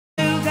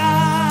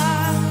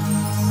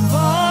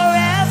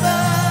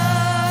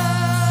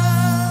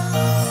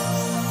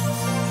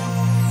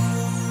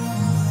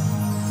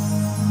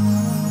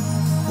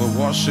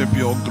worship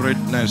your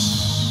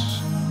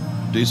greatness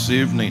this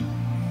evening.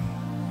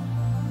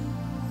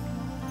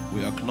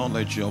 We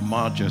acknowledge your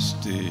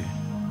majesty.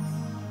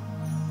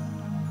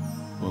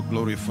 We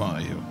glorify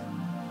you.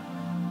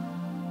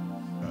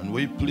 And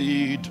we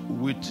plead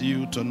with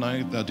you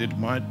tonight that it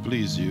might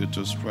please you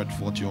to spread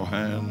forth your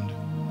hand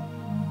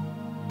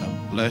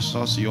and bless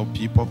us, your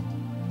people,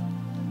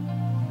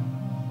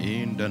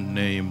 in the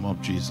name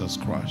of Jesus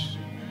Christ.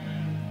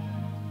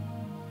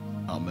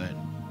 Amen.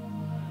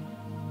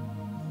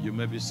 You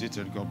may be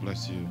seated. God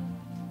bless you.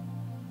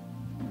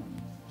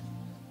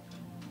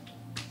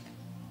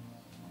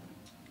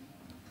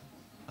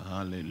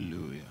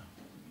 Hallelujah.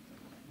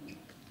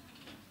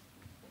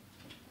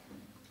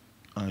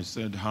 I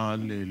said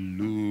hallelujah.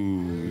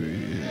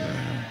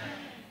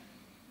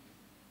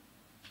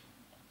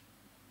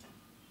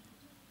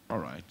 All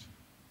right.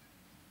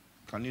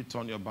 Can you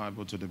turn your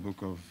Bible to the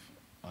book of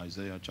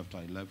Isaiah chapter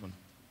 11?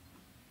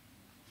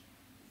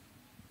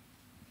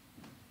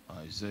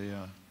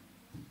 Isaiah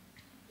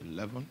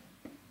 11.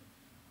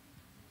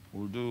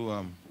 We'll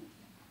do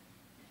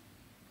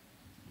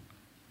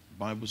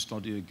Bible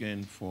study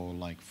again for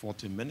like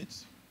 40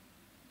 minutes.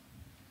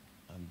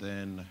 And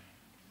then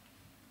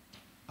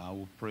I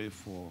will pray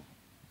for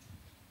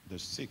the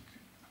sick.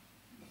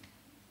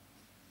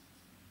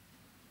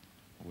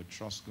 We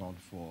trust God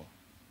for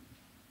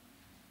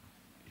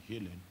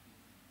healing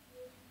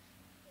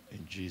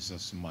in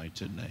Jesus'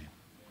 mighty name.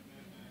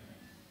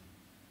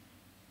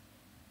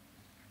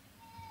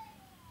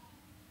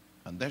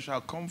 And there shall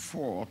come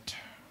forth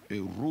a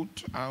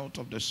root out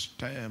of the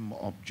stem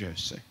of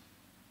Jesse,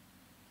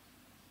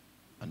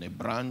 and a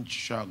branch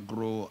shall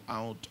grow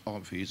out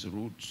of his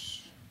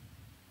roots.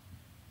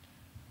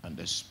 And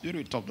the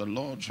Spirit of the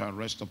Lord shall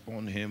rest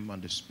upon him,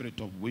 and the Spirit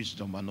of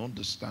wisdom and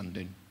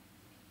understanding,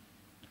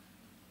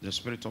 the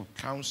Spirit of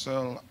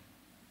counsel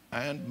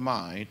and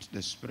might,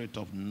 the Spirit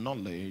of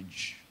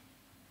knowledge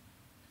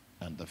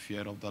and the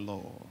fear of the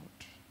Lord.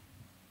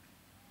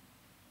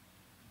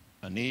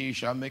 And he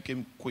shall make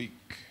him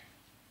quick,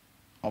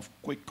 of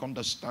quick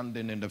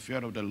understanding in the fear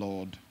of the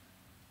Lord.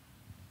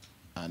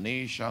 And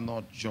he shall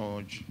not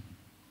judge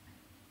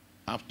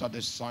after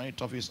the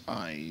sight of his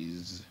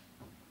eyes,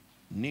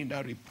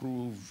 neither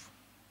reprove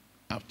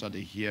after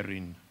the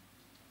hearing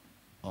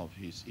of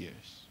his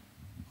ears.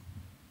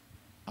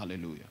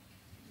 Hallelujah.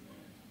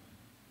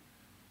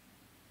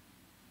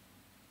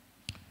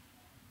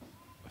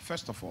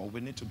 First of all,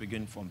 we need to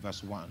begin from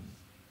verse 1.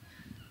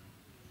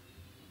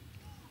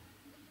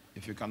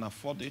 If you can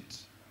afford it,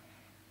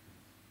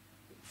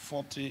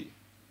 40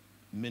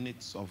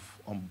 minutes of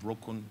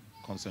unbroken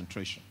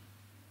concentration.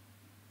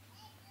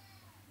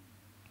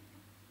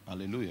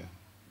 Hallelujah.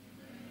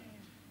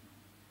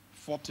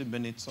 40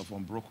 minutes of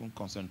unbroken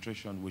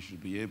concentration, we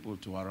should be able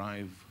to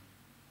arrive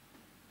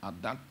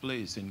at that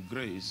place in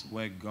grace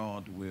where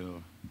God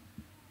will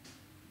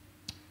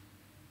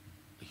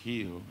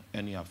heal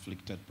any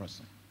afflicted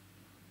person.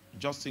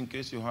 Just in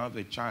case you have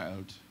a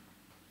child,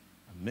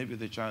 maybe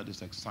the child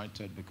is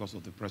excited because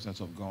of the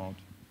presence of God,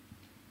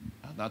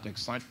 and that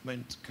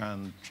excitement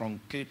can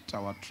truncate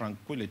our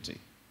tranquility.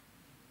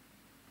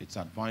 It's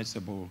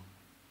advisable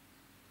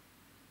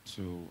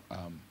to,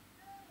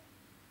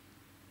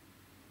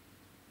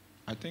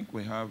 I think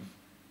we have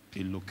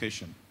a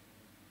location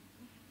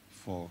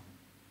for,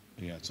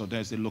 yeah, so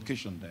there's a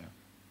location there,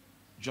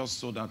 just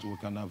so that we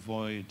can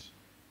avoid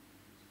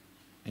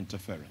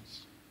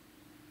interference.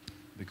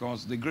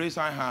 Because the grace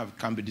I have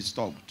can be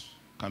disturbed,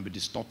 can be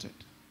distorted.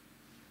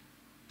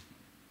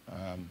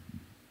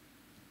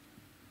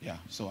 Yeah,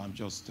 so I'm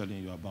just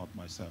telling you about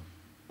myself.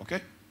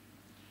 Okay?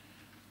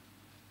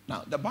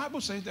 Now, the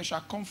Bible says there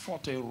shall come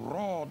forth a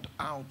rod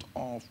out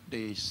of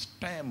the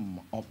stem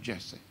of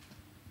Jesse.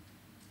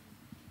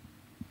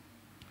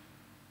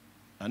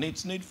 And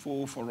it's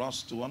needful for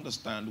us to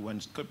understand when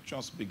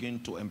scriptures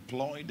begin to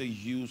employ the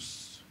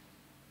use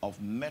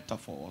of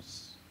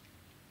metaphors,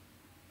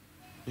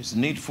 it's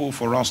needful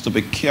for us to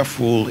be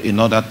careful in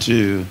order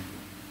to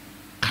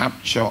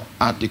capture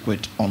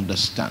adequate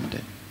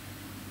understanding.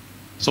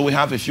 So we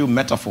have a few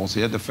metaphors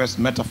here. The first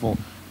metaphor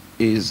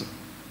is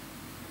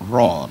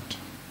rod.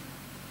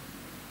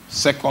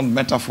 Second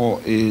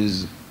metaphor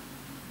is,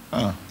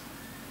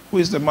 who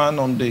is the man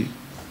on the,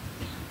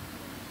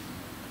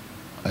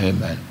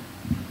 amen.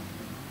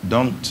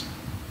 Don't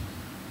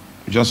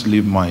just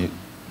leave my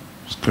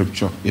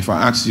scripture. If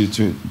I ask you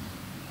to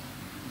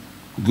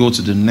go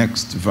to the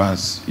next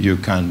verse, you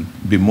can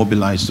be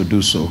mobilized to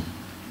do so.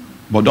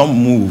 But don't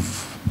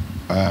move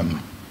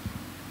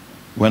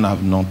when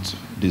I've not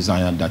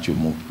desired that you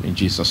move, in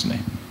Jesus'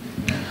 name.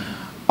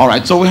 All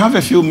right, so we have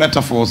a few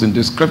metaphors in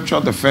the scripture.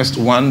 The first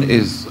one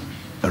is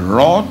a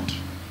rod.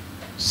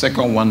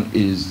 Second one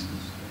is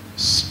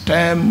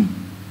stem.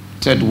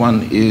 Third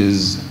one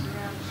is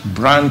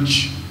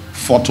branch.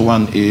 Fourth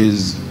one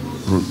is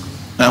root.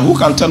 Now, who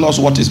can tell us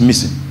what is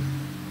missing?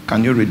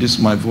 Can you reduce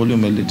my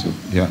volume a little?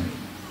 Yeah.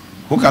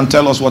 Who can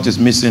tell us what is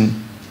missing?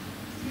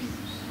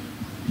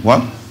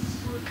 What?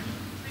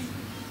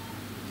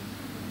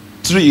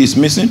 Tree is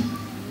missing?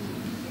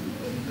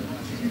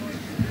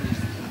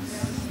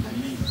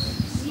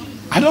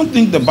 don't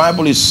think the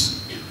Bible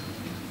is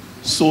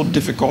so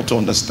difficult to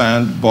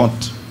understand,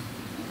 but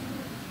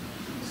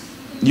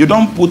you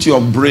don't put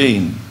your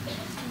brain,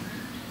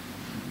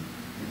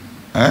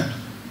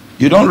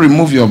 you don't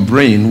remove your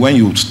brain when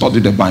you study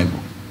the Bible.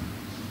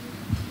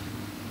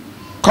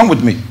 Come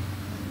with me.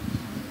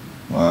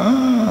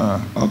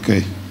 Ah,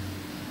 okay.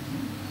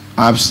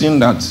 I've seen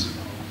that.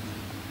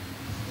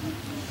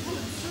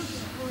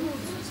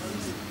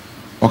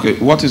 Okay,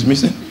 what is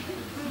missing?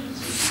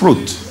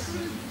 Fruit.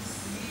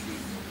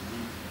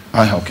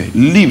 Ah, okay.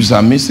 Leaves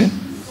are missing.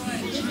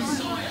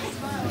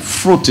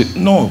 Fruit.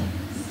 No.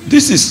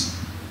 This is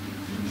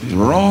a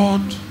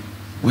rod.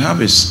 We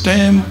have a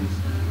stem.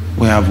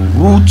 We have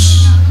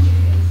roots.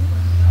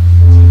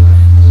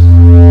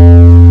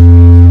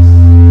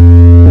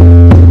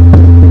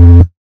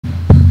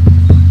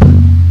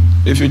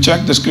 If you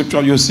check the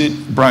scripture, you'll see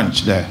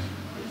branch there.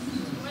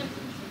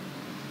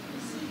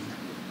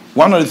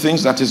 One of the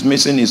things that is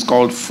missing is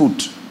called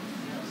fruit.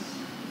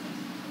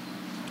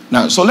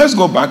 Now, so let's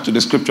go back to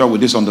the scripture with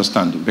this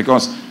understanding,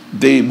 because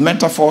the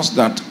metaphors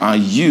that are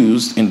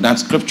used in that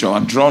scripture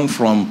are drawn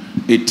from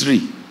a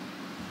tree.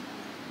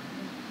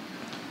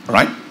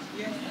 Right?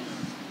 Yes.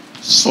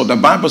 So the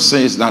Bible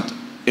says that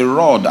a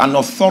rod, an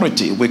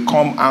authority, will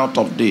come out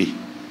of the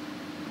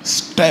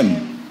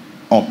stem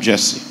of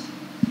Jesse.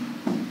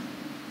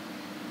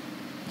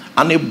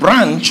 And a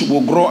branch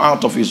will grow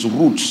out of his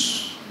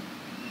roots.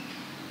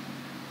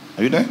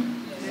 Are you there?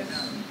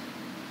 Yes.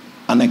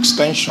 An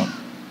extension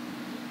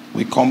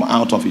will come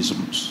out of his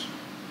roots.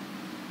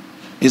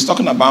 He's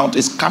talking about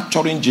is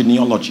capturing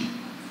genealogy.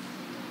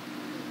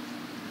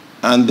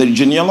 And the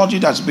genealogy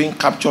that's being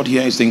captured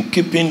here is in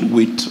keeping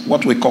with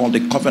what we call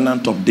the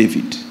covenant of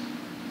David.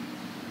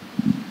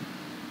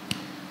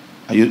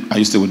 Are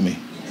you still with me?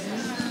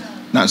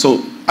 Yes. Now,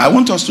 so I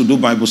want us to do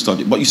Bible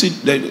study. But you see,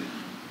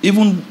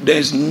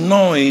 there's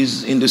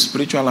noise in the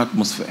spiritual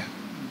atmosphere.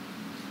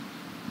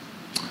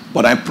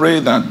 But I pray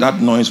that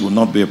that noise will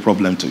not be a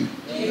problem to you.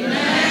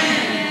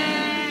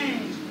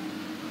 Amen.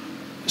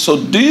 So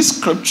this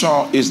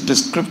scripture is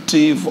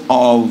descriptive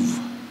of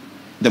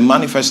the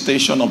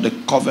manifestation of the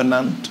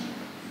covenant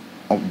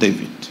of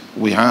David.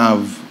 We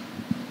have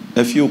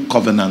a few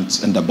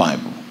covenants in the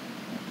Bible.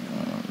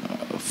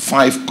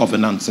 5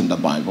 covenants in the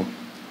Bible.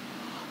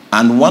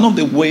 And one of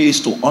the ways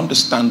to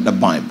understand the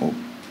Bible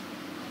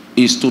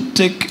is to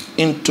take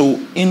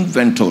into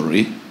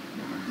inventory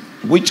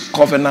which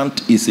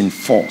covenant is in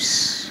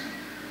force.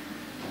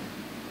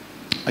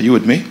 Are you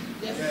with me?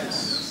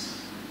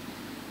 Yes.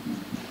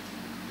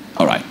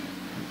 All right.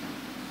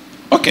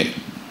 Okay.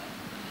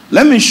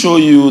 Let me show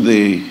you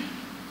the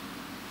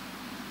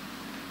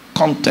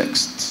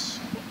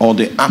context or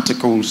the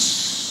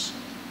articles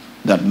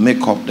that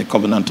make up the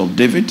covenant of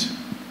David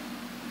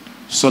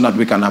so that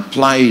we can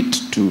apply it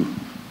to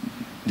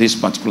this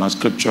particular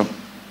scripture,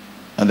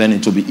 and then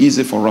it will be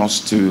easy for us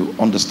to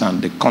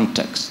understand the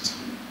context.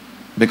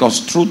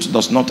 Because truth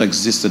does not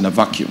exist in a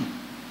vacuum.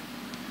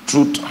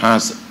 Truth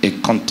has a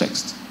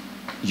context.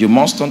 You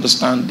must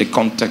understand the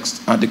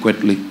context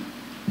adequately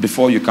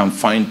before you can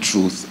find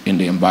truth in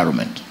the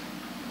environment.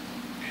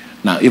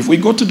 Now, if we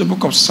go to the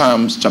book of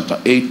Psalms,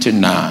 chapter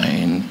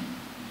 89,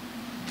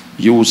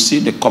 you will see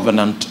the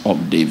covenant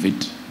of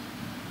David.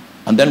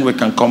 And then we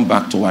can come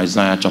back to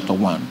Isaiah chapter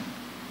 1.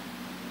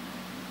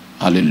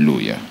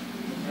 Hallelujah.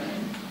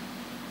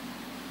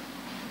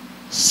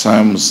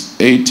 Psalms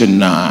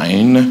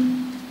 89.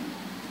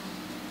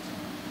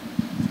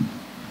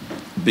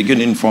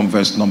 Beginning from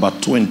verse number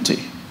 20.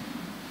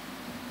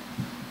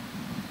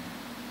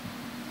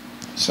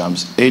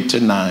 Psalms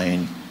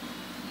 89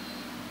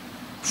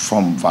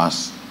 from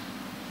verse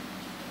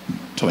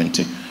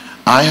 20.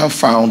 I have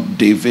found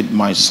David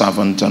my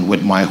servant, and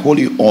with my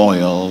holy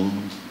oil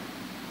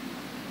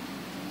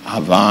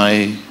have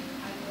I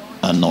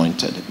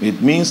anointed him.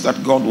 It means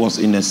that God was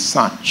in a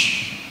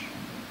search.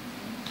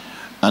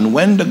 And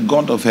when the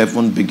God of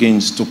heaven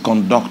begins to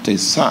conduct a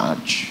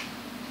search,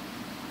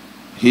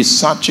 he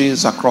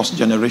searches across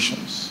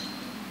generations.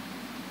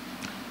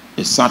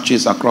 He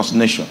searches across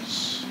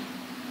nations.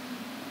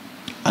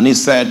 And he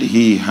said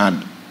he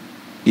had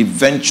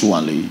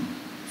eventually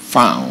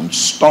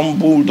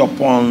stumbled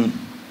upon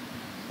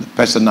the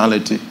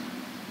personality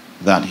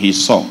that he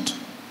sought.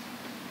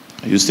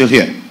 Are you still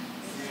here?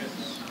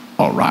 Yes.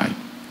 All right.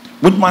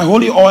 With my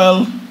holy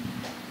oil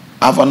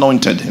I've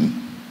anointed him,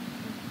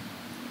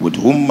 with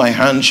whom my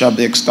hand shall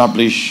be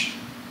established.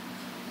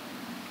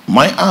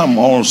 My arm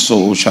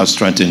also shall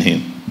strengthen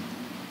him.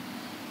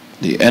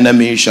 The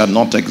enemy shall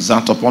not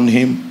exert upon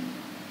him,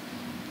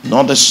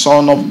 nor the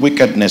son of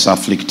wickedness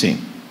afflict him.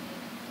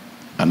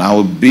 And I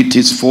will beat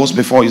his foes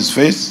before his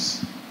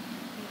face,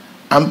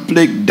 and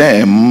plague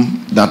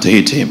them that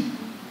hate him.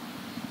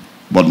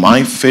 But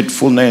my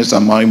faithfulness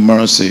and my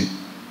mercy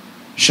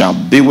shall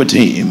be with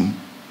him,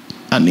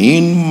 and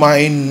in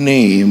my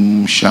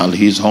name shall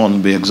his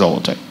horn be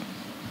exalted.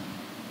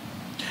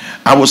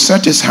 I will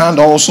set his hand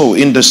also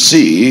in the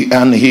sea,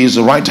 and his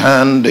right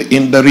hand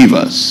in the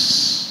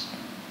rivers.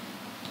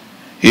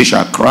 He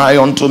shall cry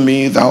unto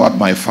me, thou art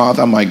my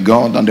Father, my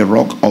God, and the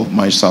rock of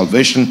my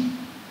salvation.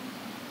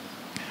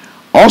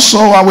 Also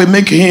I will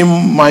make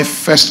him my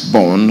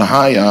firstborn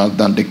higher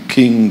than the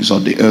kings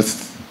of the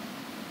earth.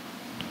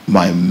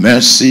 My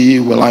mercy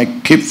will I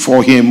keep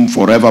for him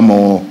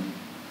forevermore,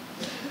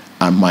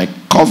 and my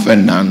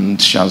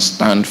covenant shall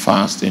stand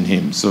fast in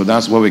him. So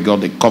that's where we got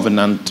the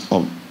covenant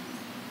of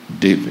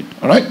David.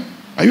 All right?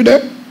 Are you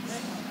there?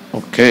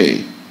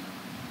 Okay.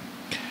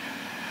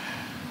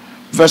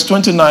 Verse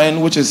 29,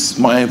 which is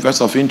my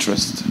verse of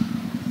interest.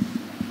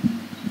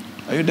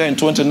 Are you there in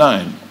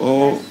 29?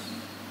 Oh,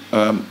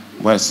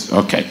 verse.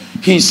 Okay.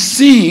 His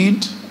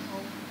seed.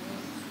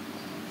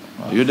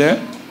 Are you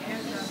there?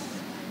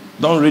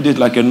 Don't read it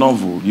like a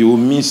novel. You will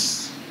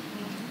miss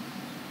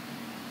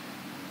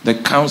the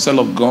counsel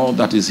of God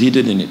that is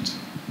hidden in it.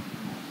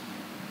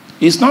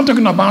 He's not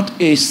talking about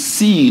a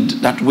seed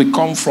that will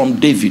come from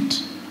David.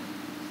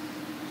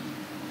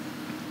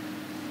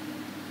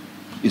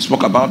 He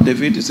spoke about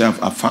David. He said,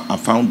 I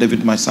found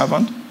David my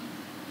servant.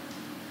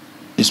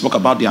 He spoke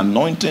about the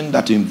anointing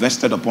that he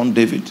invested upon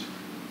David.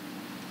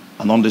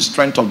 And on the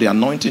strength of the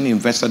anointing he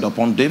invested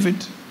upon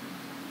David,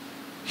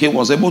 he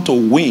was able to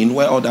win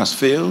where others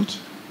failed.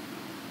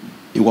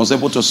 He was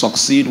able to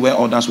succeed where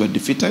others were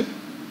defeated.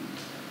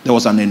 There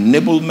was an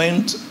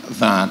enablement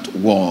that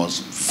was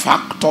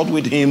factored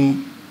with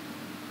him.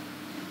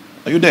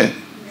 Are you there?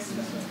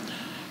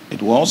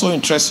 It will also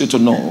interest you to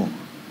know.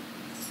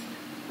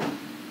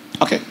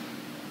 Okay,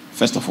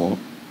 first of all,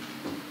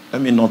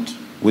 let me not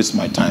waste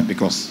my time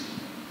because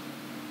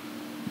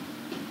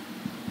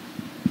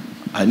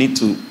I need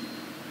to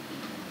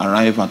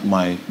arrive at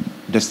my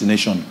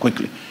destination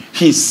quickly.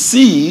 His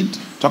seed,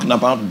 talking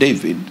about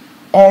David,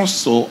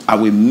 also I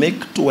will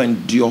make to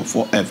endure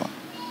forever.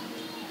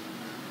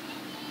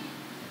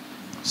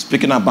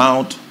 Speaking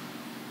about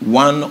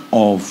one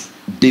of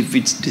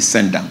David's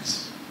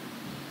descendants.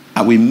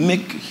 I will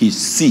make his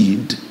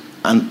seed,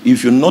 and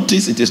if you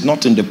notice, it is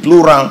not in the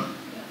plural,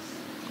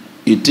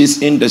 it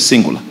is in the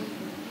singular.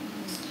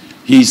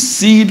 His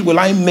seed will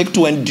I make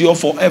to endure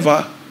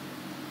forever,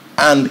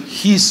 and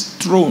his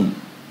throne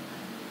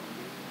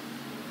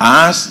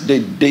as the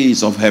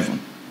days of heaven.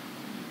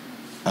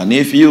 And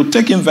if you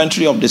take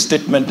inventory of the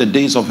statement, the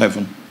days of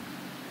heaven,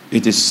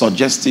 it is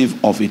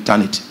suggestive of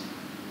eternity.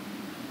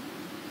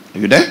 Are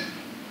you there?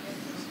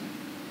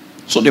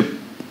 So the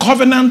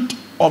covenant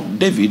of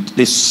David,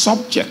 the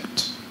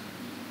subject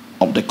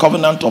of the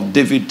covenant of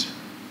David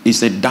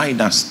is a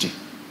dynasty.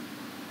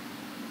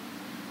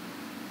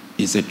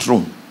 Is a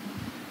throne.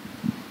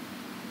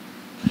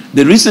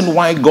 The reason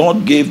why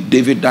God gave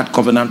David that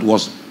covenant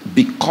was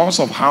because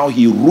of how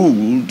he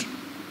ruled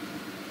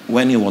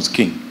when he was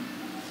king.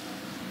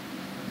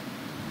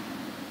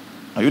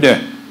 Are you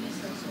there?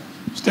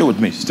 Stay with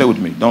me. Stay with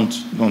me. Don't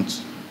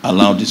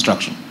allow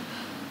distraction.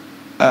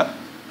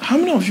 How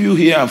many of you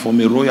here are from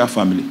a royal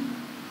family?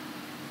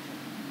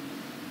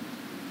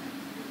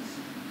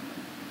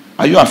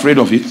 Are you afraid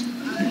of it?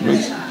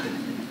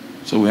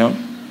 So we have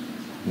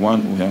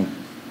one, we have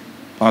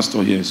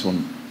pastor here is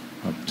one,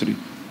 three.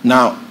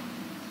 Now,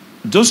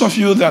 those of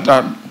you that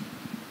are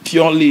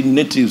purely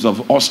natives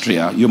of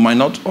Austria, you might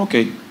not,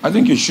 okay, I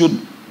think you should.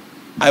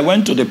 I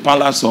went to the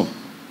palace of,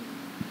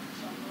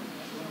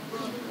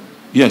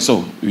 yeah,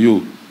 so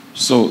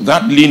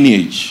that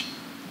lineage.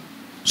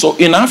 So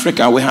in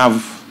Africa, we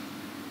have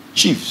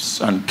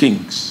chiefs and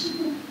kings,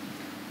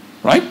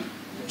 right?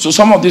 So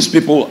some of these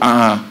people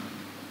are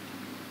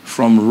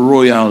from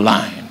royal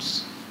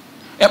lines.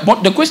 Yeah,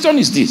 but the question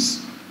is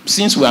this.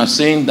 Since we are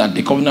saying that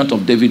the covenant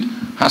of David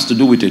has to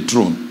do with a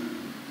throne.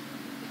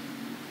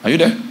 Are you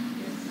there?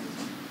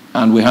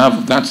 And we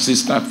have that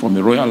sister from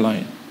a royal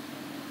line.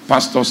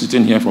 Pastor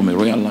sitting here from a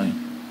royal line.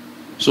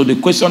 So the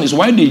question is,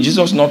 why did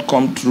Jesus not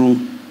come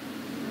through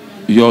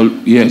your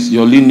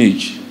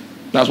lineage?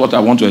 That's what I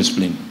want to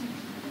explain.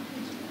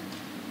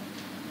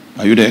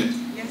 Are you there?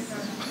 Yes,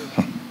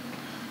 sir.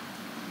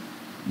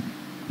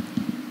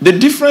 The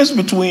difference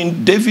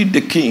between David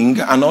the king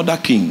and other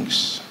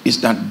kings is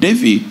that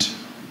David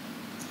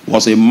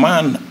was a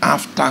man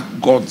after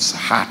God's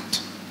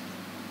heart.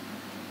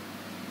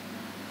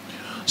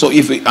 So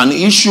if an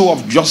issue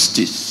of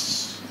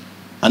justice,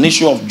 an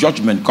issue of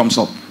judgment comes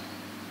up,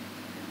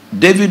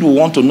 David will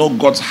want to know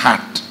God's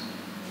heart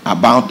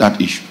about that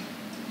issue.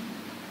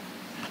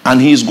 And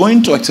he is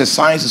going to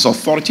exercise his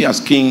authority as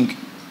king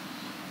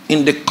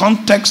in the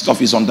context of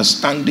his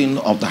understanding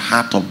of the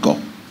heart of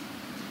God.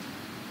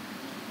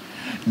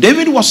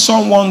 David was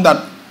someone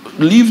that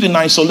lived in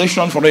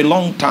isolation for a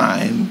long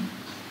time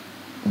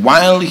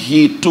while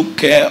he took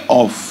care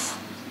of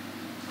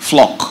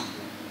flock.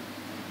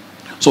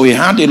 So he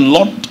had a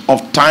lot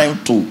of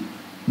time to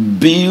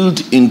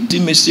build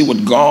intimacy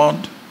with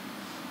God.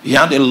 He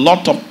had a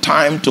lot of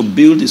time to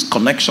build his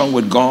connection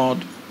with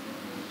God.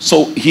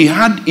 So he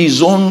had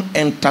his own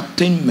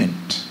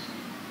entertainment.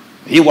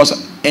 He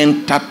was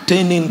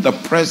entertaining the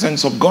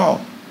presence of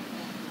God.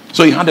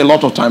 So he had a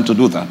lot of time to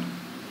do that.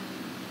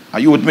 Are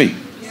you with me?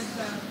 Yes,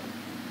 sir.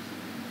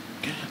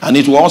 And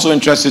it will also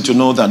interest you to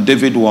know that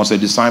David was a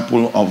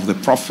disciple of the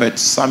prophet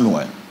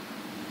Samuel.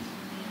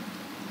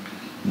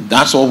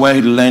 That's all where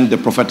he learned the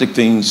prophetic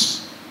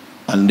things.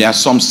 And there are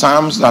some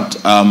psalms that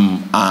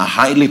are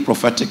highly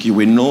prophetic. You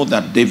will know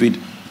that David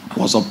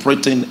was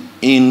operating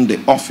in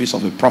the office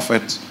of a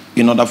prophet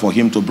in order for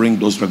him to bring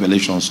those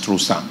revelations through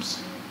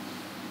psalms.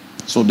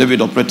 So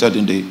David operated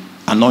in the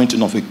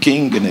anointing of a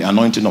king, in the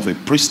anointing of a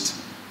priest.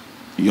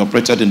 He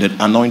operated in the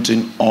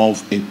anointing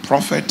of a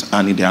prophet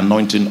and in the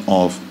anointing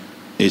of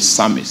a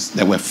psalmist.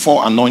 There were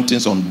 4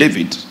 anointings on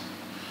David.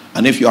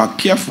 And if you are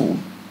careful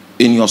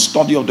in your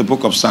study of the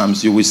book of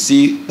Psalms, you will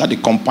see that the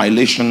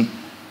compilation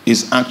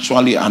is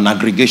actually an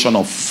aggregation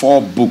of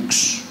 4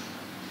 books.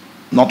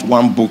 Not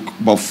 1 book,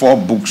 but 4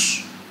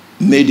 books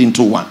made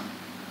into one.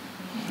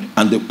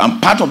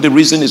 And part of the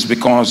reason is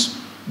because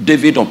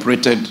David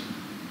operated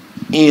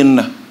in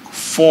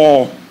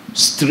 4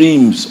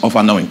 streams of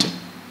anointing.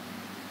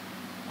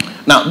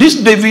 Now, this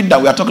David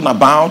that we are talking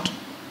about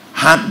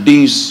had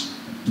this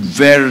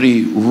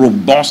very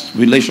robust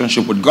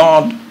relationship with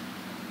God,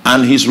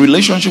 and his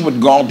relationship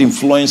with God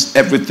influenced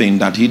everything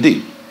that he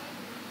did.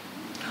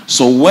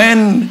 So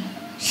when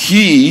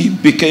he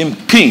became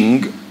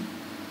king,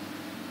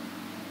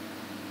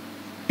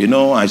 you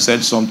know, I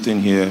said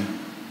something here.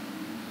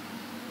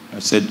 I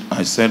said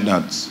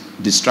that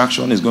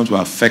distraction is going to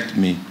affect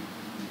me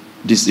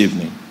this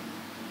evening.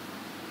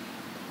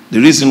 The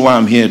reason why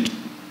I'm here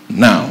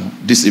now,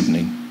 this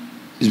evening,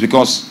 is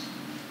because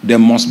there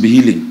must be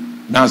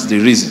healing. That's the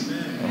reason.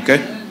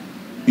 Okay?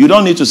 You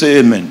don't need to say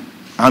amen.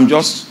 I'm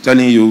just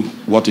telling you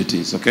what it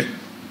is. Okay?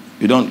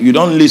 You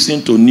don't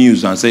listen to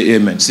news and say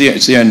amen.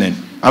 CNN.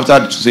 After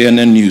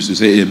CNN news, you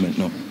say amen.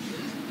 No.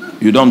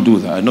 You don't do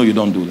that. I know you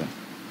don't do that.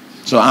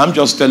 So I'm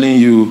just telling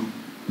you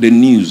the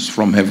news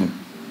from heaven.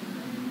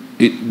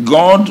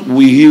 God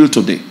will heal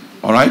today.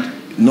 All right?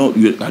 No,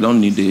 I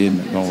don't need the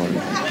amen. Don't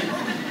worry.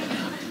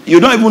 You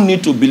don't even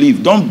need to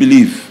believe. Don't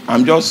believe.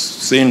 I'm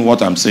just saying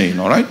what I'm saying.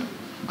 All right?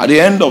 At the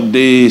end of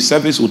the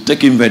service, we'll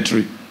take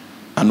inventory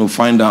and we'll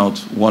find out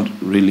what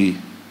really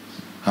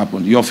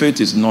happened. Your faith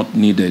is not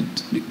needed.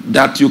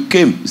 That you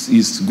came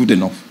is good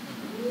enough.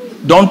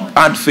 Don't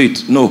add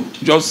faith. No.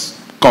 Just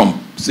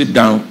come. Sit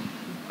down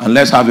and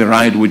let's have a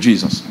ride with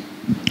Jesus.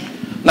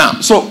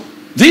 Now, so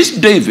this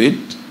David,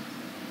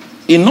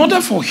 in order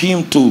for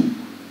him to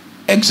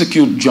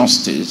execute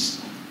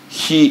justice,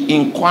 he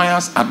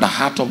inquires at the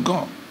heart of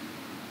God.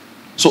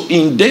 So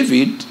in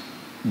David,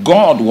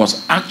 God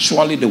was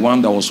actually the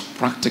one that was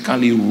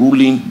practically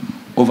ruling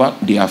over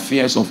the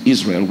affairs of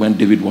Israel when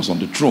David was on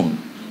the throne.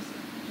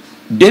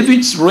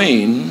 David's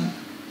reign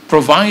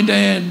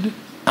provided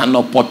an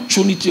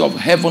opportunity of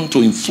heaven to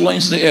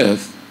influence the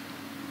earth.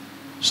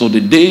 So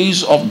the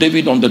days of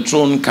David on the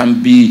throne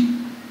can be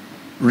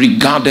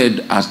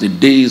regarded as the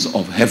days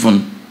of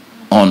heaven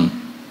on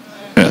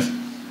earth.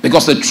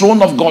 Because the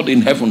throne of God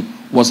in heaven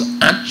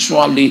was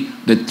actually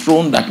the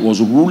throne that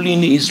was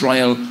ruling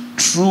Israel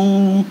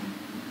through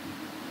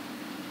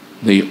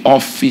the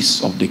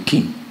office of the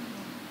king.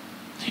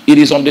 It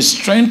is on the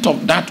strength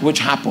of that which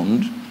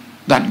happened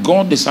that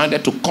God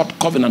decided to cut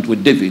covenant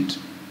with David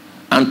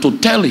and to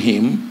tell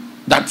him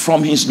that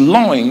from his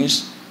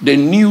loins the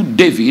new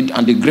David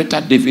and the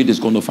greater David is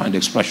going to find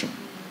expression.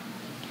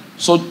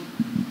 So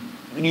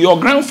your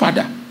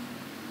grandfather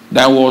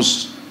that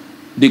was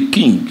the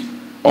king,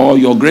 or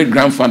your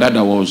great-grandfather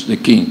that was the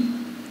king,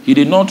 he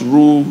did not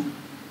rule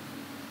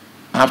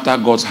after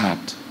God's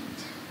heart.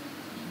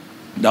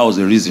 That was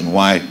the reason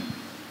why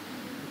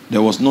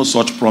there was no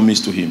such promise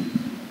to him.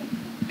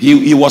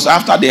 He was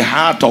after the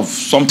heart of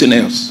something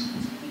else.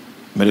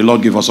 May the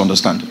Lord give us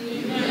understanding.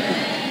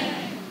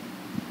 Amen.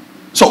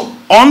 So,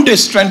 on the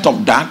strength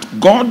of that,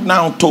 God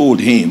now told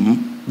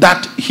him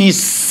that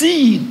his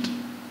seed,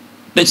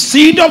 the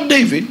seed of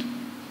David,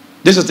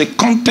 this is the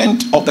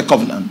content of the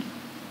covenant,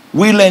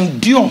 will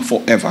endure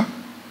forever.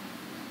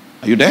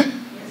 Are you there?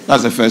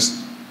 That's the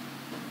first.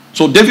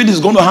 So David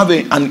is going to have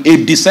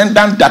a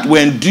descendant that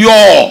will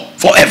endure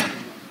forever.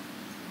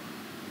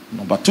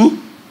 Number 2,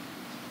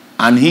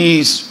 and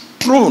his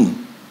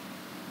throne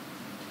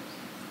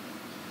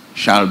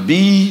shall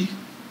be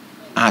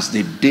as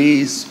the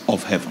days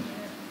of heaven.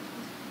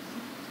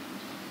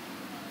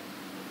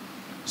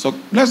 So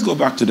let's go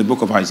back to the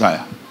book of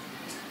Isaiah.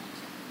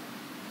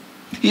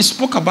 He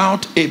spoke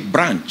about a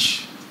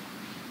branch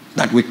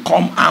that will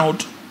come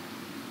out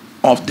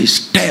of the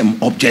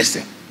stem of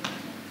Jesse.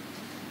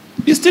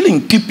 It's still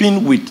in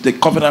keeping with the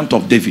covenant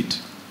of David.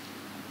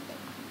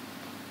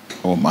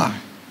 Oh my.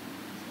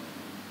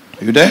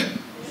 Are you there?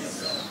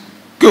 Yes,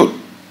 good.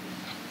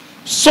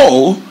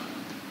 So,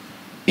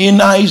 in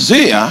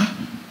Isaiah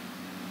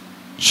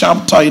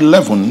chapter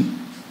 11,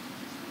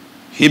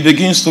 he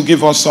begins to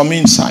give us some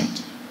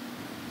insight.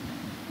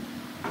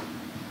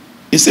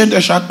 He said, there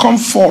shall come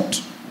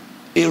forth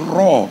a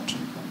rod.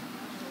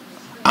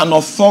 An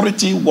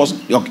authority was...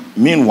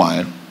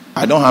 Meanwhile,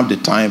 I don't have the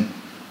time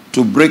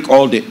to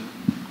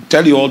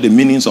tell you all the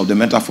meanings of the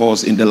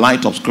metaphors in the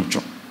light of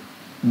Scripture.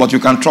 But you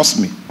can trust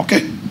me,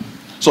 okay?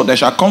 So there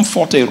shall come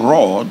forth a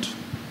rod,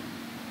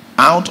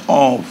 out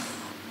of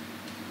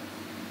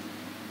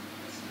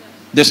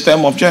the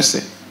stem of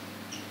Jesse.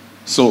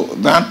 So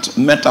that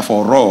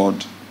metaphor,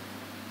 rod,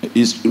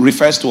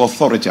 refers to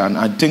authority, and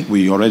I think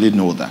we already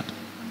know that.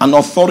 An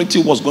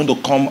authority was going to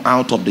come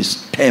out of the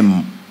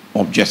stem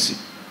of Jesse,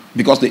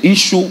 because the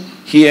issue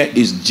here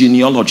is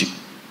genealogy.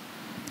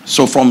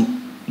 So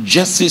from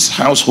Jesse's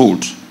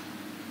household,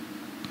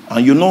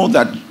 and you know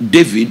that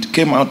David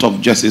came out of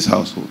Jesse's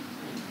household.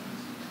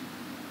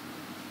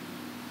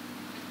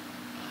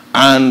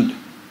 And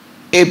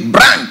a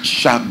branch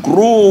shall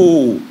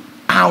grow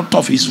out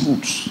of his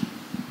roots.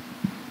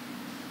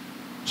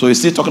 So he's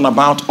still talking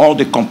about all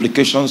the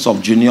complications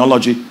of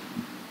genealogy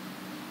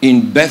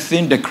in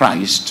birthing the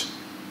Christ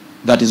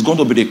that is going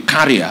to be the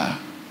carrier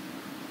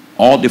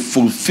or the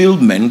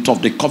fulfillment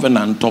of the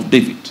covenant of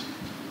David.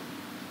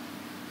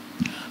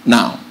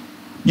 Now,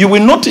 you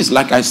will notice,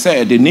 like I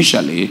said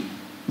initially,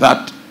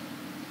 that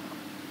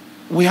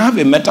we have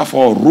a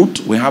metaphor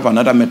root, we have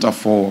another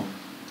metaphor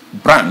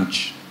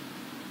branch,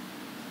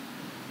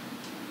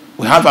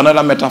 we have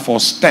another metaphor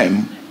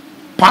stem.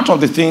 Part of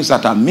the things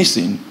that are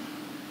missing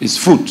is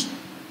fruit.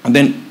 And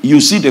then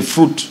you see the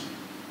fruit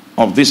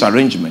of this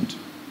arrangement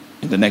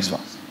in the next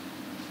verse.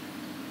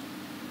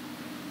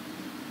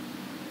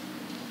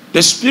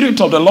 The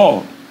Spirit of the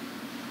Lord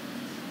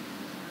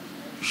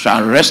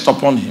shall rest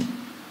upon him.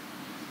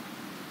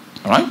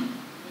 All right?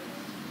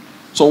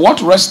 So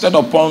what rested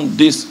upon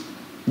this?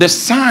 The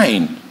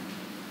sign,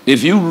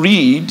 if you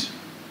read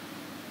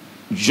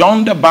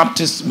John the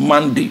Baptist's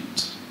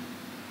mandate,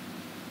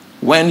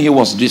 when he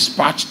was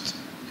dispatched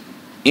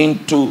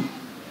into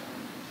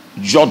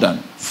Jordan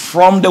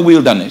from the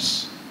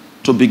wilderness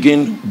to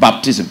begin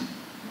baptism.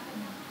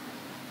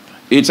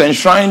 It's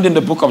enshrined in the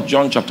book of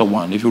John chapter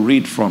 1. If you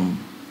read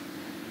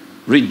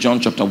John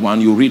chapter 1,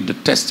 you read the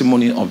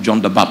testimony of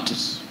John the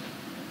Baptist.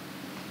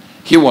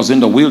 He was in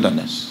the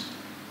wilderness.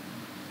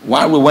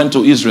 While we went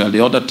to Israel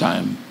the other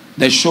time,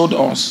 they showed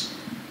us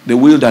the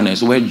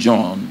wilderness where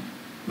John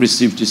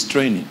received his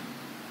training.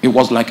 It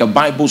was like a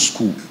Bible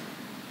school.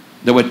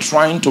 They were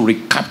trying to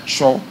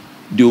recapture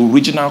the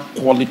original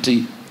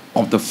quality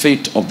of the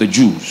faith of the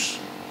Jews.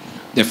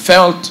 They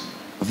felt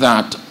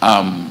that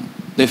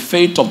the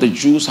faith of the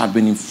Jews had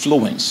been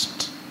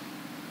influenced.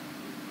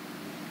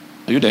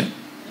 Are you there?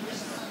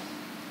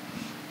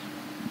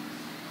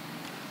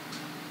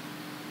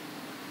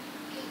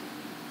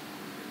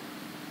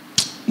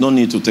 No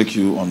need to take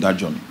you on that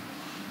journey.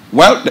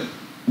 Well,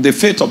 the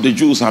faith of the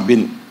Jews have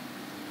been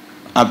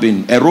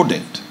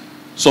eroded.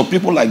 So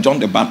people like John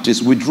the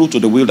Baptist withdrew to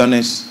the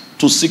wilderness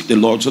to seek the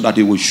Lord so that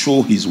he would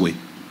show his way.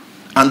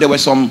 And there were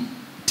some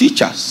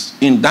teachers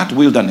in that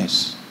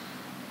wilderness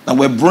that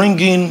were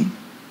bringing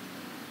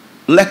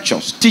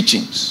lectures,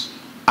 teachings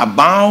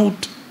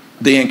about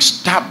the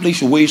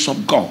established ways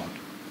of God.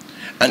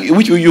 And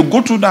which you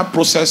go through that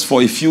process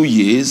for a few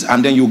years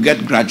and then you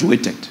get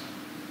graduated.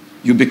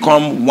 You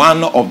become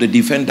one of the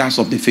defenders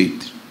of the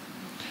faith.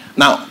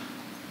 Now,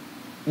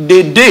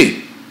 the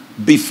day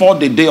before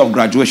the day of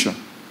graduation,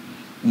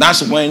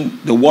 that's when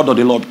the word of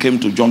the Lord came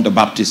to John the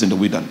Baptist in the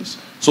wilderness.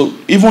 So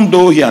even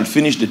though he had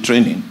finished the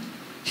training,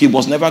 he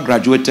was never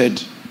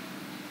graduated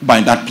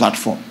by that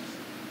platform.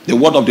 The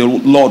word of the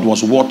Lord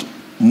was what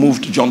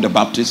moved John the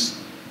Baptist,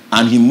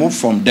 and he moved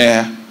from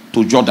there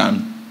to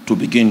Jordan to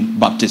begin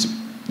baptism.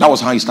 That was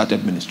how he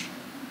started ministry.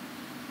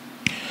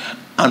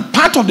 And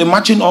part of the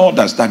marching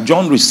orders that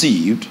John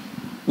received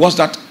was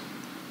that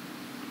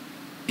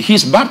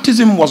his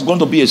baptism was going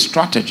to be a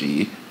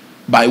strategy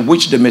by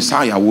which the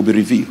Messiah will be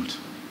revealed.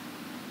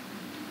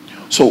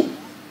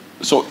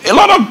 So a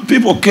lot of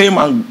people came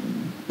and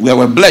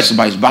were blessed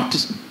by his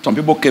baptism. Some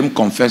people came,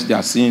 confessed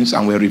their sins,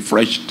 and were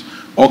refreshed.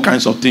 All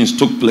kinds of things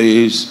took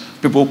place.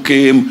 People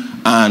came,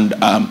 and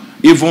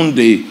even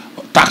the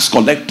tax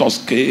collectors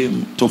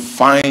came to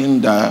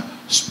find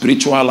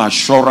spiritual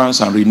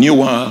assurance and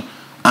renewal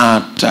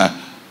at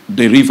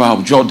the river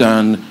of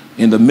Jordan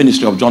in the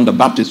ministry of John the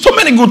Baptist. So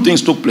many good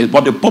things took place,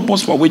 but the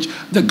purpose for which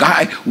the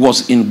guy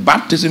was in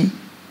baptism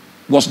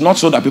was not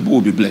so that people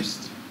would be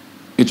blessed.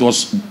 It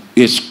was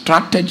a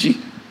strategy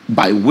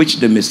by which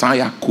the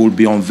Messiah could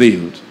be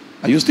unveiled.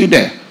 Are you still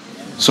there?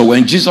 So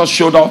when Jesus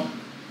showed up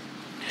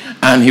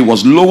and he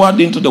was lowered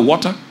into the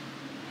water,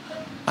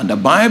 and the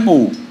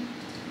Bible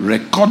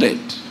recorded,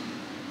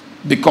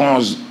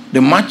 because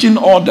the marching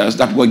orders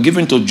that were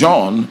given to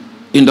John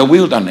in the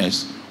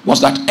wilderness was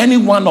that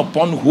anyone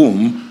upon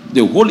whom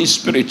the Holy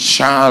Spirit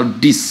shall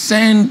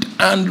descend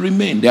and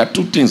remain. There are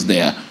two things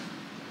there.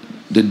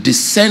 The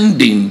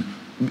descending,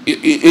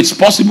 it's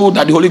possible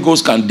that the Holy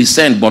Ghost can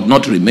descend but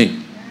not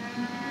remain.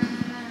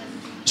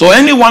 So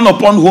anyone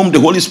upon whom the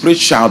Holy Spirit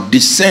shall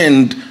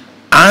descend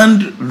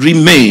and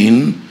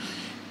remain,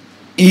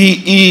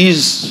 he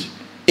is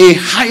a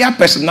higher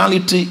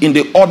personality in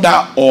the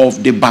order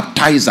of the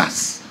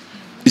baptizers.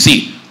 You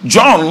see,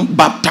 John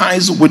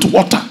baptized with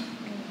water,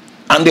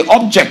 and the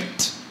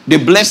object, the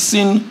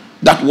blessing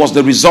that was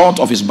the result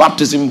of his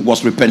baptism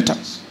was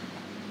repentance.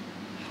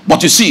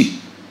 But you see,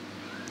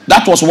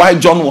 that was why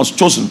John was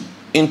chosen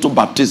into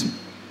baptism.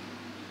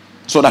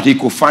 so that he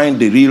could find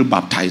the real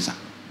baptizer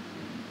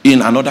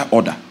in another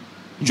order.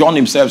 John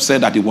himself said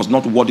that he was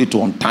not worthy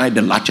to untie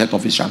the latchet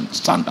of his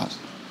sandals.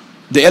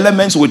 The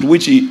elements with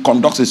which he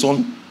conducts his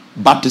own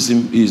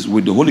baptism is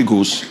with the Holy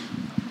Ghost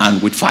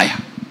and with fire.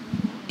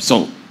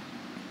 So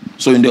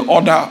in the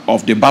order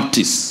of the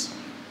Baptists,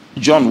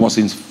 John was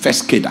in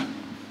first cadre.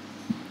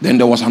 Then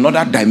there was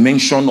another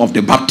dimension of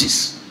the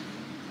Baptist.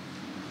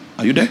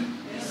 Are you there?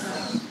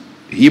 Yes.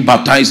 He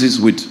baptizes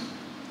with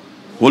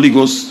Holy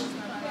Ghost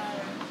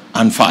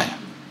and fire.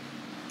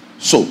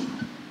 So,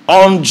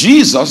 on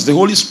Jesus, the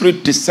Holy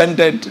Spirit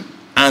descended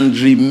and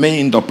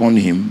remained upon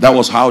him. That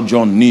was how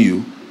John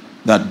knew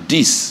that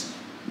this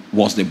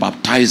was the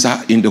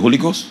baptizer in the Holy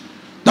Ghost.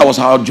 That was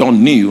how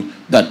John knew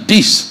that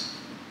this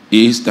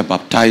is the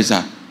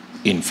baptizer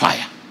in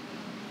fire.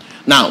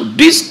 Now,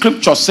 this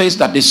scripture says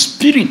that the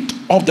Spirit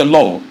of the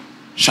Lord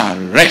shall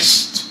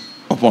rest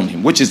upon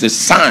him, which is the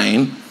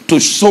sign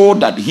to show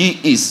that he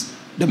is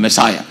the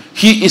Messiah.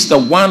 He is the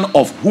one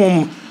of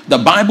whom the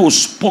Bible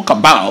spoke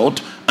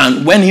about,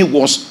 and when he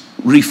was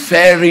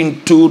referring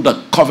to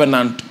the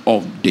covenant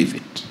of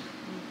David.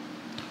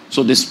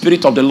 So the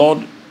Spirit of the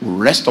Lord will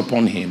rest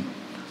upon him.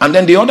 And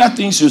then the other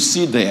things you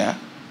see there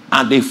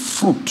are the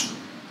fruit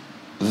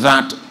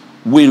that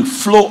will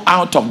flow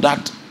out of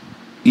that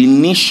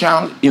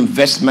initial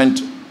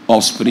investment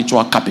of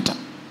spiritual capital.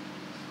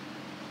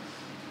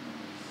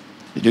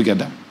 Did you get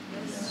that?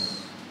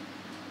 Yes.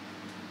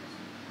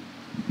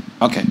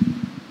 Okay.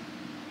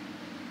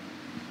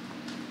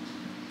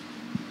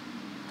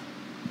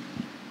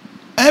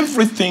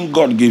 Everything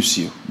God gives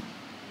you,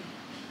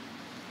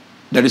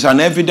 there is an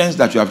evidence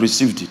that you have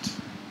received it.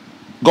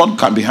 God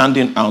can be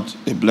handing out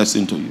a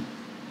blessing to you,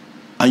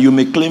 and you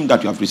may claim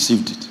that you have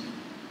received it.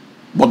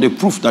 But the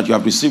proof that you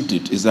have received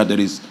it is that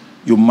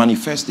you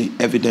manifest the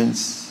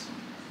evidence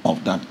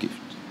of that gift.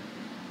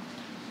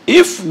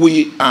 If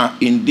we are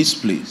in this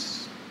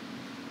place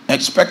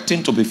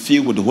expecting to be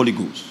filled with the Holy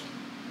Ghost,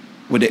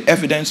 with the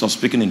evidence of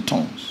speaking in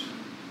tongues,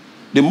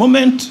 the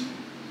moment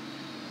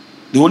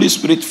the Holy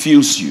Spirit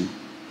fills you,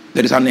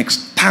 there is an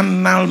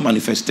external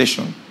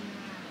manifestation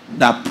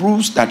that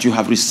proves that you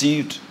have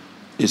received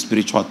a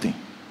spiritual thing.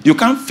 You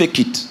can't fake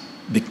it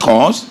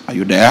because, are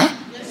you there?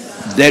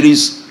 Yes, there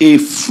is a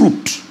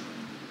fruit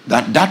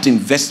that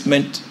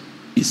investment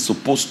is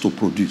supposed to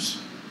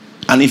produce.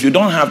 And if you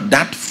don't have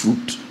that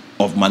fruit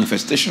of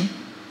manifestation,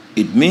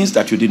 it means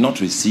that you did not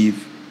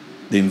receive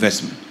the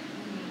investment.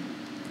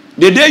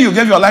 The day you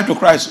gave your life to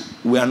Christ,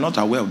 we are not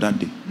aware of that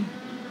day.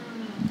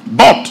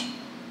 But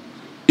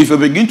if you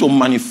begin to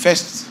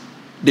manifest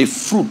the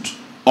fruit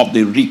of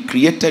the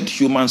recreated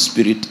human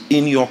spirit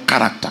in your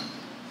character,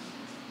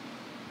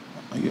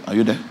 are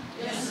you there?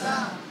 Yes,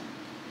 sir.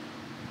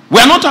 We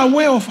are not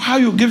aware of how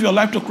you give your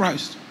life to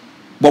Christ,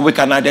 but we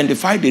can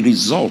identify the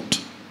result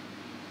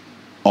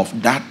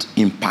of that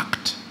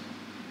impact.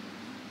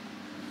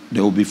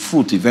 There will be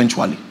fruit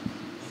eventually.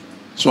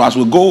 So as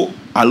we go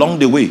along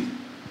the way,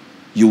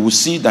 you will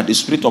see that the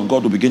Spirit of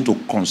God will begin to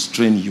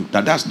constrain you.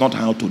 That's not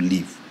how to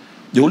live.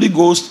 The Holy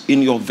Ghost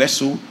in your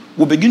vessel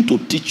will begin to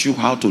teach you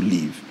how to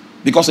live.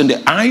 Because in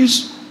the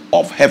eyes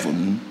of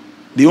heaven,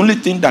 the only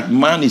thing that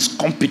man is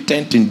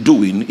competent in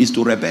doing is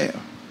to rebel.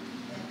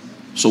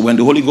 So when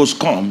the Holy Ghost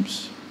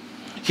comes,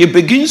 he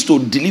begins to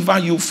deliver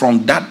you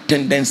from that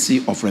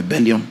tendency of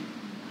rebellion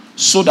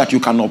so that you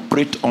can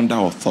operate under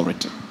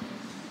authority.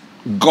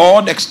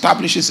 God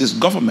establishes his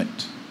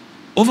government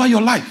over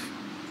your life.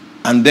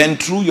 And then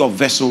through your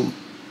vessel,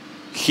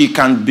 he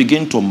can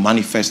begin to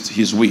manifest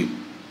his will.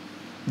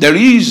 There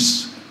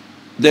is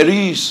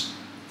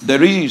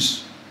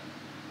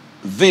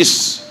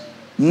this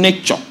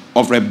nature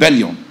of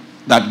rebellion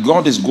that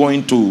God is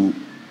going to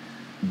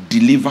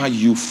deliver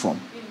you from.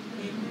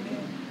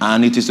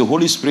 And it is the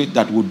Holy Spirit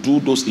that will do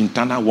those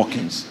internal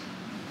workings.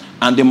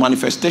 And the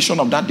manifestation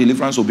of that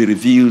deliverance will be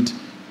revealed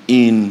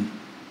in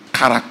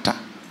character.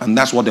 And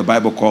that's what the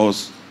Bible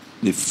calls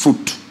the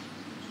fruit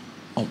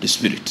of the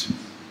Spirit.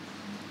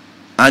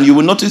 And you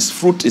will notice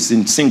fruit is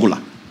in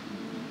singular.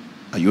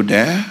 Are you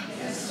there?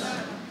 Yes,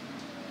 sir.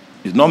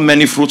 It's not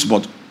many fruits,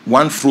 but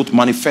one fruit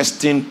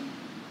manifesting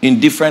in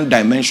different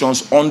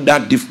dimensions under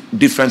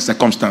different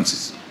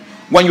circumstances.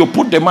 When you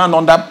put the man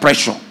under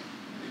pressure,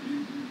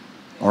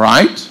 all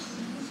right?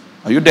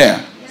 Are you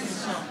there?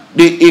 Yes, sir.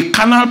 A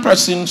carnal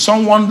person,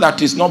 someone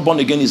that is not born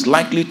again, is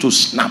likely to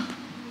snap.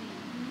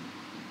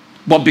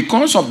 But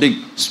because of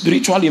the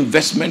spiritual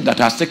investment that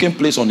has taken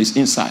place on his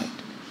inside,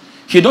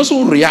 he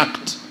doesn't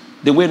react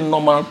the way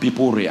normal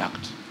people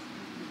react.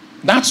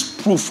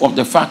 That's proof of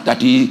the fact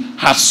that he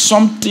has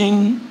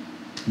something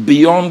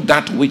beyond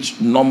that which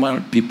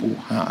normal people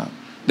have.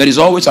 There is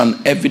always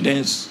an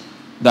evidence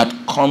that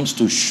comes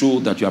to show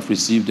that you have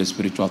received a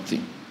spiritual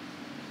thing.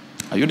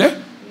 Are you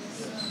there?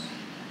 Yes.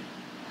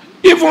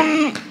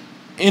 Even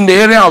in the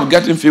area of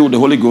getting filled with the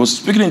Holy Ghost,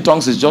 speaking in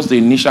tongues is just the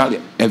initial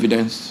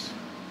evidence.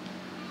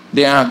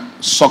 There are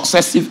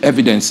successive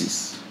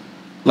evidences.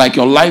 Like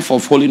your life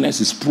of holiness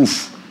is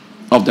proof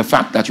of the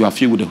fact that you are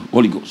filled with the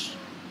Holy Ghost.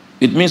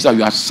 It means that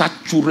you are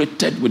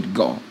saturated with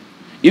God.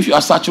 If you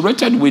are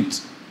saturated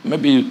with,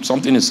 maybe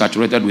something is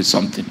saturated with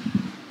something,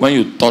 when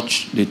you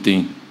touch the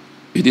thing,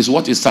 it is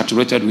what is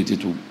saturated with it.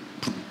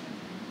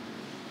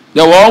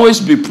 There will always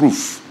be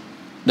proof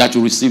that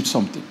you received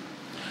something.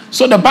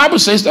 So the Bible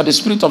says that the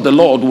Spirit of the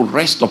Lord will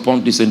rest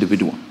upon this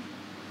individual.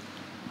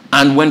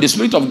 And when the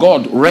Spirit of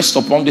God rests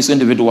upon this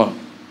individual,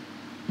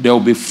 there will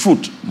be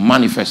fruit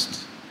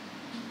manifest.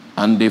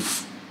 And the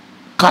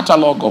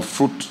catalog of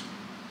fruit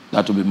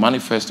that will be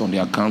manifest on the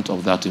account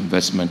of that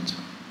investment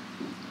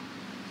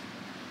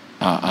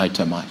are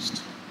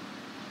itemized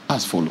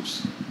as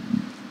follows.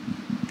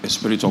 A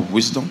spirit of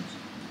wisdom.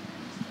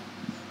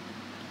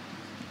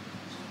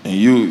 And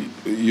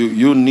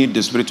you need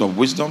the spirit of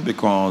wisdom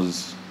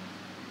because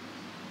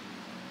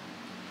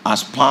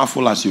as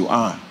powerful as you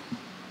are,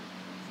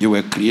 you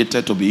were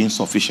created to be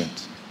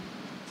insufficient.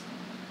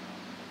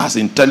 As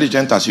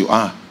intelligent as you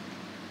are,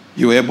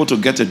 you were able to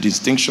get a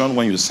distinction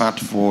when you sat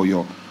for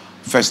your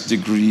first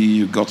degree.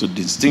 You got a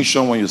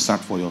distinction when you sat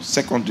for your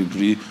second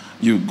degree.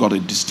 You got a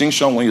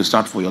distinction when you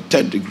sat for your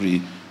third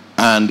degree.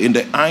 And in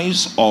the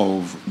eyes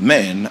of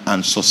men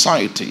and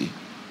society,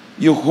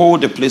 you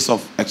hold a place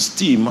of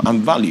esteem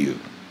and value.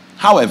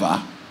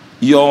 However,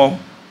 your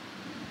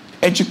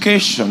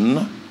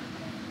education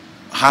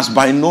has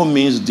by no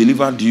means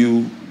delivered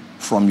you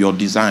from your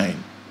design.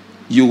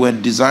 You were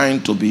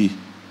designed to be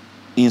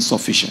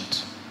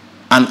insufficient.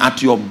 And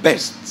at your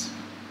best,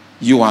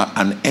 you are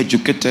an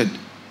educated,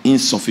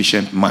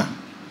 insufficient man.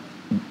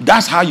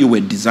 That's how you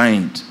were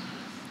designed.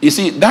 You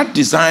see, that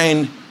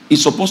design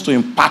is supposed to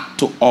impart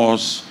to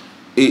us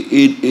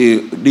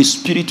the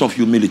spirit of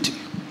humility,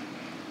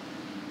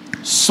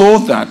 so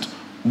that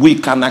we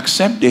can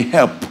accept the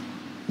help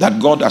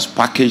that God has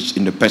packaged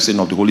in the person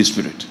of the Holy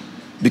Spirit.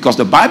 Because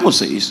the Bible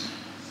says,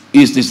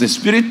 is this the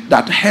spirit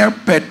that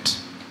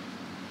helpeth?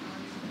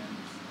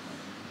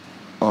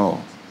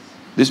 Oh,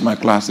 this is my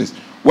classes.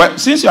 Well,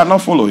 since you are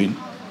not following,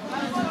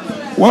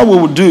 what we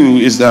will do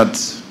is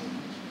that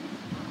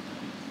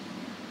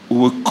we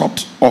will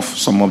cut off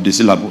some of the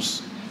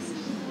syllables.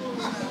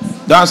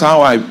 That's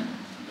how I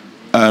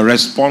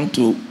respond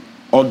to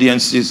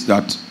audiences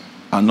that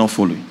are not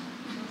following.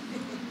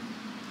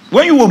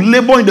 When you will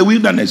labor in the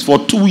wilderness for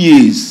 2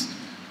 years,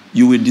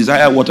 you will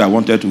desire what I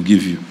wanted to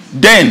give you.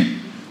 Then,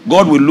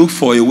 God will look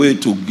for a way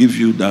to give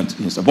you that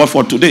instead. But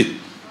for today,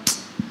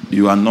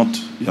 you are not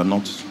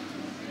ready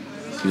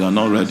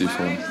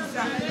for it.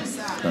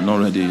 You are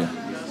not ready yet.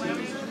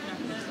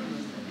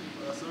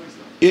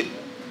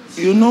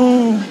 You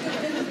know,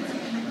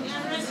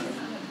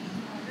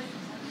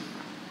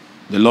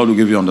 the Lord will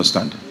give you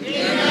understanding.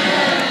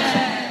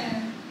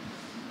 Yeah.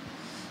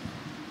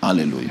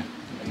 Hallelujah.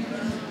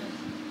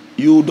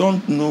 You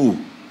don't know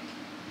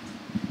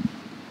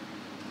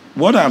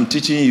what I'm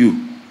teaching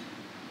you.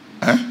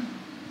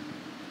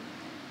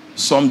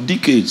 Some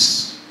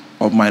decades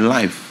of my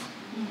life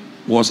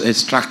was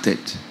extracted.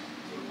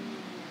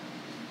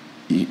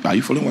 Are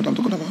you following what I'm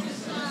talking about?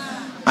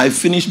 I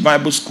finished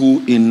Bible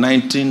school in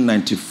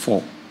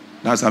 1994.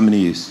 That's how many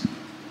years?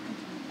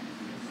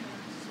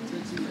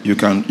 You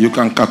can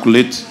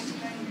calculate.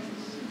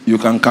 You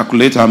can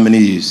calculate how many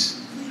years.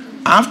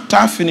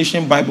 After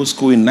finishing Bible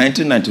school in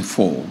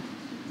 1994,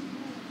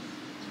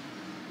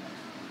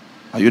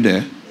 are you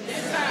there?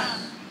 Yes,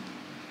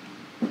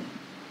 sir.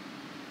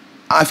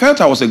 I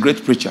felt I was a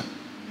great preacher,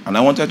 and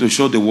I wanted to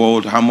show the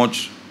world how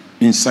much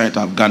insight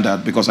I've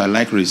gathered because I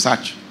like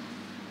research.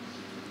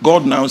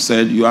 God now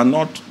said, you are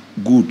not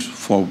good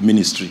for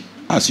ministry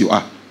as you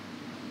are.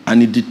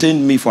 And He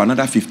detained me for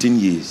another 15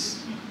 years.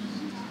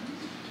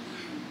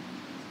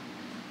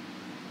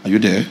 Are you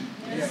there?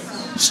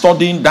 Yes,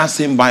 studying that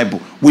same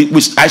Bible.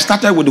 I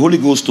started with the Holy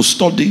Ghost to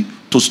study.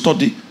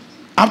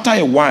 After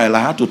a while, I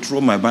had to throw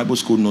my Bible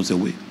school notes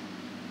away.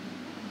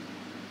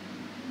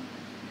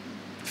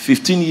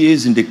 15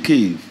 years in the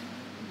cave.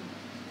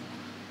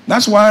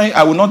 That's why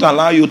I will not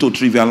allow you to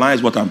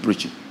trivialize what I'm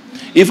preaching.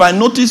 If I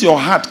notice your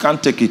heart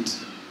can't take it,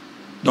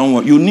 don't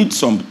worry. You need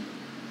some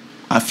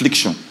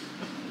affliction.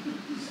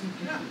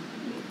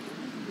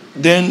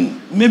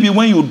 Then maybe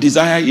when you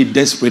desire it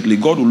desperately,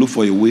 God will look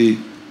for a way.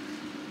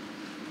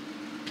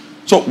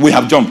 So we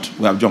have jumped.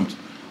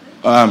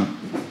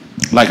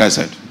 Like I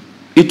said,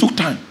 it took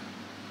time.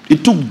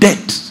 It took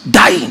death,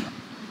 dying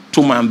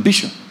to my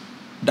ambition,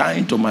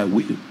 dying to my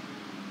will.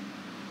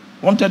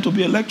 Wanted to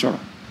be a lecturer.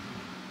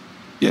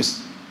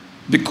 Yes.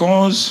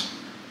 Because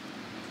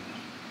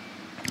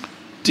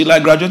till I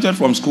graduated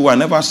from school, I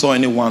never saw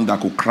anyone that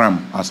could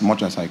cram as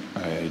much as I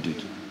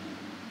did.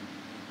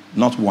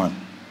 Not one.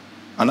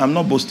 And I'm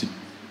not boasting.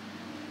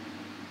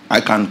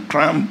 I can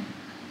cram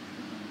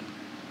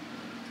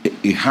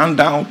a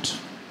handout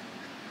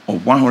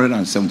of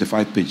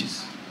 175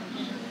 pages.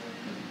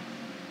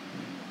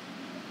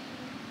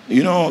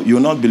 You know, you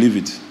will not believe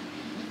it.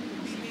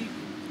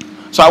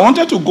 So I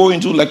wanted to go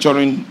into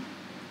lecturing,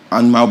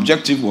 and my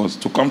objective was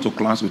to come to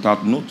class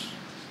without notes.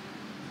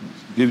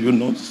 Give you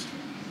notes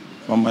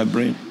from my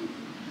brain,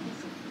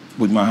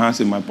 with my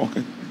hands in my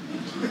pocket.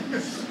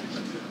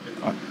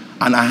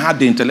 And I had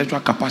the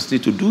intellectual capacity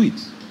to do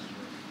it.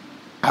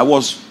 I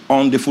was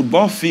on the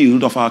football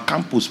field of our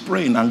campus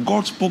praying, and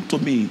God spoke to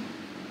me.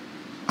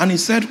 And he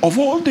said, of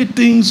all the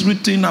things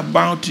written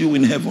about you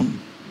in heaven,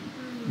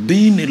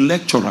 being a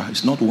lecturer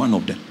is not one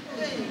of them.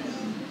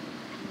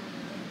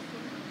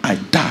 I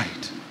died.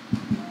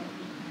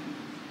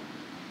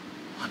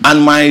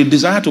 And my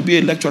desire to be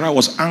a lecturer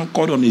was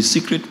anchored on a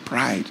secret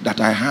pride that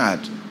I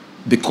had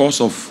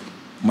because of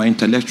my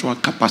intellectual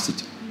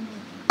capacity.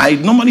 I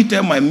normally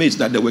tell my mates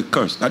that they were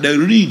cursed, that they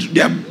read,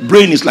 their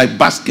brain is like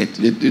basket.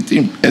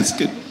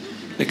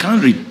 They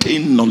can't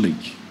retain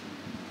knowledge.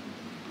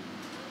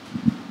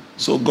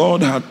 So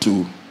God had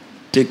to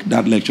take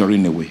that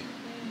lecturing away.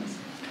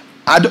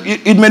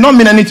 It may not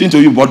mean anything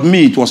to you, but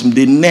me, it was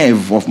the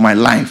nerve of my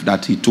life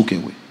that he took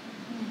away.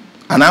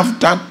 And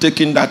after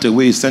taking that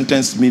away, he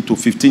sentenced me to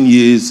 15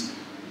 years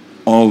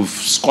of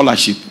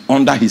scholarship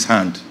under his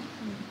hand.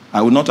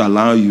 I will not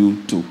allow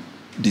you to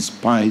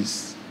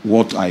despise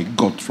what I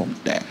got from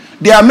there.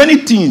 There are many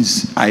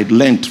things I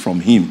learned from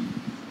him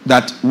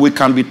that we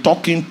can be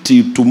talking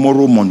till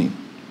tomorrow morning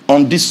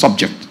on this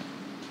subject.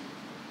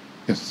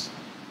 Yes,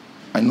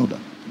 I know that.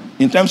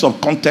 In terms of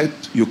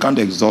context, you can't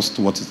exhaust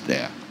what is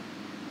there.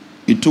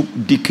 It took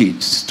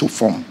decades to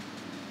form.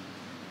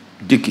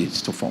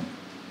 Decades to form.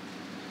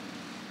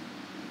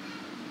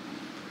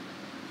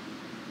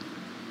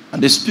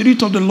 And the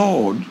Spirit of the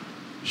Lord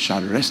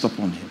shall rest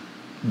upon him.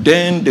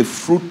 Then the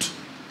fruit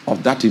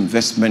of that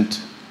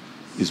investment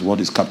is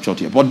what is captured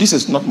here. But this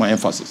is not my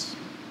emphasis.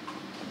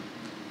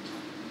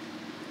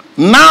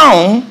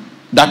 Now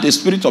that the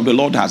Spirit of the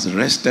Lord has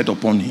rested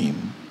upon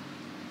him,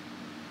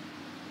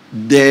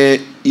 there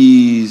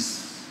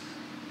is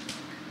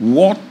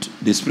what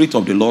the Spirit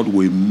of the Lord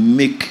will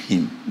make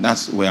him.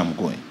 That's where I'm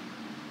going.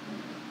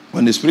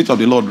 When the Spirit of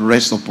the Lord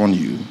rests upon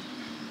you,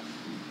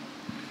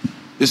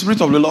 the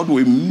Spirit of the Lord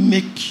will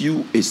make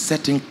you a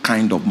certain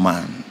kind of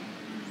man.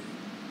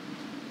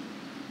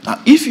 Now,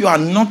 if you are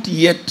not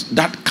yet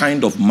that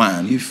kind of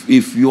man,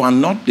 if you are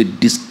not the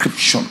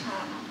description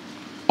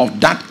of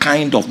that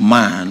kind of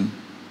man,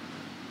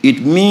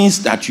 it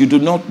means that you do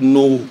not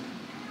know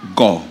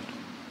God.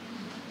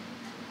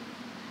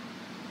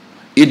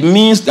 It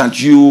means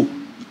that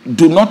you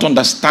do not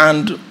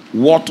understand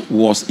what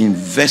was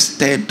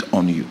invested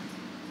on you.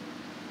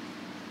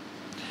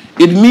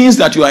 It means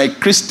that you are a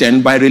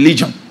Christian by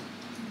religion,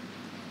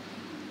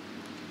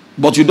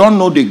 but you don't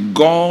know the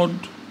God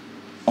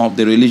of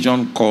the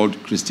religion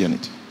called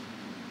Christianity.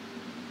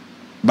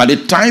 By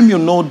the time you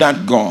know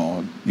that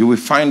God, you will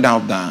find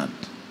out that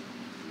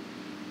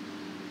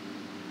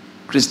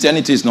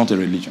Christianity is not a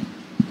religion.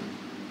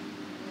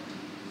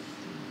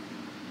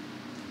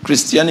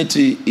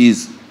 Christianity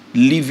is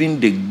living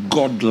the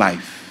God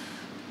life.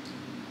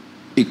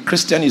 A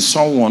Christian is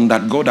someone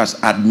that God has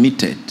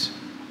admitted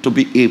to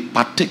be a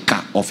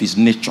partaker of his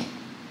nature.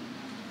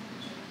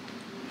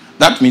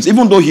 That means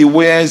even though he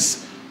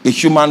wears a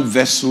human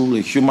vessel,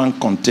 a human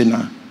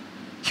container,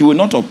 he will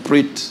not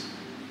operate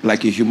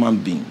like a human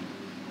being.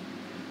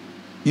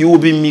 You will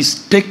be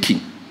mistaken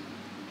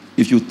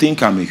if you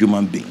think I'm a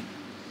human being.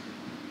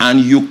 And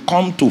you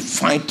come to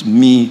fight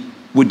me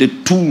with the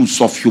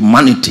tools of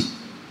humanity.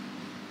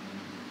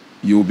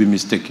 You will be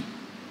mistaken.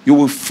 You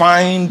will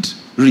find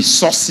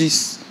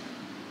resources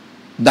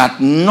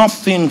that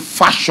nothing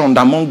fashioned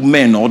among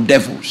men or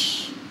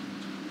devils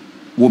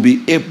will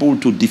be able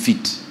to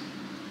defeat.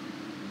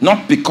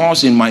 Not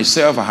because in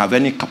myself I have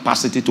any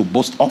capacity to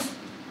boast of,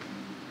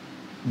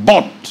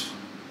 but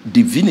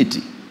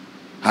divinity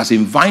has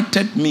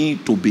invited me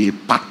to be a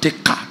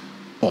partaker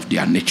of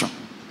their nature.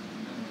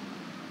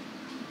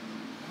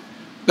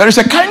 There is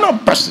a kind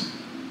of person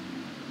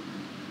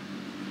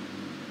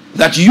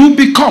that you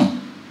become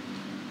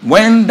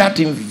when that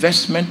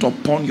investment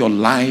upon your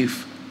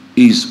life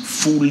is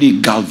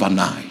fully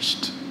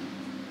galvanized.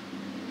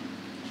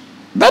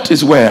 That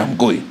is where I'm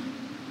going.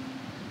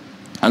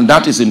 And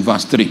that is in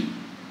verse 3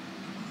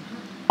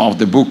 of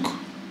the book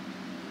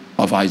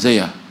of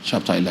Isaiah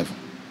chapter 11.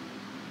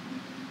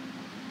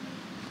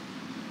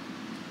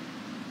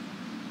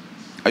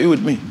 Are you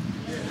with me?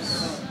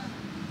 Yes.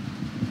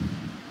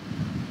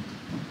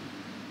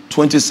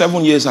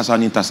 27 years as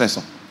an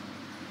intercessor.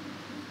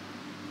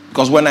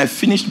 Because when I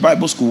finished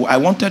Bible school, I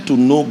wanted to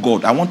know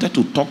God. I wanted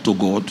to talk to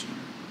God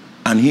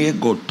and hear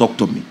God talk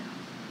to me.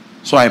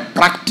 So I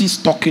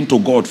practiced talking to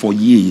God for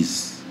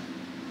years.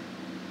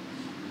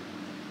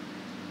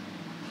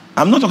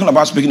 I'm not talking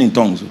about speaking in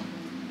tongues.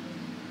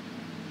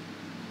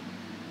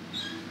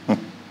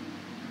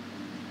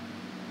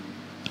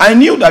 I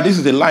knew that this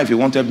is the life he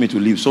wanted me to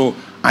live, so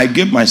I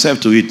gave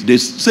myself to it the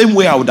same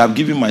way I would have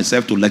given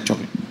myself to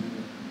lecturing.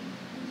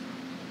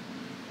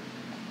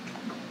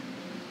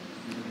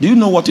 Do you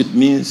know what it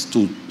means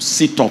to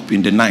sit up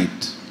in the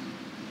night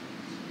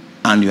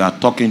and you are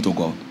talking to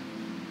God?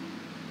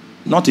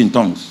 Not in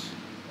tongues.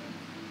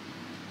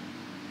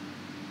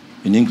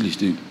 In English,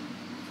 too.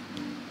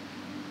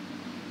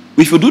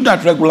 If you do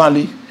that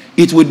regularly,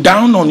 it will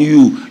dawn on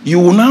you. You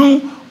will now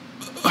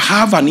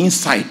have an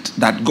insight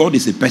that God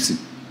is a person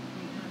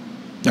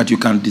that you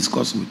can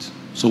discuss with.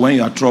 So when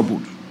you are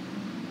troubled,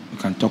 you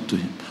can talk to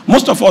him.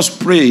 Most of us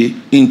pray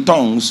in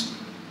tongues,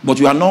 but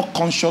you are not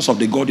conscious of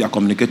the God you are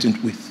communicating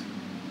with.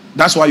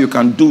 That's why you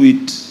can do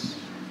it.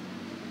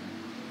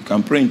 You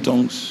can pray in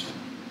tongues.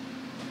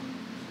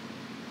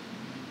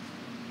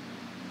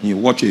 And you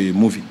watch a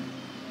movie.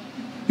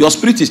 Your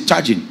spirit is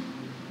charging.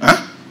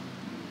 Huh?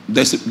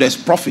 There's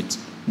profit.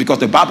 Because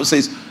the Bible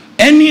says,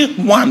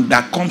 anyone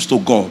that comes to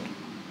God,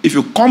 if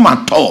you come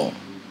at all,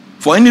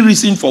 for any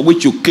reason for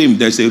which you came,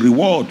 there's a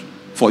reward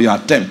for your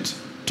attempt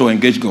to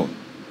engage God.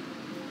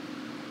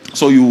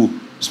 So you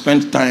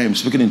spend time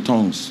speaking in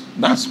tongues.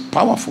 That's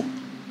powerful.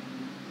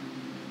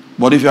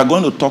 But if you are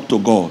going to talk to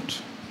God,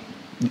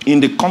 in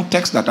the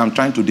context that I'm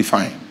trying to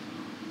define,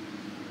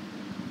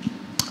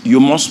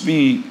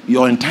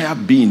 your entire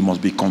being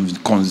must be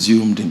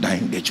consumed in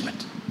that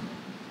engagement.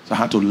 So I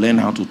had to learn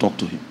how to talk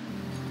to him.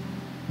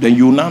 Then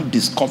you now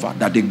discover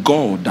that the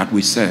God that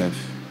we serve,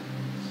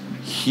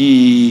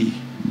 he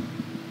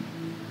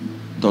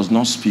does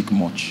not speak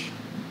much.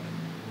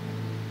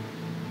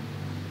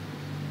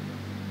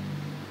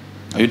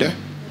 Are you there?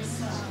 Yes,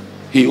 sir.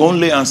 He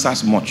only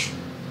answers much,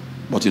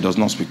 but he does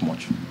not speak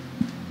much.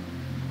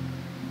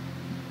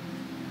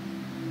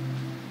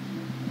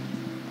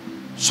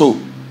 So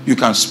you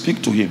can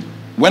speak to him.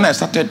 When I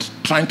started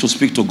trying to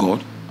speak to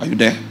God, are you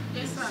there?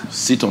 Yes, sir.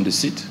 Sit on the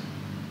seat.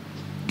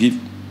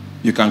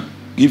 You can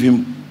give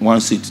him one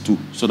seat too,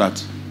 so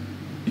that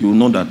you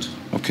know that,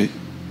 okay,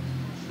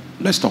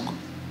 let's talk.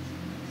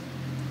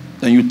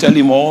 Then you tell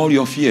him all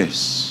your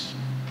fears.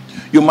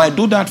 You might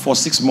do that for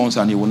 6 months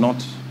and he will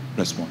not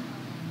respond.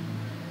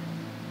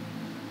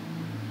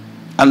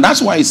 And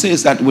that's why he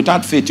says that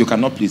without faith you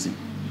cannot please him.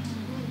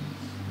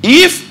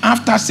 If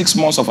after 6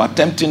 months of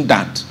attempting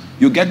that,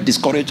 you get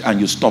discouraged and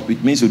you stop,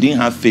 it means you didn't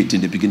have faith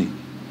in the beginning.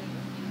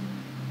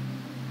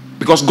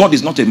 Because God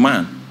is not a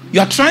man. You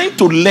are trying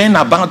to learn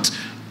about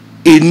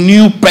a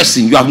new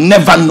person you have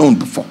never known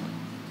before.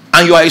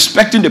 And you are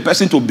expecting the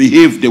person to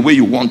behave the way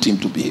you want him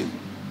to behave.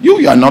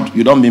 You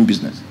don't mean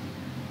business.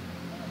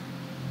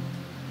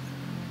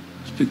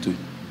 Speak to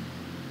him.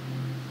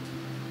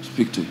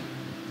 Speak to him.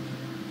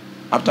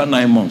 After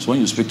 9 months, when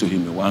you speak to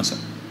him, he will answer.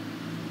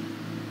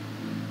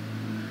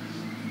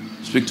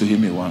 Speak to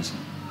him, he will answer.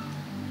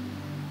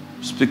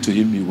 Speak to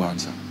him, he will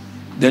answer.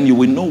 Then you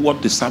will know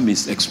what the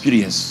psalmist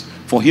experienced.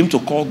 For him to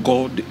call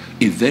God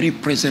a very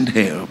present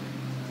help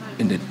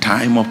in the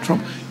time of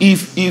trouble.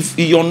 If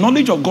your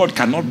knowledge of God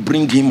cannot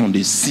bring him on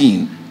the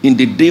scene in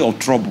the day of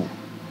trouble,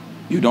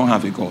 you don't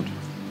have a God.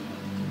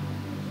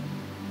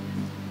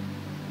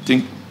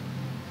 Think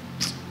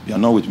you are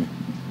not with me.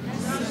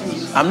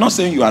 I'm not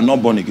saying you are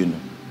not born again.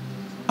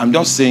 I'm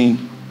just saying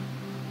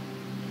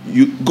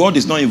God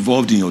is not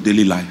involved in your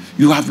daily life.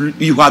 You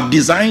have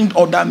designed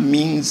other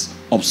means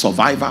of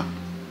survival.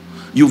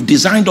 You've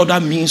designed other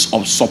means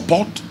of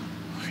support.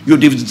 You've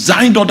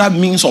designed other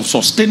means of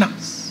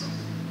sustenance.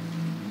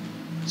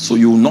 So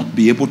you will not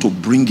be able to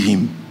bring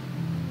him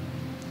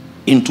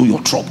into your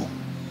trouble,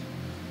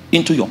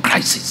 into your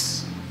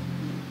crisis.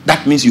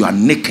 That means you are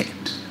naked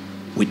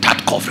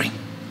without covering.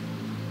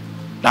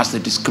 That's the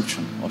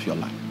description of your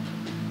life.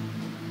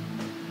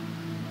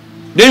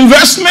 The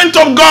investment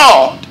of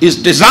God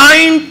is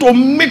designed to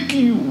make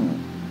you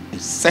a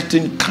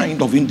certain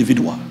kind of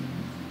individual.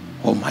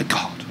 Oh my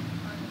God.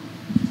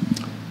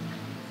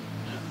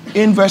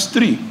 In verse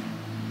 3,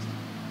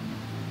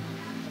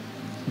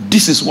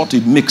 this is what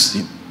it makes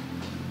him.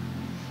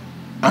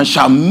 And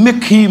shall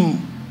make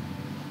him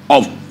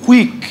of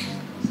quick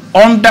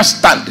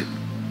understanding.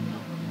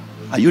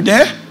 Are you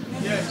there?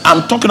 Yes.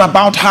 I'm talking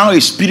about how a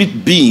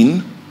spirit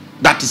being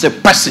that is a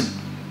person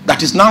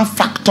that is now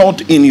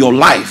factored in your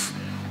life,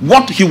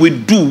 what he will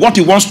do, what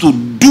he wants to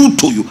do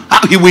to you,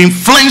 how he will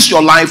influence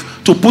your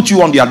life to put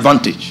you on the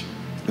advantage.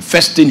 The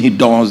first thing he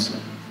does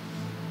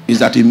is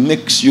that he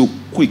makes you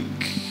quick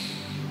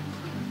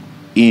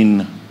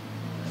in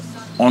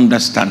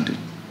understanding.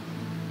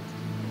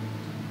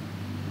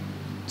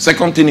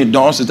 Second thing he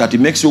does is that he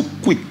makes you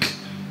quick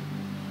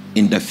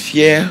in the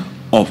fear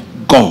of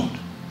God.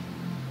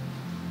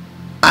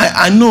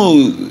 I know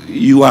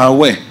you are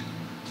aware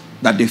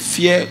that the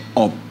fear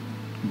of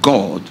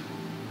God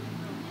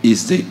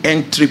is the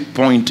entry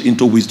point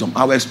into wisdom.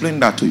 I will explain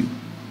that to you.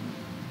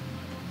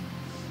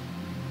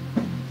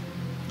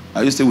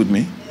 Are you still with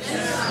me?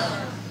 Yes.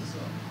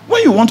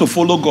 When you want to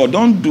follow God,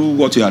 don't do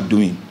what you are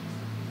doing.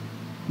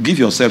 Give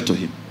yourself to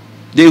him.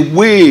 The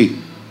way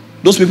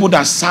those people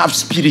that serve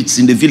spirits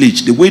in the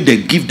village, the way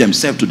they give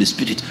themselves to the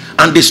spirit,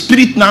 and the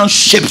spirit now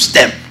shapes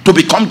them to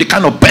become the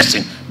kind of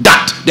person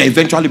that they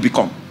eventually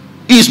become,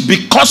 is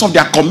because of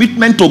their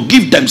commitment to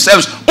give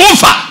themselves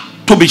over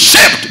to be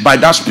shaped by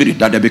that spirit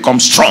that they become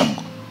strong.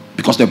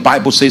 Because the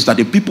Bible says that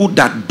the people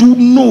that do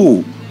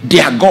know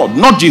their God,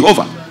 not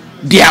Jehovah,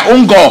 their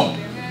own God,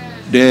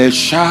 they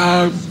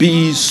shall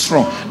be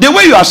strong. The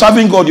way you are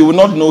serving God, you will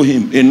not know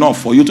him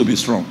enough for you to be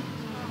strong.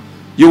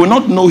 You will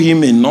not know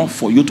him enough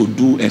for you to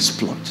do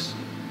exploits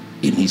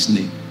in his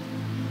name.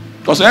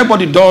 Because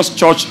everybody does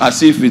church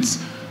as if it's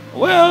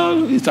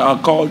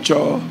our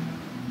culture.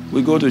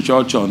 We go to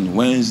church on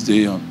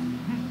Wednesday.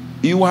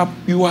 You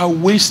are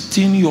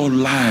wasting your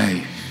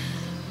life.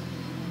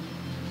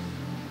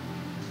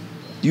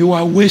 You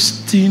are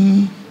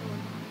wasting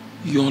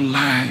your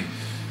life.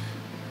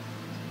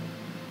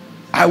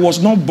 I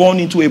was not born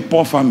into a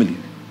poor family.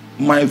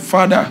 My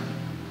father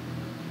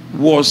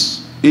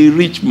was a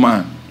rich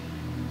man.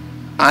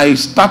 I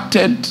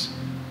started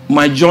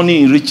my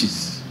journey in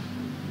riches.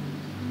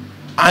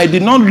 I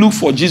did not look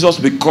for Jesus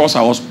because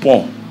I was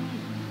poor.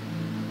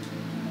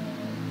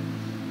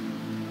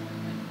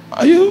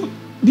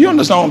 Do you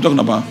understand what I'm talking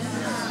about?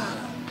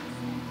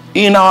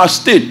 In our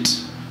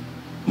state,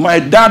 my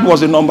dad was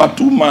the number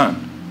 2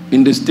 man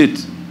in the state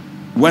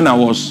when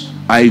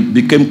I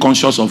became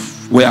conscious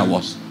of where I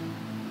was.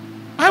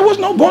 I was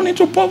not born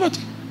into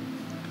poverty.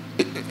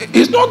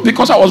 It's not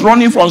because I was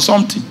running from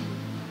something.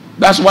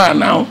 That's why I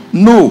now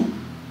know.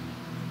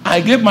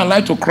 I gave my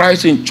life to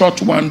Christ in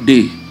church one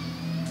day,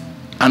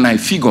 and I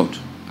figured,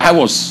 I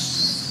was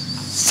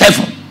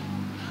 7.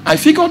 I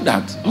figured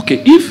that,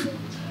 okay, if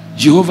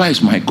Jehovah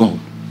is my God,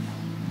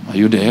 are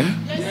you there?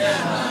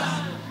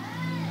 Yes.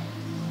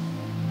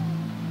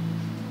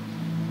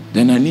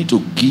 Then I need to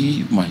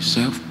give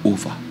myself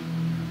over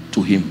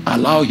to him.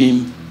 Allow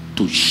him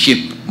to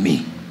shape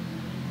me.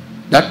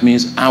 That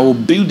means I will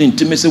build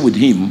intimacy with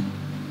him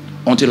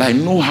until I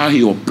know how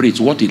he operates,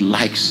 what he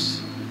likes,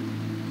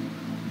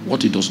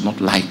 what he does not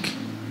like.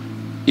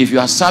 If you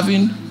are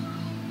serving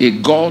a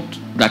God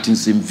that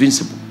is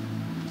invincible,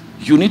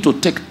 you need to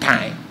take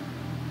time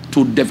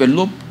to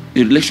develop a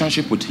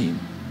relationship with him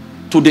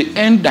to the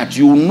end that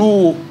you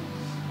know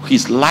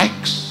his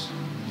likes,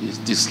 his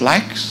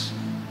dislikes,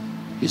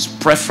 his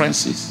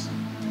preferences,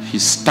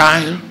 his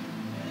style,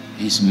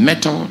 his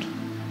method,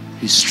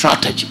 his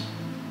strategy.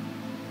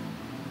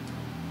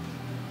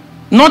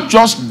 Not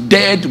just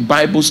dead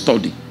Bible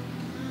study,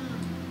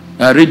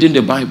 reading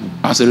the Bible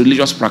as a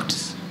religious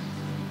practice,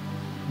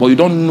 but you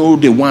don't know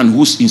the one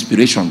whose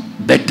inspiration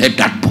bettered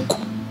that book.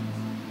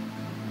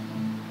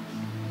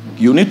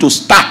 You need to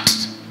start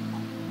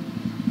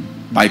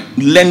by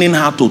learning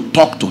how to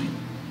talk to him.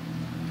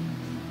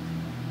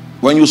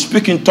 When you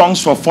speak in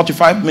tongues for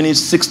 45 minutes,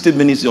 60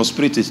 minutes, your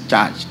spirit is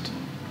charged.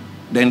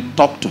 Then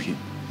talk to him.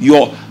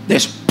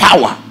 There's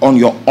power on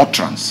your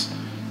utterance.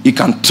 It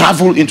can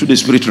travel into the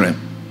spirit realm.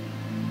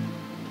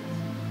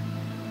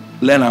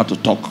 Learn how to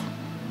talk.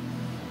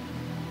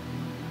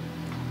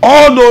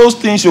 All those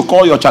things you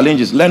call your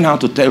challenges, learn how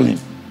to tell him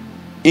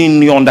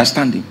in your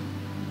understanding.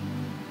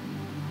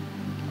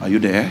 Are you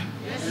there?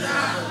 Yes,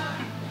 sir.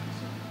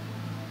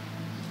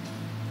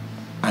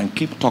 And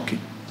keep talking.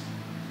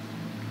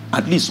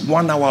 At least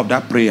 1 hour of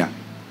that prayer,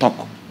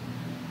 talk.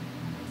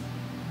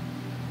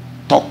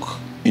 Talk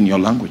in your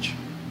language.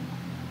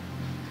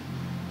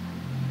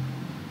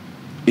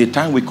 A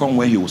time will come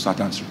when he will start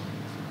answering.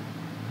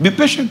 Be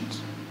patient.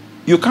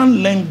 You can't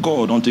learn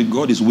God until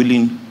God is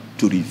willing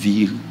to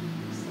reveal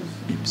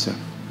himself.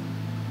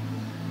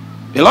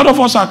 A lot of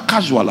us are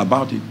casual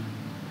about it.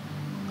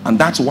 And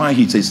that's why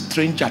he's a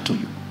stranger to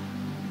you.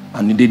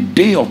 And in the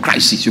day of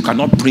crisis, you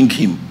cannot bring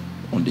him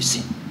on the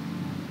scene.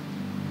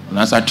 And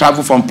as I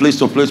travel from place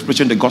to place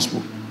preaching the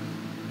gospel,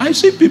 I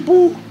see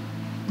people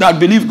that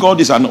believe God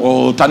is an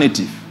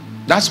alternative.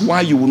 That's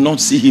why you will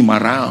not see him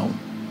around.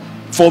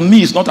 For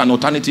me, it's not an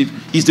alternative.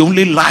 It's the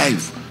only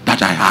life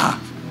that I have.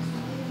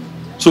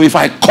 So if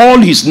I call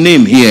his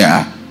name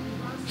here,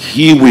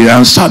 he will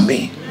answer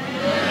me.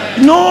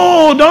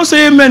 No, don't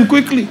say amen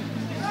quickly.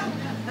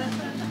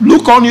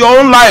 Look on your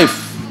own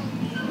life.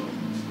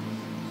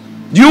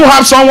 Do you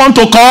have someone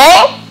to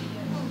call?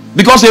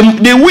 Because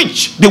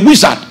the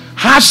wizard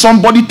has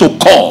somebody to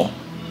call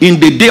in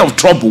the day of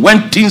trouble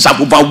when things have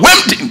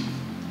overwhelmed him.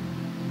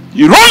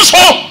 He runs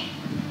home.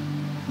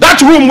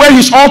 That room where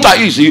his altar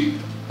is, he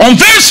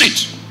unveils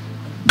it,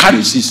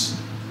 carries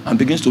this, and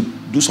begins to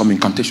do some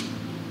incantation.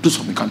 Do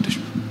some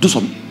incantation. Do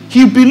some.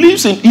 He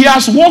believes in, he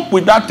has worked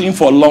with that thing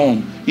for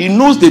long. He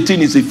knows the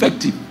thing is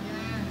effective.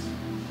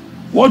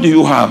 What do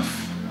you have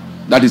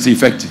that is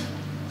effective?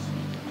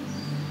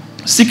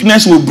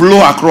 Sickness will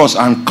blow across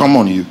and come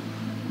on you.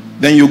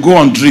 Then you go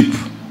on drip.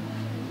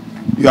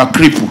 You are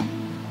crippled.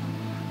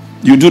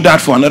 You do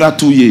that for another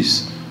 2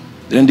 years.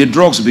 Then the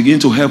drugs begin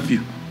to help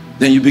you.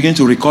 Then you begin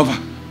to recover.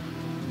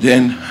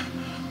 Then,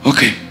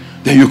 okay.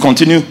 Then you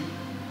continue.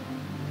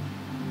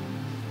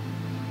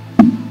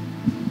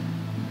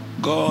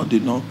 God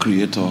did not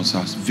create us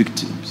as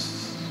victims.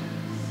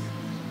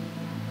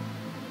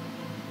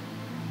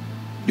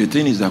 The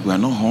thing is that we are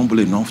not humble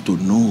enough to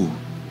know,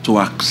 to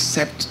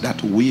accept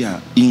that we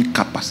are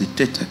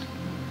incapacitated.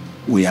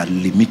 We are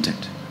limited.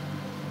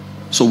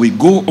 So we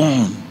go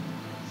on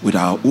with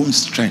our own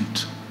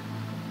strength,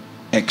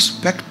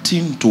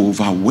 expecting to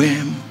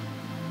overwhelm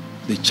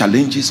the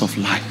challenges of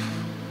life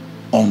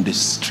on the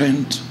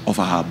strength of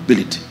our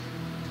ability.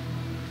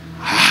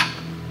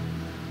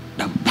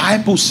 The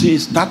Bible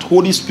says that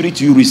Holy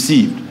Spirit you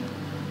received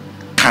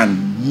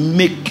can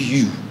make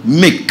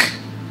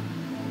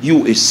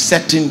you a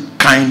certain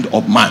kind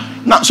of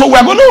man. Now, so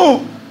we're going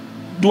to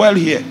dwell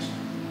here.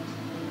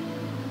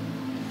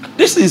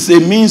 This is a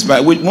means by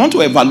which we want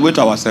to evaluate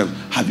ourselves.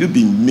 Have you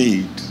been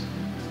made?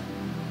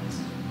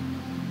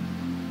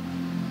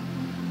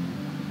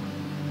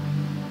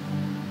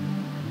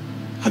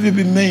 Have you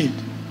been made?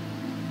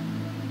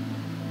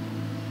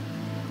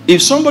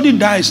 If somebody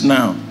dies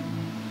now,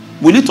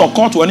 will it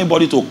occur to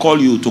anybody to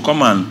call you to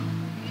come and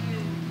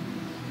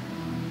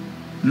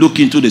look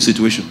into the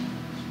situation?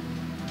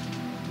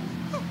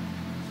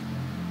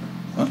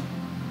 Huh?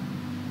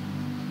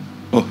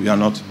 Oh, you are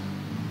not?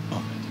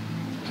 Oh.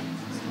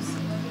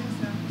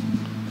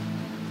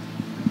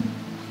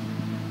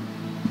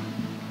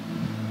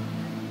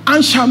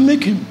 And shall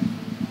make him.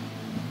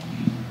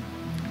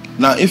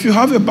 Now, if you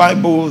have a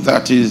Bible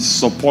that is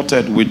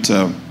supported with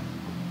a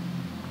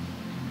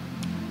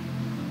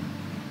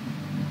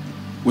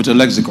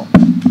lexicon,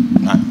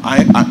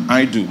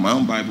 I do. My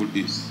own Bible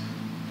is.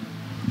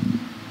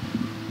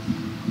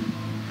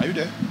 Are you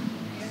there?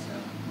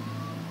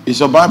 Is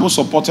your Bible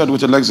supported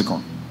with a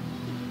lexicon?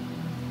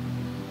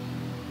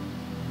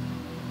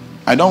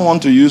 I don't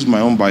want to use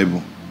my own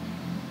Bible.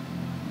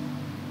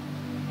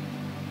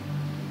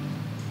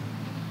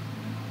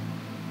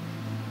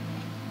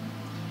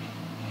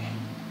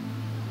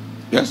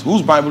 Yes,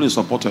 whose Bible is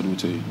supported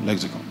with a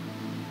lexicon?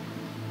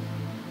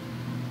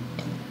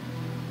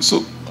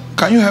 So,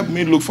 can you help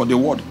me look for the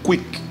word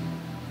quick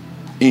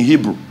in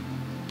Hebrew?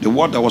 The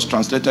word that was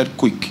translated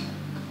quick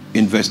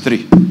in verse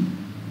 3.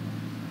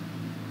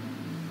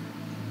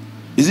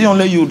 Is it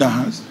only you that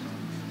has?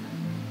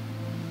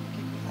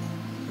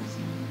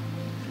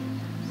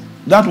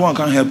 That one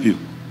can help you.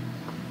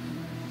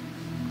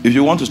 If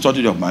you want to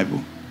study your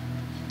Bible,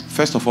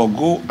 first of all,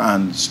 go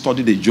and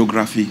study the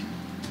geography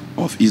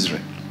of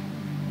Israel.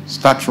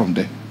 Start from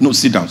there. No,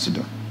 sit down, sit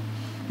down.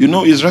 You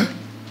know Israel?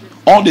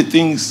 All the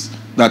things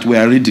that we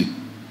are reading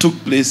took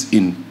place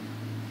in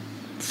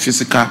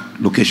physical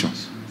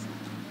locations.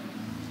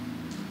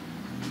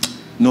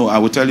 No, I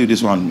will tell you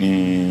this one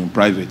in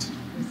private.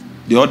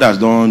 The others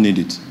don't need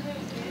it.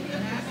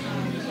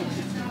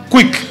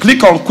 Quick,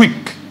 click on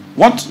quick.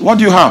 What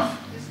do you have?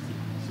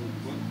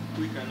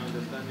 Quick and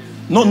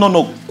understanding.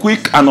 No.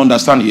 Quick and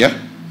understanding, yeah?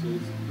 So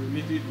it's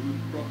permitted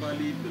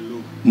properly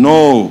below.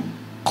 No.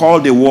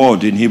 Call the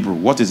word in Hebrew.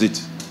 What is it?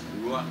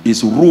 Ruach.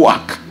 It's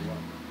ruach.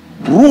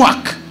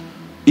 Ruach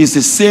is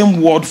the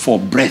same word for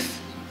breath.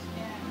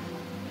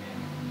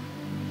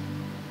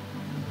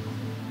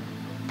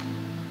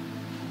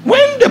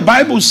 When the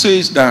Bible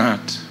says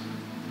that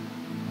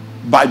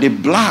by the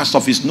blast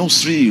of his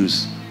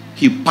nostrils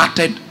he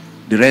parted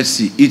the Red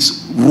Sea,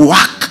 it's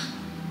ruach.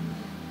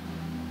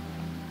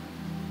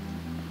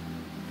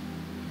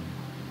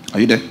 Are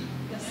you there?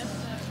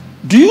 Yes.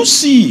 Do you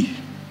see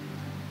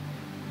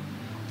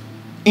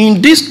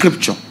in this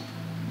scripture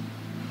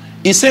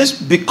it says,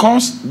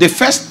 because the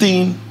first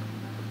thing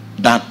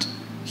that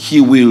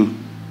he will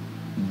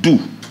do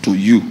to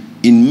you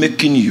in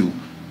making you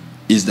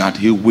is that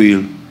he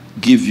will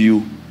give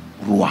you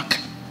ruach.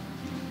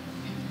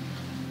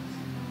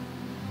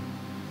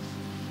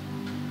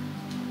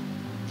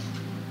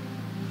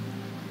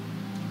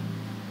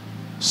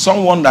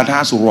 Someone that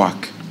has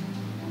ruach,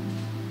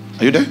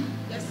 are you there?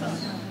 Yes, sir.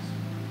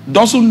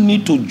 Doesn't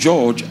need to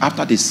judge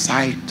after the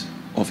sight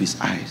of his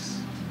eyes.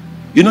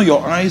 You know,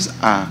 your eyes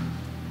are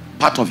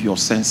part of your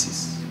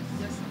senses.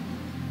 Yes, sir.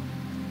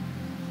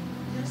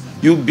 Yes, sir.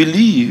 You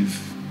believe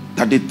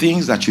that the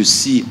things that you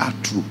see are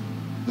true.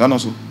 Is that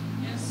not so?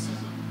 Yes, sir.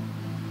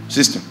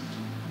 Sister,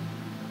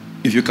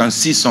 if you can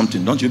see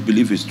something, don't you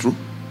believe it's true?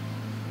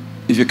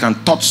 If you can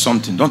touch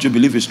something, don't you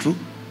believe it's true?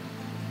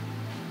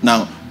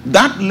 Now,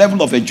 that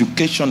level of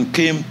education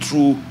came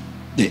through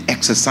the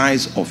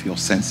exercise of your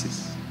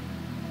senses.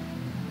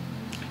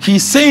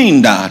 He's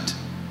saying that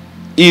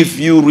if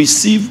you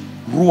receive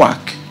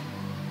ruach,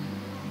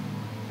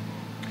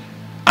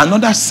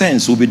 another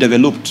sense will be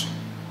developed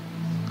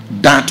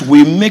that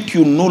will make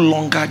you no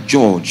longer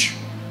judge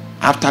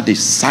after the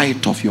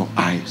sight of your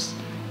eyes.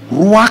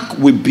 Ruach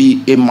will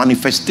be a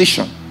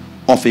manifestation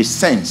of a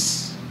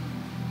sense,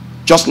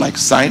 just like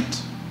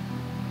sight,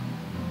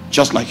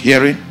 just like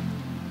hearing,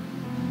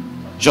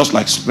 just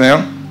like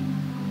smell,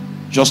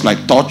 just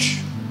like touch.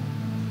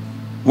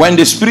 When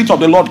the Spirit of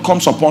the Lord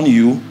comes upon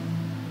you,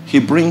 he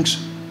brings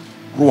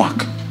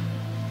ruach.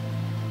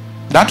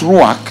 That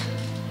ruach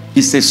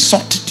is a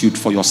substitute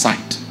for your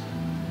sight.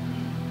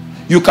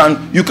 You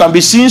can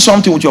be seeing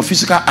something with your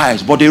physical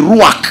eyes, but the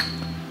ruach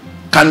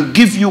can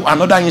give you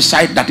another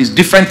insight that is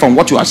different from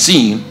what you are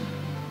seeing.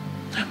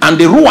 And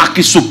the ruach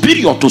is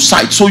superior to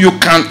sight, so you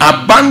can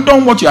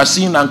abandon what you are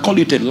seeing and call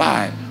it a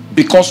lie,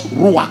 because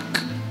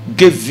ruach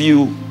gave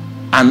you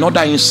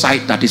another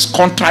insight that is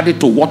contrary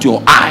to what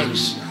your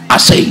eyes are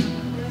saying.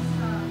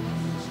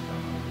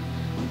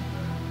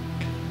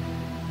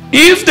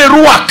 If the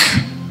ruach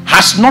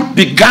has not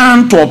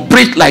begun to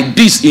operate like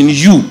this in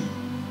you,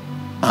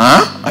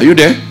 are you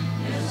there?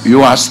 Yes.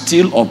 You are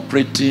still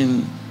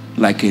operating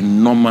like a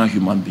normal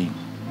human being.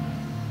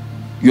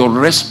 Your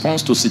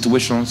response to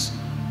situations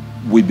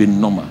will be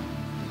normal.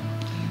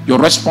 Your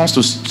response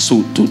to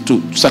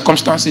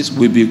circumstances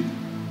will be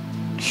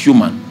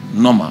human,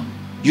 normal.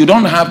 You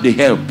don't have the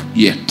help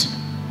yet.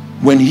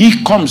 When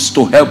he comes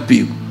to help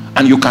you,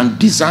 and you can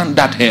discern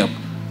that help,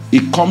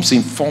 it comes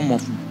in form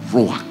of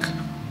ruach.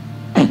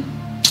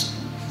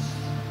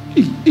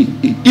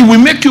 It will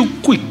make you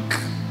quick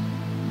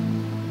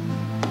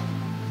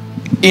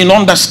in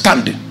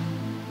understanding.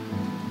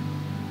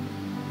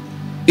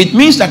 It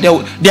means that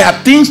there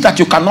are things that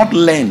you cannot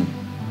learn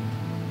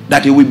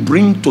that it will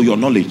bring to your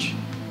knowledge.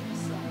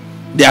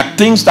 There are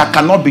things that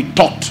cannot be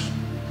taught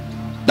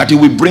that it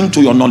will bring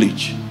to your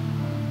knowledge.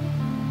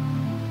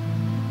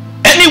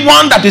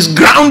 Anyone that is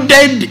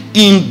grounded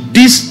in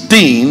this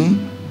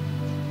thing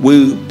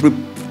will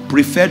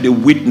prefer the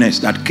witness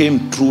that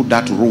came through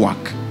that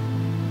ruach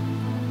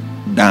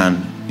than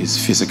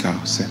his physical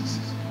senses.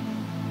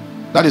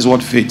 That is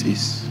what faith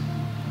is.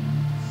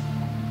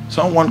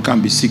 Someone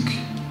can be sick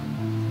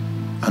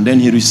and then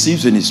he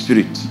receives in his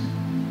spirit,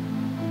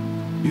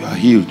 you are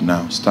healed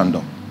now, stand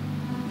up.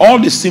 All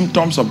the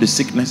symptoms of the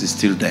sickness is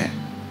still there.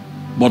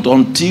 But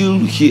until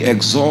he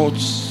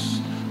exalts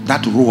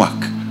that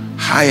ruach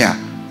higher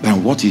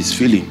than what he is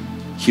feeling,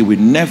 he will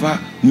never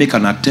make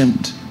an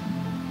attempt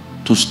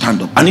to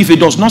stand up. And if he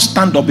does not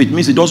stand up, it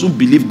means he doesn't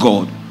believe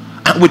God.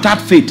 And without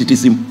faith, it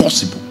is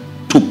impossible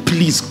to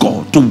please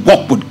God, to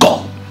walk with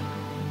God.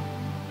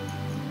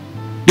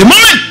 The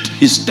moment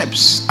he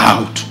steps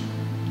out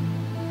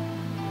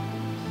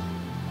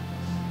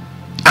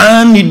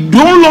and he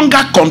no longer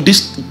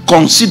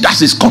considers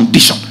his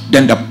condition,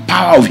 then the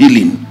power of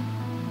healing,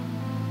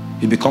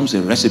 he becomes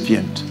a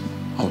recipient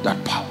of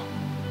that power.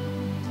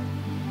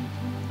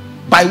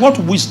 By what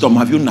wisdom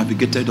have you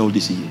navigated all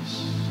these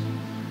years?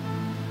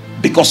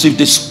 Because if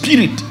the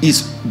Spirit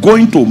is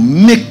going to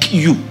make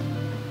you,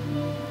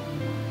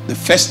 the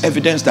first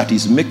evidence that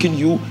is making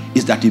you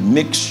is that it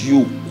makes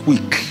you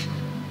quick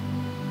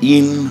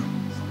in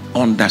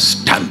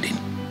understanding.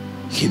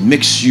 He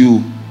makes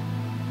you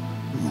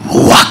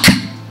ruach.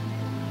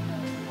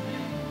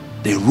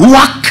 The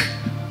ruach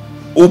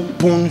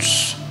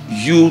opens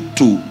you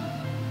to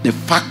the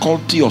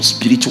faculty of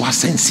spiritual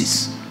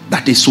senses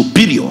that is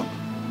superior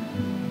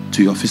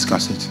to your physical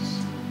senses.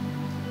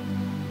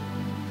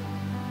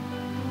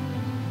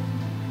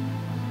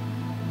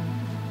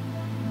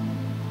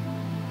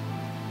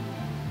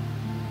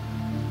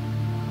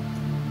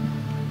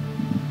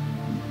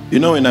 You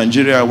know, in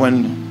Nigeria,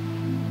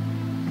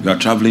 when you are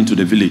traveling to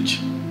the village,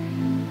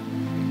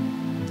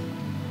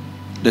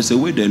 there's a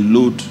way they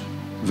load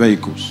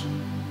vehicles.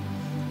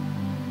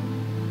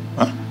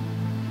 Huh?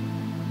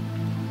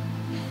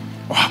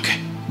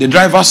 Okay. The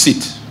driver's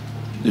seat.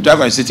 The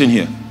driver is sitting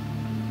here.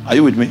 Are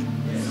you with me?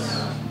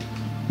 Yes.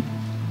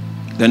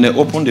 Then they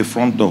open the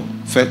front door.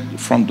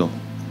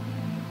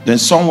 Then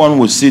someone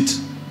will sit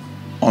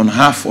on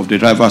half of the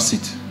driver's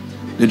seat.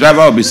 The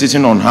driver will be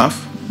sitting on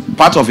half.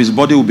 Part of his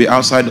body will be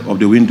outside of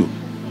the window.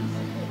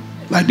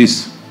 Like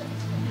this.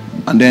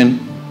 And then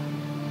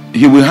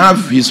he will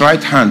have his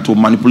right hand to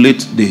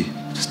manipulate the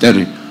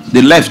steering.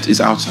 The left is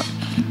outside.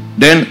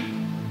 Then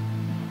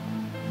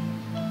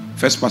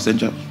first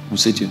passenger will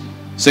sit here.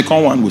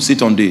 Second one will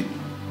sit on the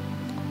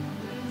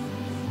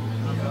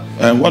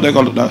what they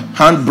call it, the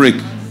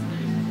handbrake.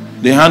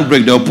 The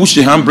handbrake, they'll push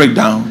the handbrake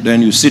down,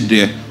 then you sit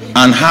there,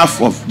 and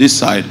half of this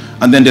side,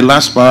 and then the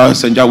last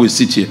passenger will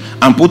sit here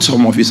and put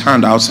some of his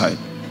hand outside.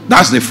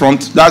 That's the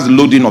front, that's the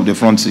loading of the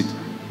front seat.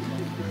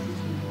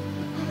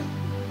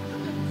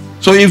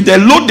 So if they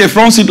load the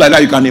front seat like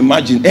that, you can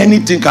imagine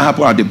anything can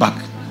happen at the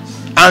back.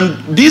 And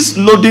this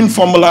loading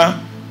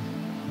formula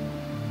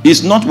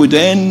is not with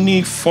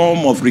any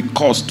form of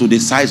recourse to the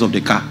size of the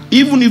car.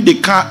 Even if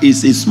the car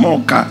is a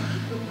small car,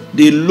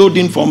 the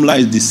loading formula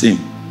is the same.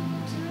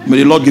 May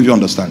the Lord give you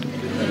understanding.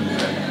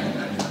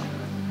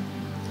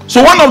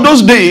 So one of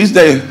those days,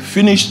 they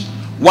finished.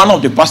 One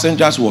of the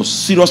passengers was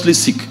seriously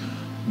sick,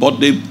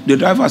 but the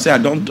driver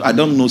said, I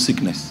don't know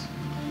sickness.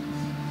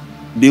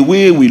 The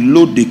way we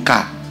load the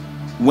car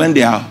when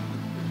they are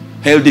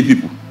healthy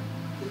people,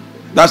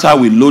 that's how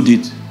we load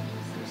it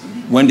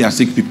when they are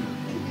sick people.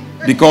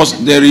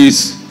 Because there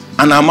is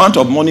an amount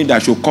of money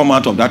that should come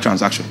out of that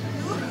transaction.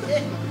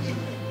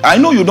 I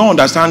know you don't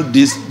understand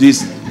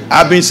this.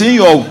 I've been seeing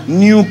your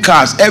new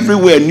cars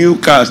everywhere, new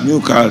cars.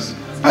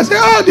 I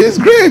say, this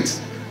is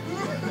great.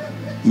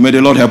 May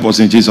the Lord help us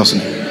in Jesus'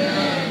 name.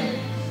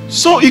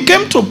 So it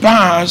came to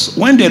pass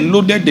when they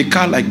loaded the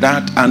car like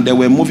that and they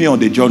were moving on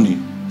the journey,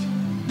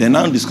 they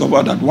now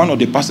discovered that one of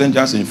the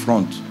passengers in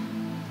front,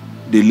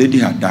 the lady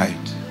had died.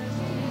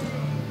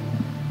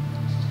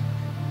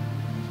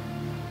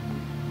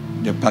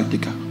 They parked the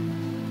car.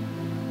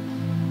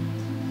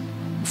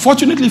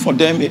 Fortunately for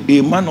them,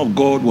 a man of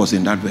God was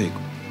in that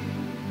vehicle.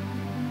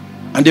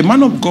 And the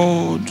man of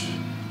God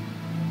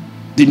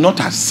did not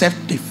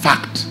accept the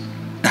fact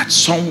that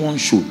someone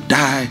should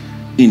die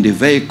in the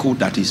vehicle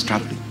that is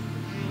traveling.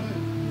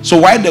 So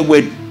while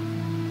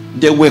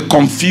they were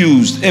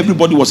confused,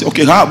 everybody was saying,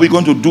 okay, how are we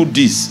going to do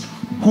this?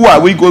 Who are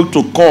we going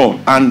to call?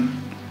 And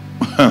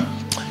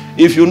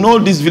if you know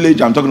this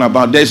village I'm talking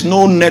about, there's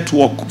no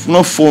network,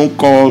 no phone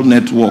call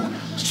network.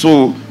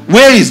 So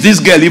where is this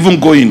girl even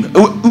going?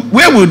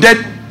 Where will that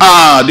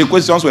The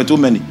questions were too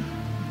many.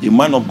 The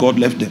man of God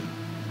left them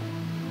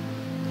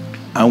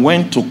and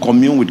went to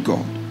commune with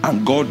God,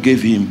 and God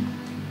gave him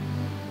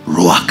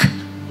ruach.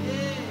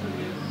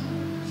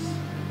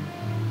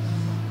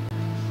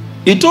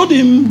 He told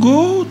him,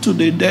 go to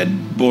the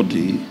dead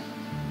body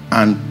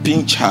and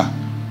pinch her.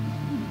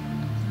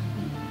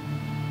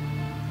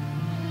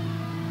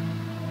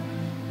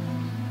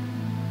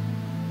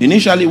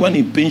 Initially, when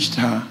he pinched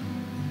her,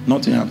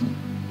 nothing happened.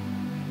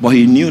 But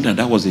he knew that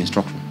that was the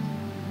instruction.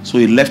 So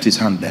he left his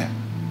hand there.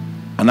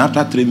 And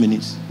after 3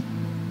 minutes,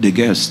 the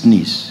girl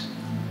sneezed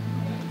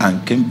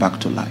and came back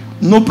to life.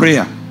 No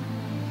prayer.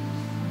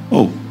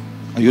 Oh,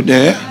 are you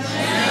there?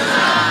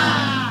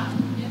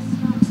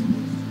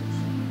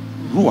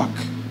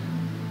 Ruach.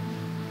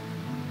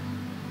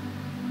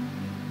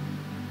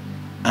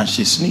 And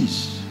she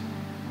sneezed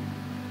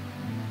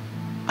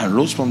and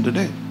rose from the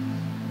dead.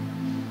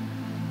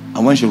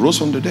 And when she rose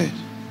from the dead,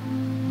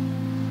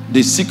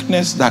 the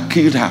sickness that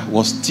killed her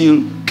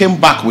came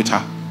back with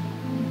her.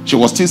 She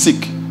was still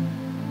sick.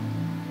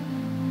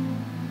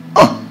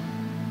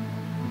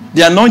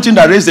 The anointing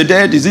that raised the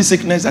dead is this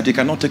sickness that he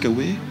cannot take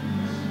away.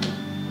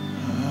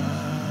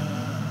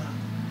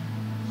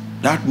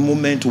 That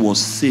moment was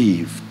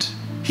saved.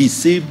 He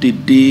saved the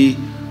day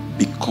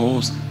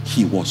because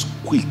he was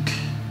quick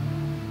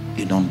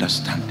in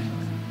understanding.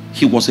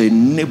 He was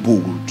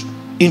enabled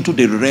into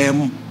the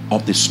realm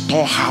of the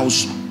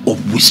storehouse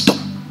of wisdom.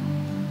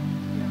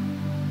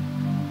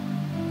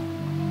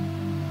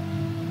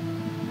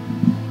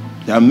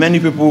 There are many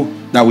people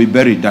that we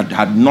buried that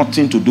had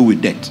nothing to do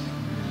with death.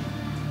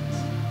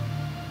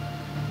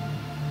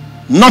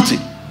 Nothing.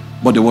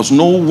 But there was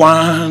no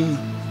one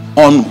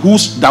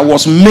that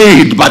was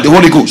made by the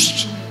Holy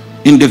Ghost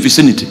in the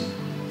vicinity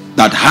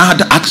that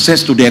had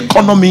access to the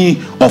economy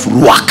of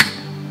ruach.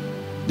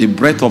 The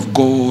breath of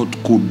God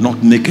could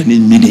not make any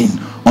meaning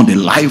on the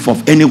life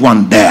of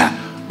anyone there.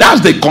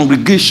 That's the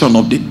congregation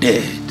of the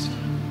dead.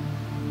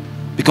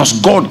 Because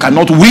God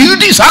cannot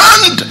wield his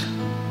hand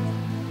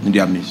in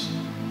their midst.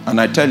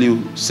 And I tell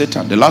you,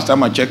 Satan, the last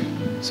time I checked,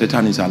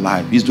 Satan is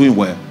alive. He's doing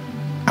well.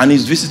 And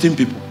he's visiting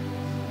people.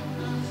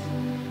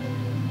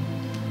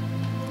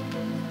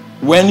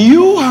 When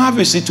you have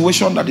a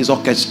situation that is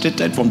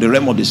orchestrated from the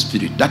realm of the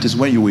spirit, that is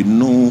when you will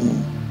know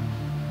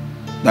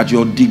that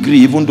your degree,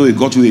 even though it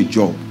got you a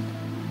job,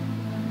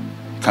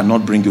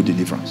 cannot bring you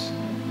deliverance.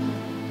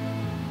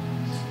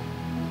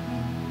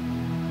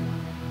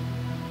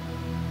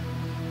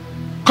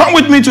 Come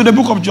with me to the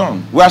book of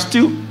John. We are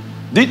still,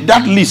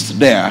 that list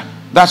there,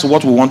 that's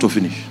what we want to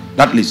finish.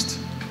 That list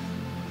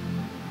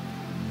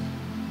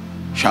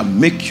shall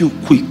make you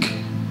quick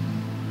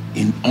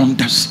in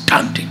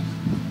understanding.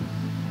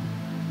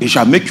 It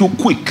shall make you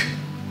quick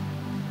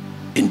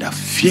in the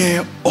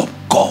fear of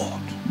God,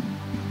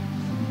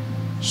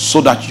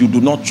 so that you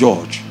do not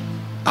judge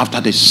after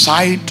the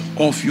sight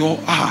of your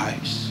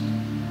eyes,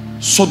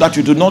 so that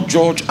you do not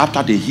judge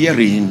after the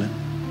hearing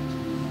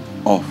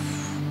of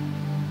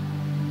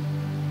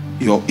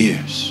your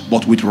ears,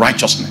 but with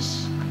righteousness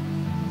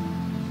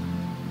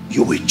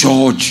you will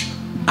judge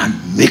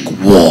and make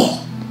war.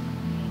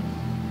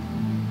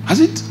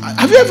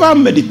 Have you ever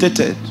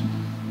meditated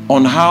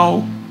on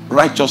how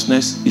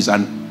righteousness is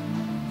an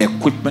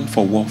equipment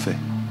for warfare?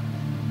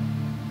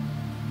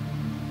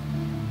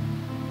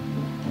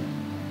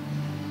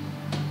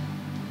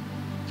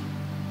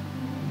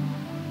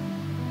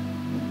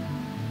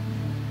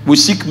 We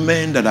seek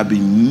men that have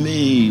been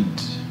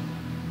made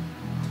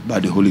by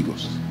the Holy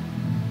Ghost.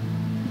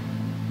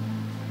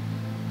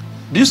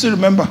 Do you still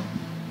remember?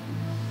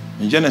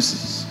 In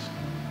Genesis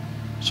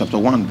chapter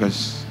 1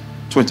 verse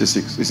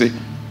 26, it says,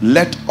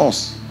 let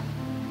us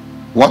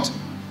what?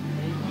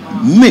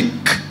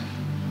 Make.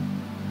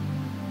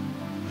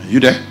 Are you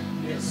there?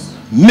 Yes.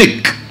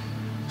 Make.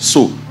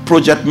 So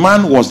Project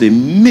Man was the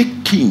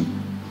making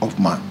of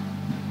man.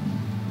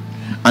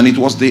 And it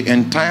was the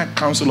entire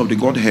council of the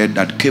Godhead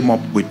that came up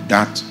with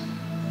that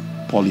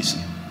policy.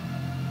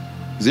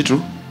 Is it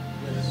true?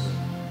 Yes.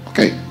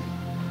 Okay.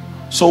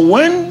 So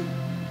when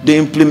the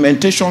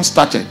implementation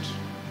started,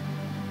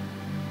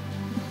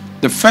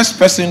 the first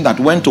person that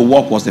went to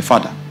work was the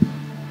Father.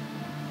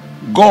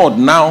 God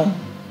now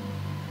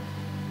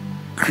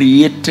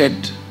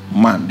created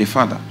man, the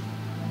Father.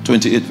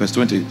 28, verse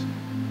 28.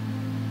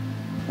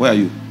 Where are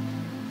you?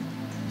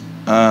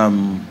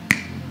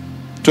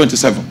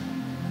 27.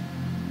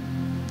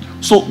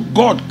 So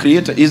God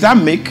created. Is that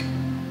make?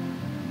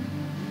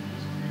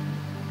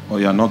 Oh,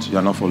 you are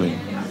not following.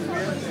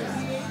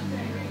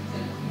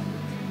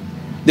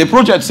 The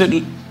project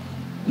said,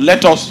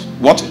 let us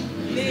what?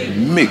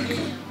 Make.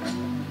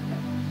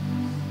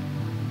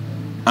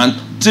 And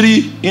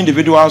 3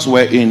 individuals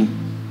were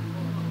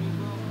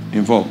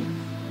involved.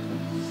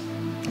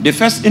 The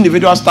first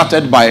individual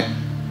started by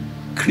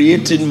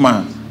creating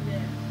man.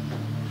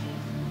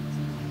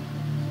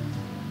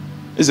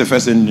 It's the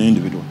first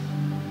individual.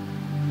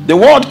 The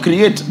word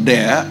create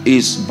there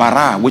is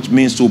bara, which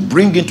means to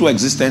bring into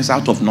existence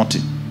out of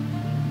nothing.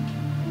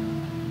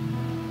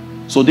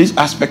 So this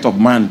aspect of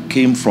man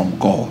came from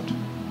God.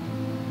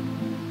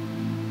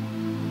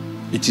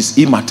 It is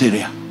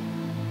immaterial.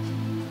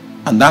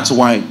 And that's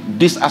why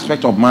this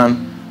aspect of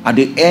man, at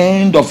the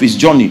end of his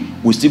journey,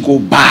 will still go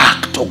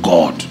back to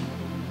God.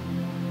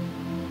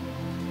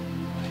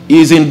 It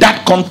is in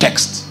that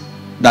context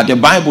that the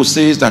Bible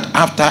says that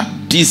after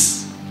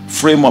this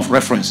frame of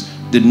reference,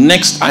 the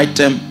next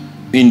item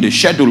in the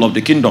schedule of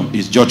the kingdom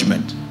is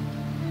judgment.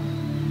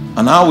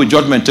 And how will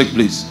judgment take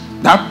place?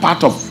 That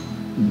part of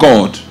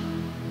God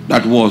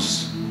that will.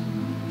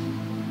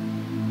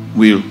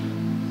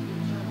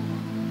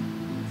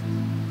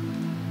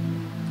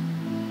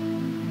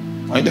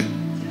 Right there.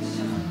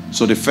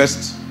 So the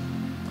first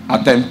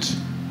attempt,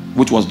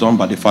 which was done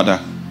by the Father,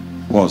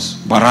 was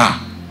bara.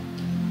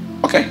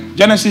 Okay,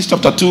 Genesis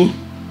chapter 2,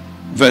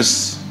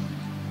 verse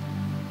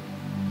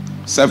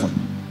 7.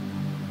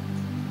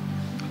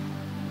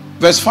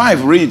 Verse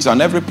 5 reads,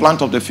 and every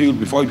plant of the field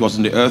before it was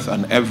in the earth,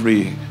 and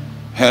every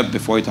herb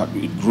before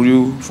it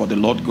grew, for the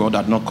Lord God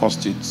had not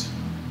caused it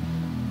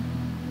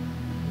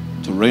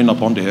to rain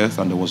upon the earth,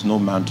 and there was no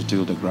man to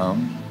till the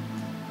ground.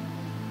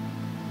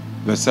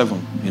 Verse 7,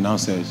 he now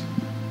says,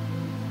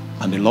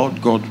 and the Lord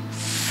God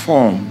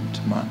formed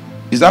man.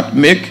 Is that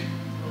make?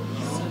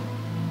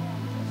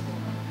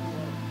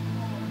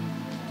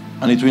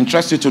 And it will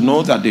interest you to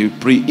know that the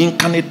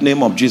pre-incarnate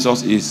name of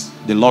Jesus is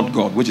the Lord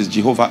God, which is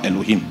Jehovah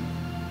Elohim.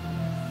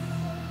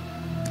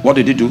 What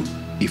did he do?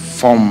 He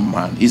formed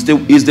man. It's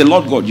the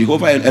Lord God,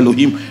 Jehovah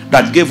Elohim,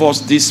 that gave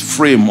us this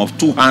frame of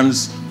 2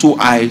 hands, 2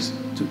 eyes.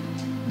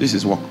 This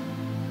is work.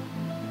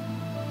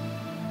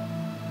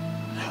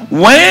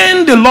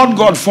 When the Lord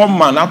God formed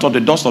man out of the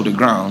dust of the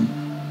ground,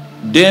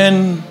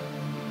 then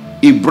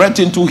he breathed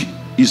into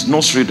his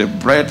nostril the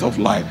breath of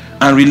life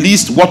and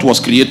released what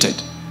was created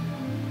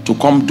to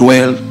come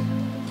dwell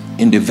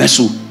in the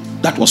vessel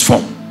that was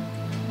formed.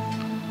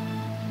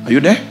 Are you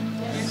there?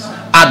 Yes,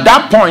 sir. At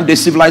that point, the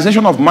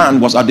civilization of man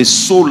was at the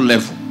soul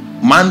level.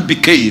 Man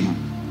became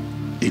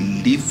a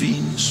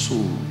living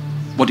soul,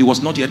 but he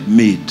was not yet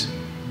made.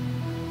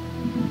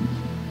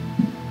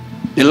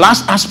 The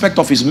last aspect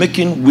of his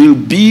making will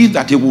be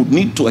that he would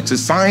need to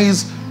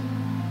exercise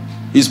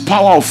his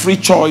power of free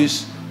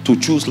choice to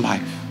choose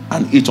life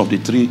and eat of the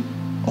tree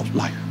of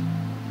life.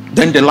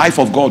 Then the life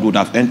of God would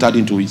have entered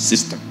into his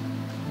system.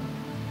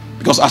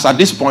 Because as at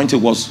this point he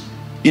was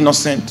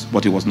innocent,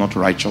 but he was not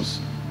righteous,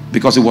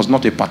 because he was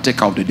not a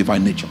partaker of the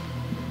divine nature.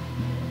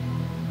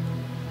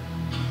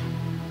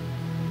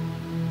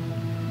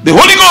 The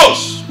Holy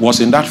Ghost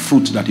was in that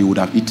fruit that he would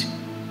have eaten.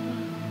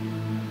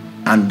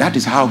 And that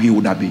is how he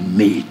would have been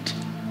made.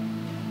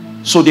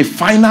 So the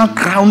final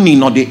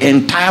crowning of the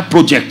entire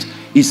project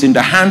is in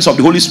the hands of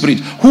the Holy Spirit,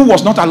 who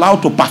was not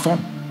allowed to perform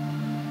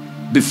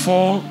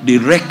before the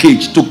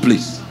wreckage took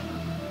place.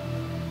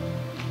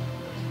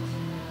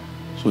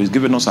 So he's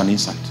given us an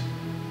insight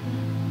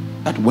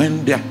that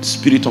when the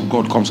Spirit of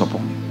God comes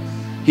upon you,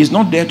 he's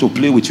not there to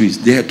play with you,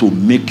 he's there to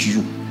make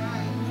you.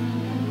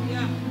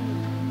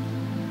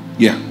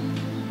 Yeah.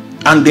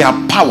 And there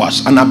are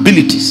powers and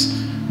abilities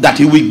that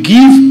he will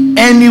give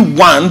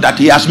anyone that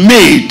he has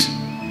made.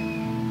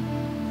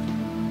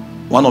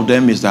 One of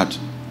them is that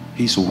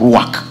his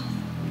ruach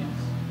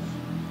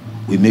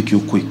will make you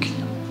quick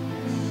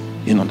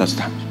in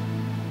understanding.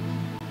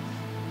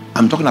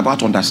 I'm talking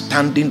about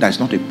understanding that is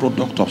not a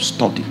product of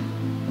study.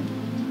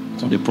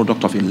 It's not a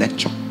product of a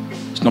lecture.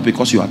 It's not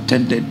because you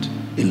attended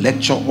a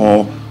lecture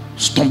or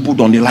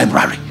stumbled on the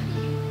library.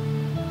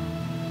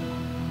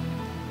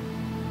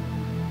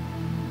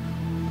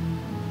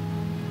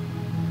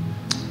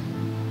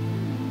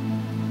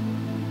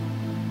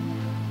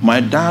 My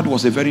dad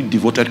was a very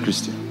devoted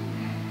Christian.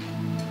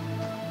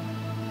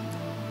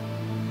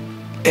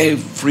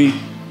 Every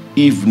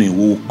evening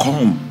we will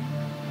come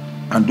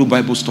and do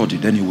Bible study.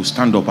 Then he will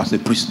stand up as a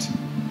priest.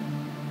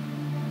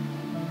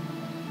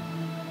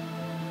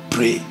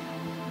 Pray.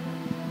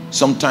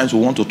 Sometimes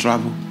we want to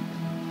travel.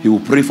 He will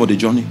pray for the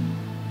journey.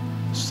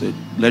 Say,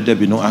 let there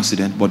be no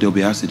accident, but there will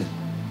be accident.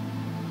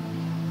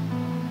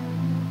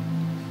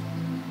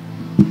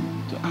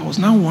 So I was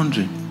now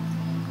wondering,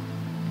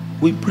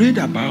 we prayed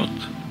about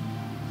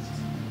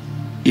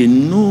a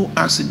no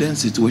accident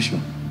situation,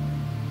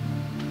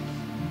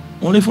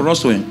 only for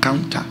us to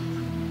encounter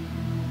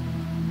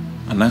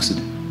an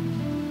accident.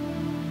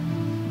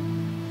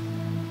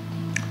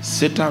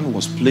 Satan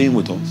was playing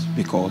with us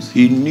because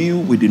he knew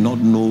we did not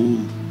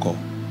know God.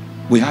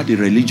 We had a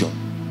religion.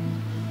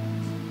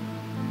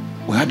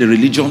 We had a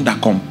religion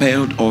that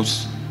compelled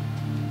us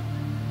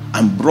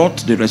and brought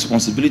the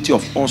responsibility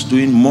of us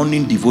doing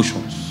morning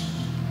devotions,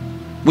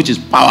 which is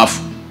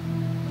powerful.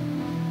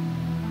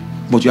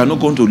 But you are not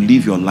going to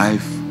live your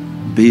life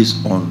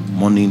based on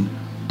morning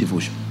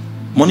devotion.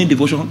 Morning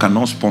devotion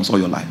cannot sponsor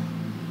your life.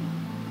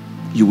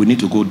 You will need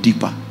to go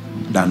deeper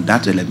than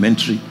that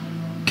elementary,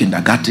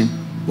 kindergarten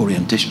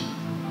orientation.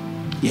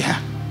 Yeah.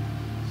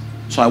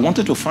 So I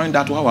wanted to find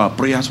out why our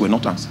prayers were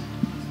not answered.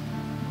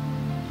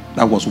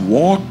 That was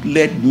what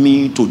led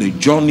me to the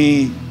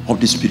journey of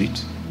the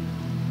Spirit.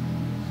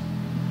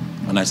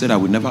 And I said I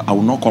will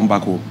not come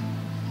back home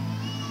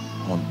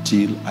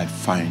until I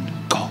find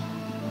God.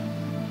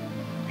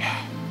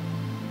 Yeah.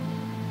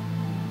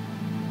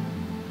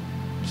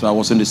 So I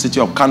was in the city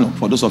of Kano,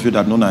 for those of you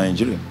that know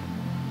Nigeria.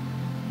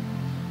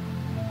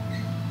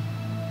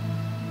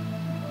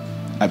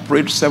 I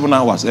prayed 7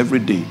 hours every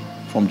day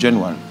from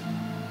January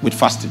with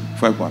fasting,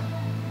 February,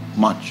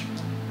 March,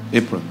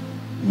 April,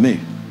 May,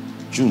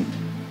 June,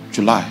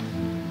 July,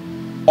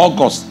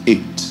 August 8.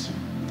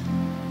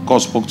 God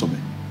spoke to me.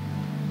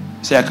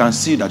 He said, I can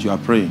see that you are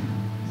praying.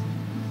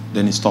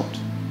 Then he stopped.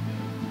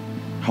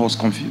 I was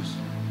confused.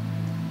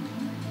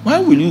 Why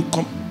will you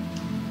come?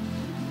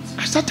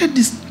 I started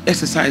this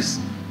exercise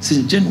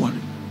since January.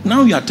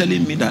 Now you are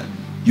telling me that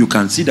you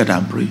can see that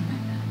I'm praying.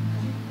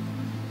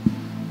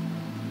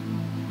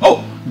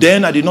 Oh,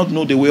 then I did not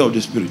know the way of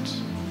the Spirit.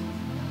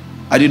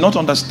 I did not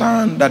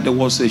understand that there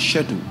was a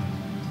schedule,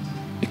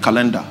 a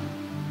calendar.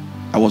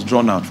 I was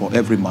drawn out for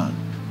every man,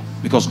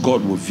 because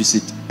God will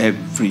visit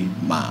every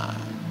man.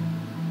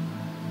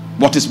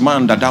 What is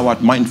man that thou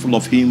art mindful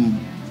of him?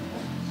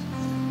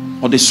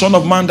 Or the son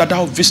of man that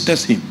thou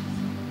visitest him?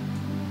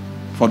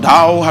 For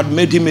thou had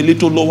made him a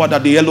little lower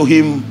than the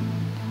Elohim,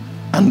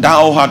 and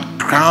thou had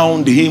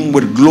crowned him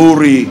with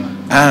glory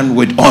and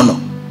with honor.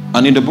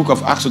 And in the book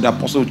of Acts of the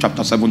Apostle,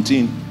 chapter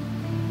 17,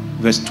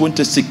 verse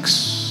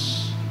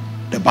 26,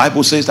 the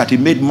Bible says that he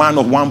made man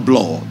of one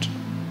blood,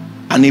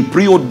 and he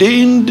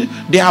preordained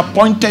the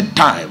appointed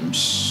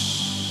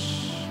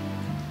times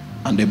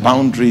and the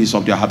boundaries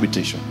of their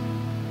habitation.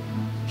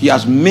 He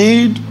has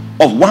made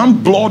of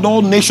one blood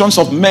all nations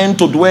of men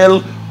to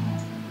dwell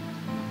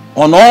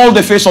on all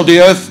the face of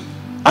the earth,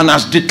 and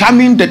has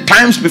determined the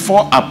times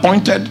before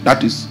appointed,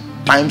 that is,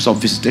 times of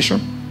visitation,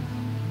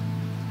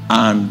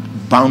 and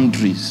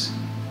boundaries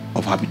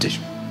of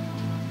habitation.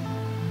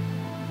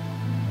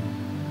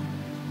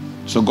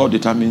 So God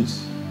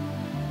determines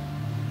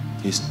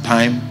his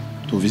time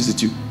to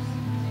visit you,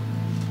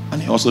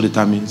 and he also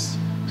determines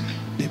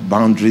the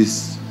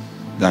boundaries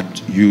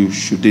that you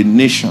should, the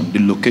nation, the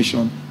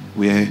location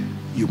where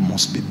you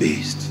must be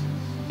based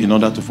in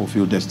order to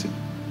fulfill destiny.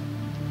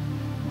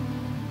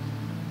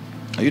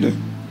 Are you there?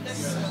 Yes,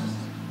 sir.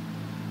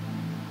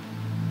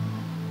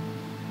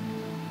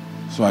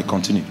 So I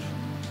continued.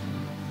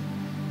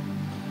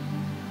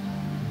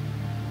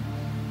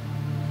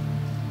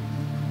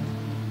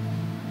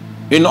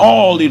 In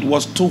all, it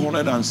was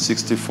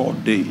 264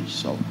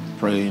 days of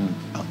praying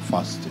and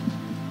fasting.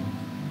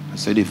 I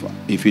said,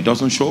 if he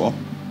doesn't show up,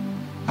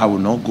 I will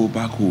not go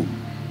back home.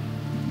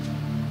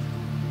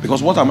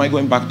 Because what am I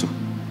going back to?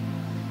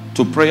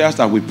 To prayers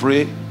that we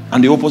pray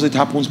and the opposite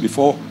happens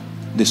before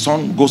the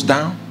sun goes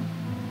down?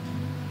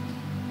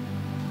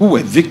 Who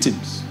were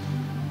victims?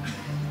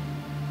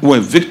 Who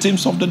were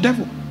victims of the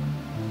devil.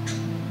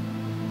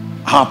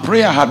 Our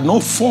prayer had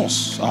no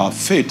force. Our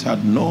faith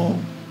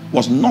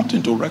was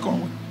nothing to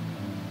reckon with.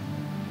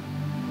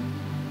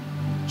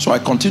 So I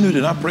continued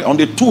in that prayer. On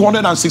the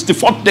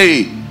 264th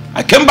day,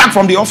 I came back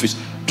from the office,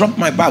 dropped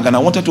my bag, and I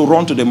wanted to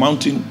run to the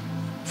mountain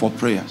for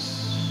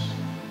prayers.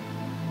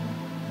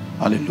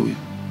 Hallelujah.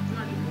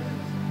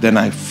 Then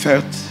I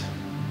felt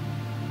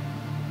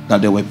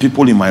that there were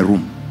people in my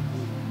room.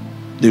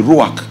 The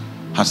Ruach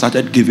has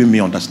started giving me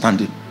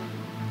understanding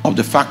of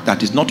the fact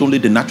that it's not only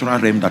the natural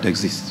realm that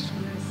exists.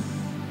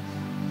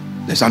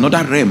 There's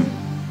another realm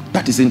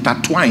that is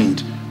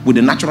intertwined with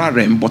the natural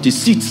realm, but it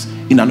sits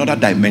in another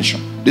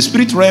dimension. The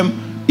spirit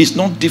realm is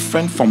not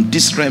different from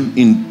this realm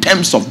in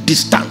terms of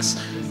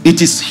distance.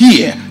 It is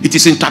here. It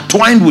is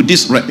intertwined with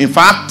this realm. In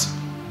fact,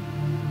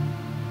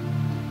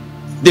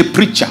 the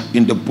preacher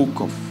in the book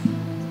of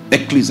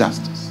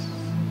Ecclesiastes,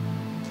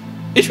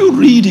 if you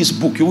read his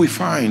book, you will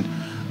find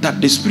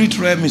that the spirit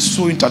realm is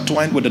so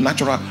intertwined with the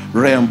natural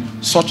realm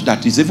such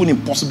that it's even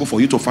impossible for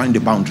you to find the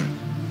boundary.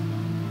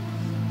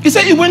 He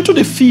said he went to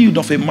the field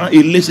of a man,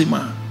 a lazy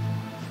man.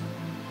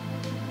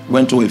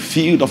 Went to a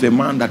field of a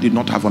man that did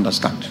not have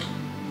understanding.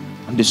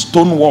 And the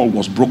stone wall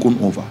was broken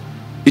over.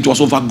 It was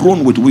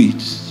overgrown with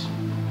weeds.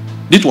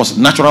 This was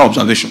natural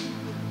observation.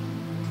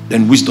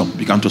 Then wisdom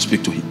began to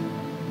speak to him.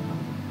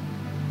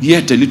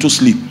 Yet a little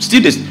sleep.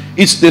 Still,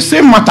 it's the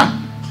same matter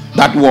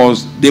that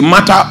was the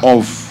matter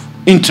of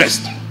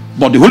interest.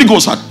 But the Holy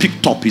Ghost had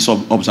picked up his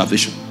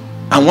observation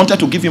and wanted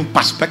to give him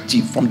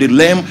perspective from the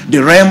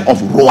realm of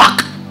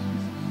Ruach.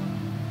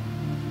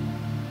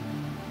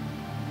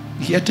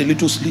 Yet a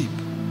little sleep.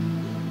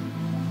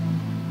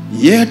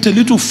 Yet a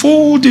little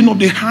folding of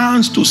the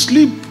hands to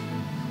sleep.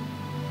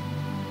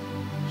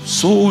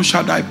 So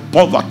shall thy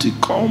poverty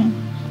come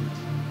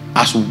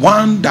as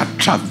one that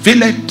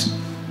travaileth,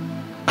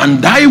 and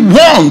thy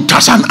want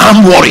as an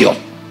armed warrior.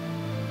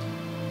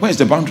 Where is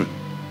the boundary?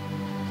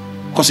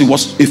 Because it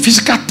was a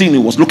physical thing he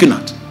was looking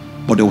at,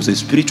 but there was a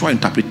spiritual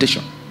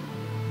interpretation.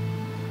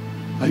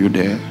 Are you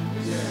there?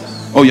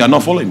 Yes. Oh, you are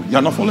not following. You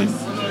are not following.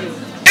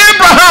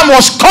 Abraham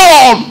was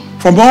called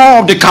from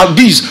all the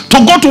Chaldees to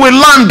go to a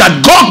land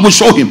that God will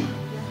show him.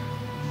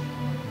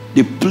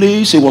 The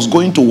place he was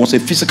going to was a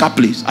physical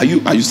place. Are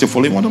you still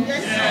following one of them?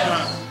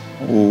 Yes.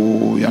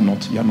 Oh, you are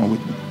not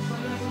with me.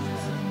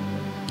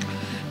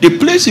 The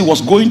place he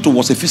was going to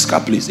was a physical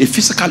place, a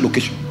physical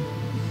location.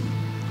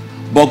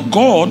 But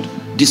God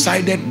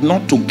decided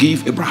not to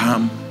give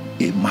Abraham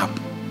a map.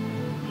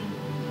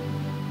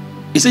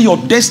 He said, your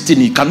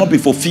destiny cannot be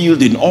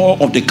fulfilled in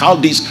all of the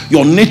Chaldees,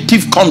 your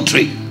native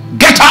country.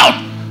 Get out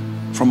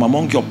from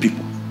among your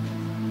people.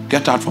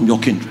 Get out from your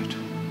kindred.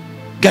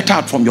 Get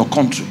out from your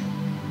country.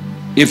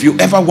 If you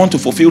ever want to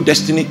fulfill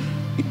destiny,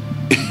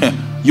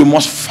 you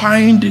must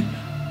find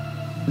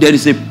there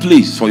is a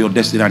place for your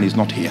destiny and it's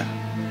not here.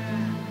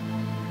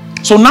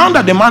 So now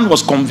that the man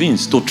was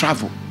convinced to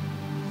travel,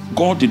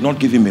 God did not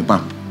give him a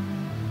map.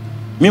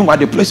 Meanwhile,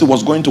 the place he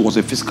was going to was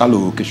a physical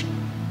location.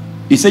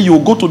 He said, you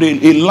will go to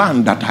a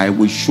land that I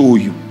will show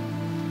you.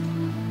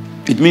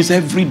 It means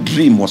every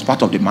dream was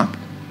part of the map.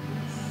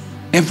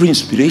 Every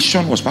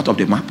inspiration was part of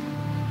the map.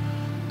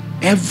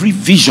 Every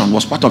vision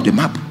was part of the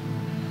map.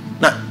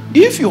 Now,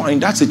 if you are in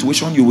that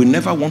situation, you will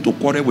never want to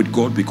quarrel with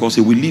God because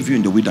he will leave you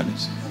in the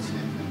wilderness.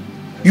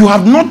 You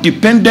have not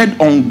depended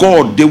on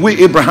God the way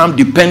Abraham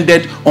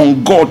depended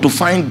on God to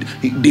find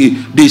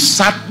the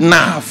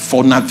sat-nav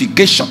for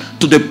navigation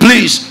to the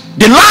place,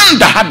 the land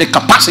that had the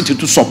capacity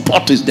to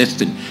support his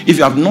destiny. If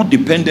you have not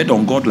depended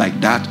on God like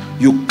that,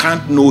 you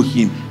can't know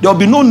him. There will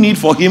be no need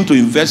for him to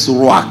invest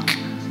rock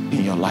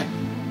in your life.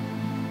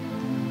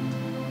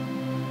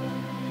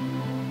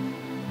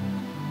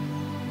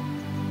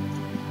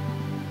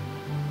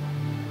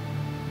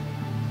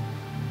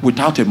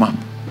 Without a map.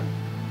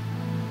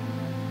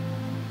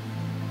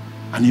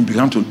 And he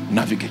began to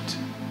navigate.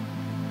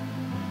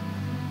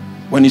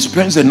 When he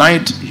spends the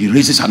night, he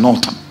raises an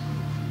altar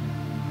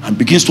and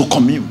begins to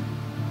commune.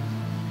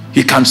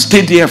 He can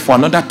stay there for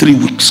another 3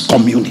 weeks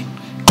communing.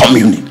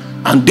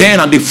 And then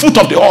at the foot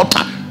of the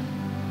altar,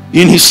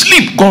 in his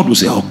sleep, God will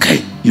say,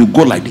 okay, you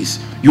go like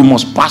this. You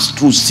must pass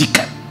through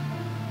Sikhem.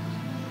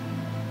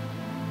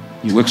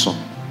 He wakes up,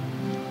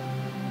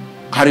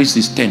 carries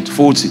his tent,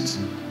 folds it,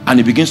 and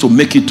he begins to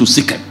make it to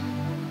Sikhem.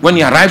 When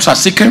he arrives at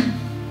Sikhem,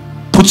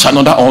 puts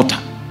another altar.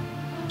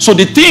 So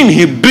the thing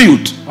he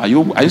built, are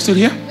you still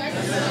here?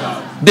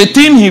 Yes, the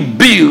thing he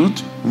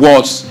built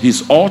was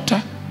his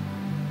altar,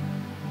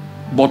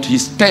 but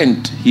his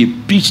tent, he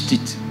pitched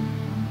it.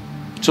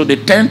 So the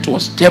tent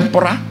was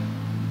temporary,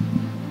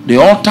 the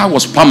altar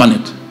was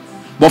permanent.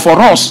 But for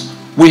us,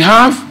 we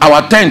have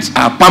our tents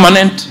are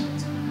permanent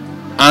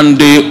and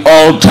the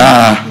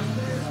altar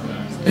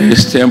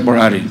is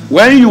temporary.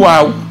 When you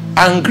are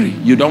angry,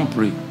 you don't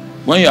pray.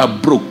 When you are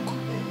broke,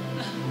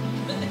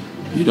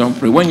 you don't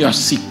pray. When you are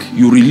sick,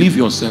 you relieve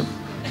yourself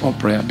of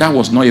prayer. That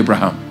was not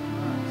Abraham.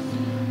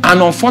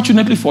 And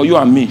unfortunately for you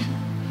and me,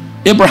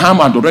 Abraham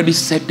had already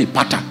set the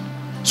pattern.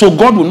 So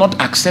God will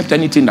not accept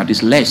anything that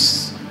is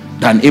less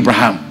than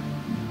Abraham.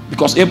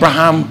 Because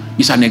Abraham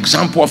is an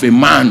example of a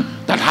man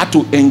that had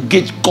to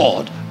engage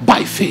God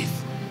by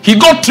faith. He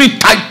got 3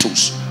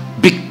 titles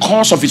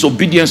because of his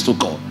obedience to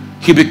God.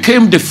 He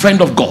became the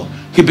friend of God.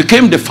 He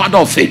became the father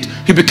of faith.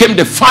 He became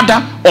the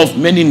father of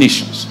many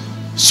nations,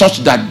 such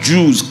that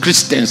Jews,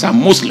 Christians, and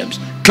Muslims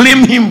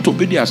claim him to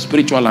be their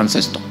spiritual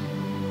ancestor.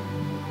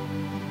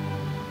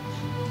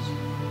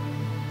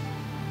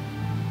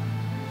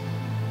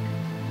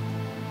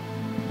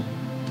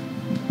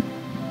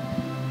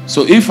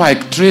 So if I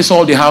trace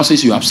all the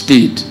houses you have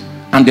stayed,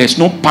 and there's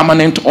no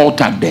permanent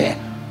altar there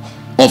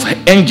of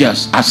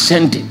angels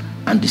ascending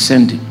and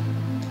descending,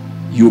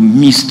 you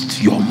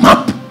missed your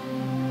map.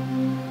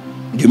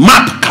 The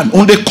map can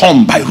only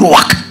come by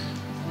Ruach.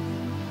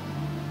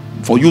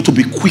 For you to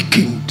be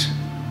quickened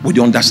with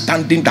the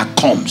understanding that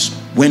comes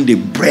when the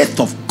breath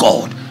of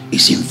God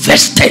is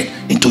invested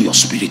into your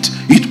spirit.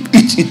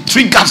 It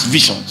triggers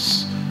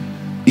visions.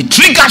 It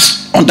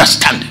triggers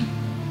understanding.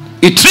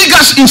 It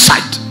triggers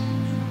insight.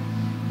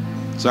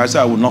 So I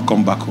said, I will not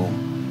come back home.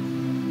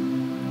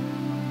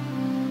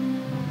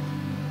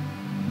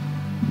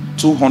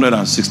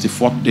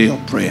 264th day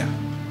of prayer.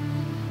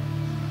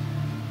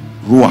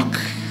 Ruach.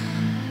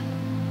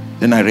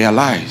 Then I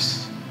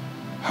realized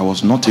I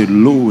was not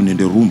alone in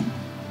the room.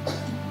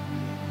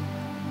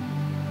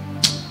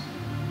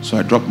 So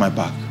I dropped my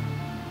bag.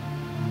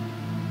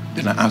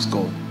 Then I asked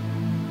God,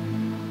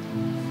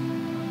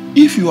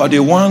 if you are the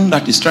one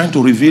that is trying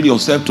to reveal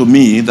yourself to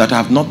me that I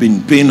have not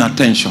been paying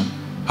attention,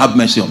 have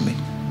mercy on me.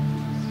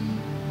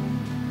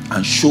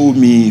 And show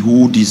me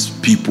who these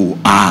people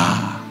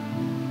are.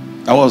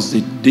 That was the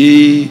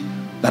day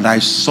that I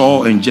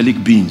saw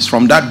angelic beings.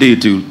 From that day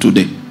till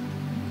today.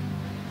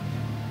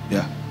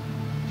 Yeah.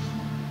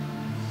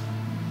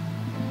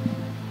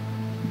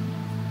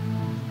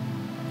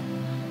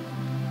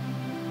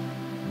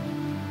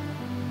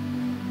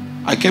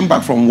 I came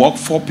back from work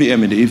 4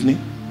 p.m. in the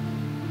evening.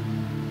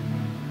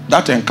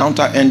 That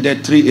encounter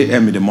ended 3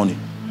 a.m. in the morning.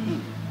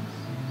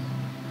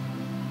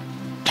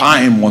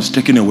 Time was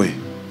taken away.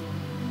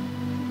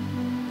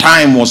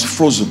 Time was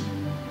frozen.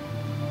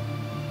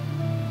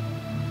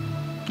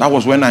 That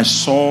was when I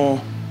saw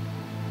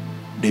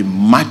the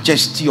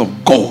majesty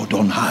of God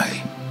on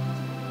high.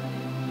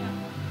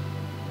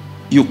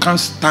 You can't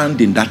stand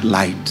in that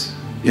light.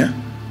 Yeah.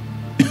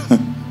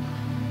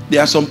 There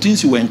are some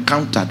things you will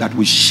encounter that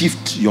will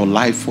shift your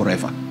life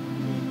forever.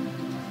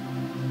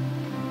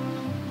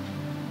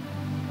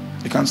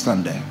 You can't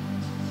stand there.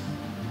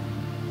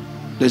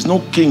 There's no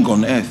king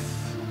on earth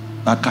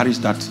that carries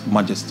that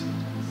majesty.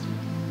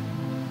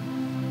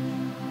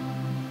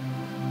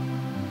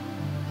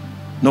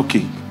 No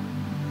king.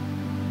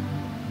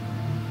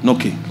 No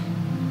king.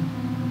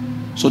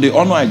 So the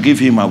honor I give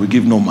him, I will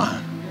give no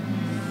man.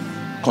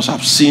 Because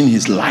I've seen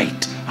his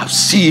light. I've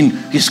seen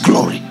his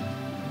glory.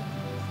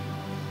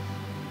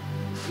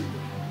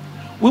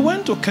 We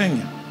went to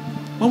Kenya.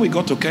 When we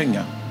got to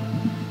Kenya,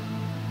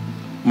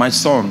 my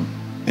son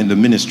in the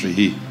ministry,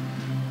 he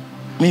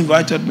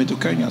invited me to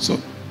Kenya. So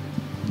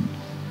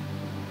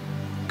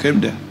came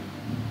there.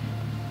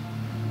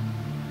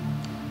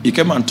 He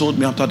came and told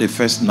me after the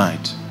first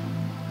night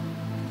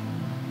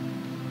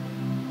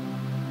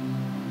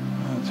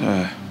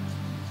that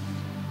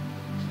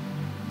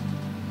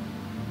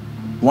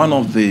one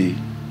of the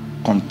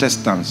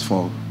contestants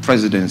for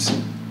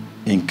presidency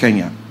in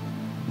Kenya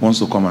wants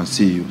to come and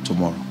see you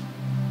tomorrow.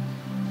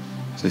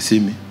 I said, see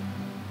me?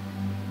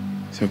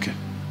 I said, okay.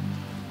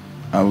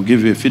 I will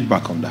give you a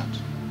feedback on that.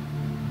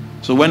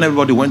 So when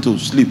everybody went to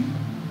sleep,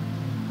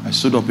 I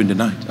stood up in the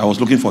night. I was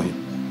looking for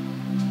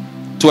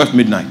him. 12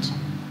 midnight.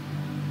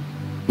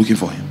 Looking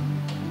for him.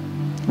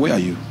 Where are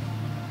you?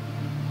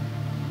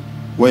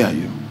 Where are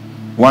you?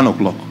 1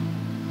 o'clock.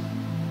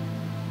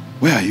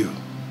 Where are you?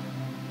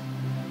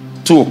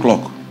 2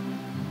 o'clock.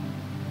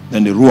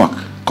 Then the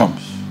Ruach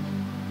comes.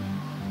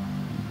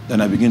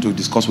 Then I begin to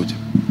discuss with him.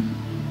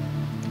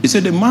 He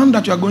said, the man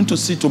that you are going to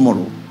see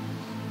tomorrow,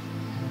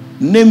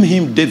 name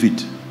him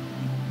David.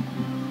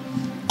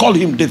 Call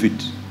him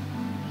David.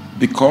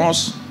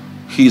 Because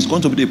he is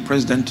going to be the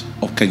president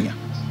of Kenya.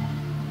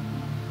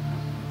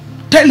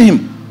 Tell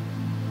him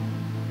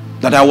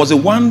that I was the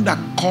one that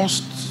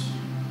caused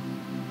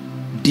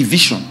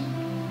division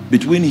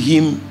between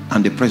him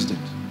and the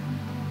president,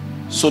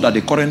 so that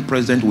the current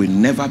president will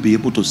never be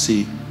able to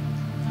say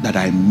that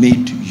I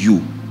made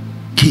you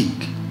king.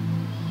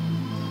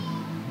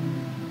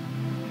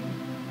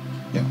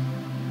 Yeah.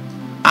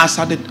 As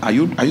at the, are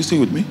you still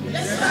with me?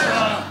 Yes,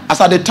 sir.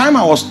 As at the time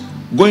I was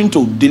going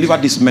to deliver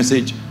this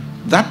message,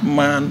 that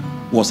man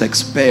was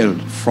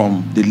expelled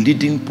from the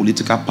leading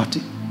political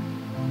party.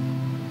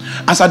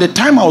 As at the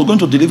time I was going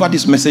to deliver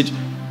this message,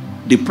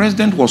 the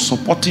president was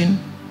supporting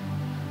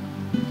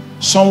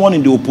someone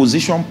in the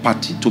opposition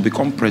party to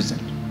become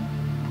president.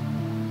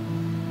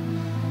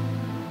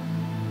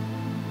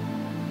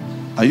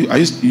 Do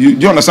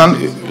you understand?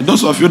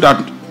 Those of you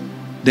that,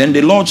 then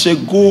the Lord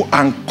said, go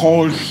and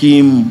call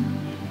him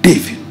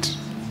David.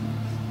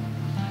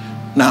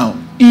 Now,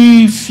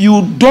 if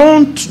you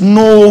don't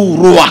know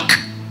Ruach,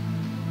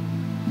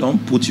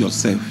 don't put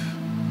yourself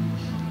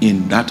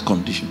in that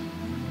condition,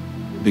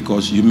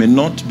 because you may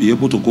not be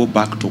able to go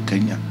back to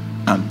Kenya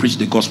and preach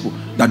the gospel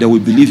that they will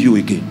believe you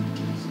again.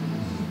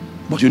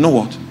 But you know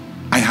what?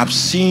 I have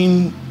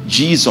seen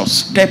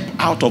Jesus step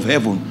out of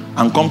heaven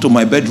and come to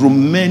my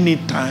bedroom many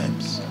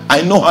times.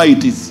 I know how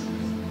it is.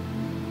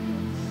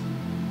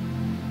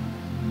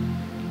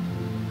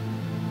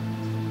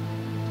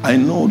 I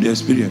know the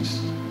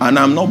experience. And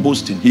I'm not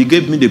boasting. He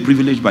gave me the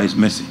privilege by his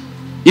mercy.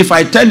 If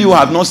I tell you I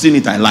have not seen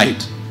it, I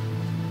lied.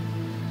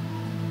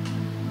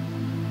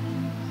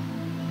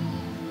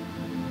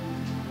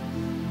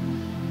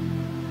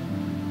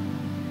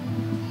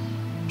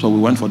 So we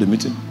went for the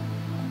meeting.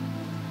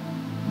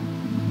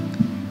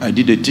 I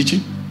did a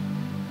teaching.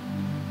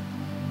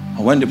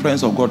 And when the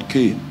presence of God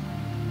came,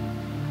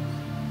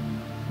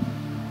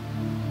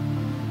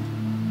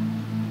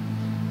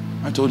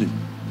 I told him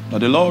that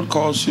the Lord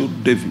calls you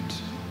David.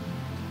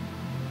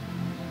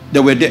 They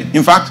were there.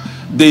 In fact,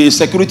 the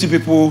security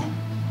people,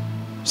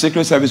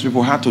 Secret Service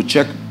people had to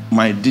check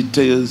my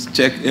details,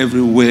 check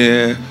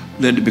everywhere,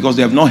 because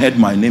they have not heard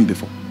my name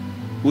before.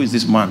 Who is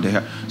this man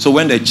there? So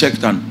when they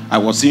checked and I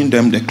was seeing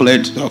them, they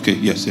declared, okay,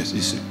 yes,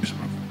 it's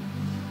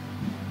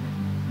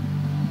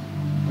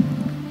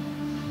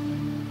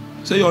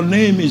say your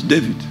name is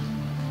David.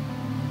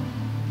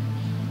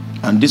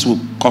 And this will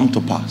come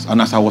to pass.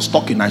 And as I was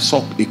talking, I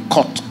saw a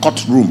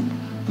court room.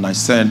 And I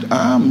said,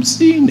 I'm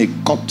seeing a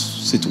court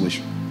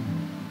situation.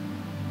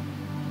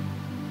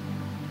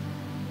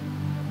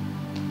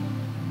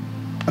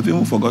 I've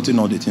even forgotten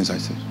all the things I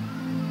said.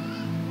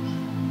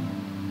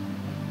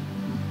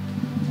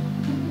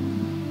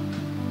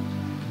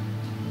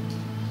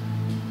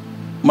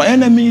 My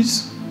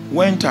enemies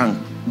went and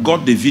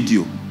got the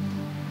video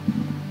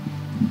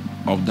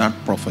of that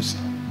prophecy.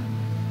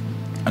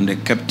 And they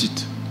kept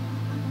it,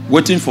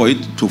 waiting for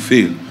it to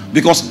fail.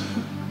 Because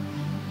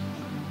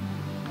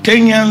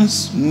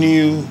Kenyans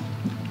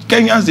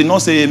did not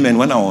say amen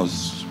when I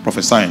was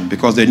prophesying,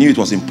 because they knew it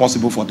was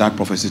impossible for that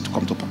prophecy to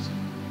come to pass.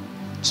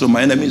 So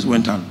my enemies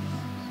went and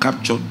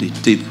captured the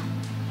tape,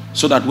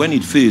 so that when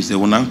it fails, they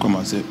will now come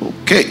and say,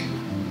 okay,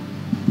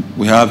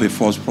 we have a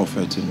false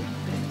prophet in it.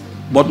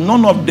 But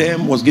none of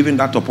them was given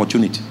that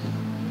opportunity,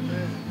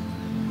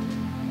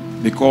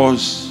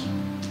 because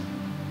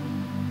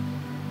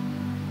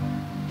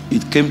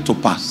it came to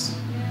pass.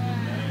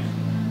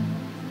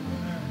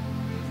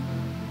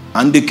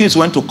 And the case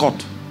went to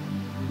court.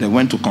 They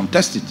went to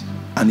contest it,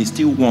 and he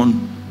still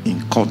won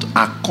in court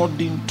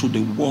according to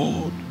the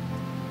word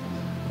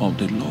of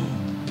the Lord.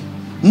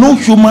 No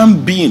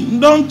human being,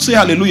 don't say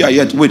hallelujah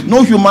yet, wait.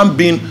 No human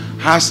being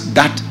has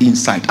that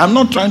insight. I'm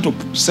not trying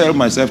to sell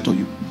myself to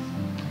you.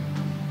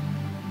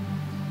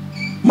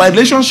 My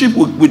relationship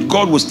with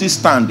God will still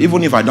stand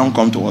even if I don't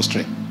come to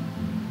Austria.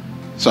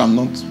 So I'm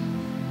not.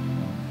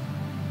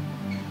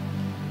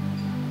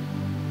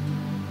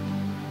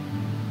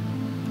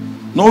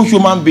 No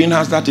human being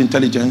has that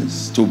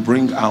intelligence to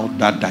bring out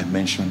that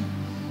dimension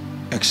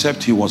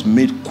except he was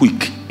made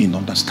quick in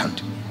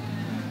understanding.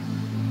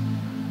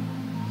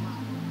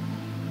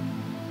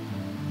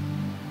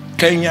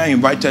 Kenya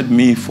invited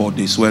me for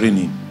the swearing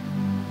in.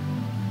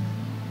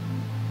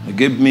 They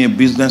gave me a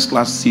business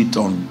class seat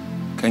on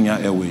Kenya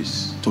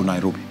Airways to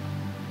Nairobi.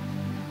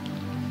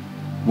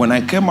 When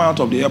I came out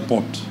of the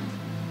airport,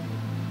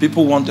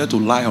 people wanted to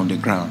lie on the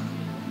ground.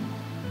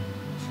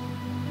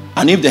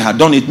 And if they had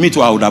done it, me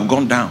too, I would have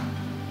gone down.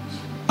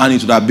 And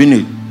it would have been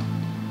it.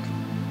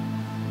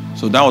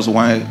 So that was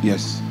why,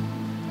 yes.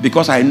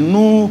 Because I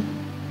knew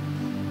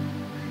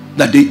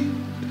that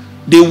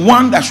the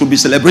one that should be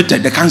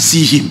celebrated, they can't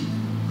see him.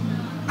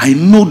 I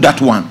know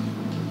that one.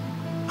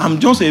 I'm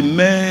just a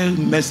mere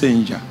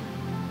messenger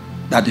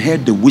that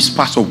heard the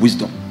whispers of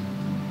wisdom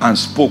and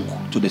spoke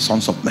to the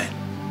sons of men.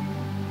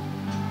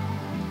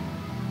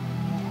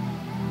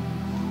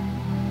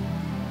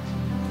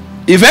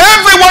 If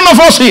every one of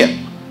us here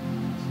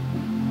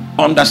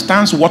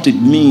understands what it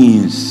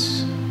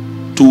means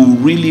to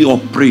really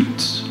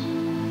operate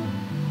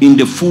in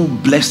the full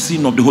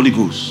blessing of the Holy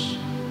Ghost,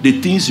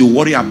 the things you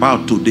worry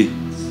about today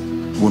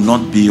will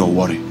not be your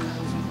worry.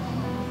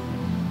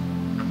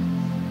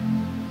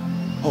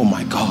 Oh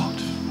my God.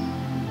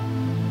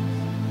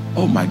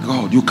 Oh my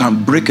God. You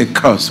can break a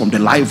curse from the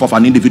life of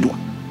an individual.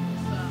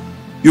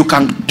 You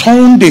can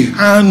turn the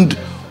hand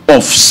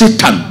of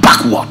Satan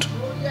backward.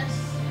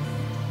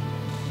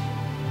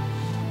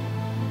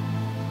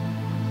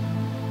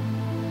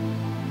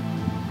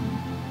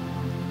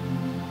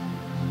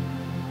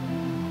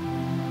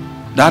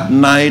 That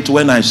night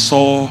when I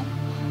saw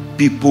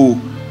people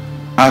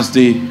as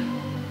the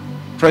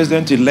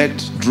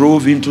president-elect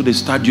drove into the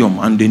stadium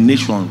and the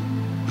nation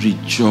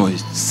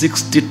rejoiced.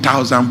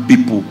 60,000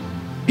 people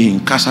in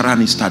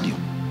Kasarani Stadium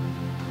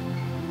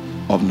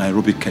of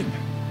Nairobi, Kenya.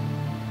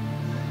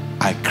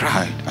 I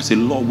cried. I said,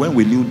 Lord, when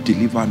will you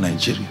deliver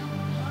Nigeria?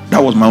 That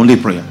was my only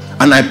prayer.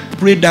 And I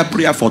prayed that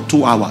prayer for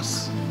 2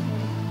 hours.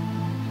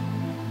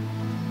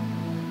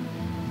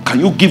 Can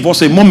you give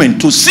us a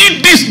moment to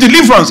see this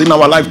deliverance in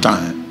our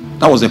lifetime?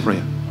 That was a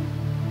prayer.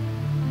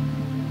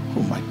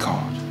 Oh my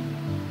God.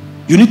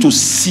 You need to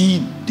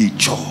see the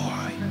joy.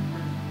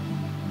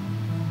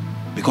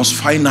 Because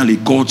finally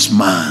God's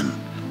man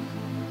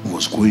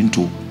was going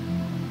to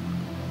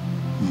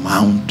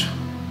mount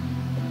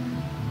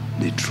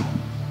the throne.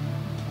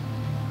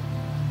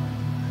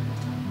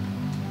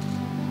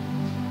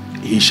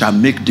 He shall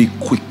make thee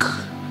quick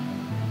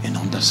in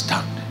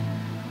understanding.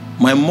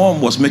 My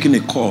mom was making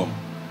a call.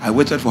 I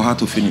waited for her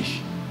to finish.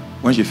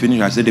 When she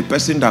finished, I said, the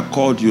person that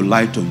called you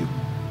lied to you.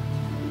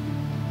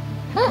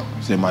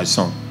 I said, my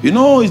son, you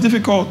know it's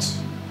difficult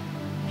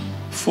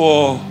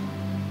for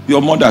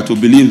your mother to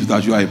believe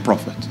that you are a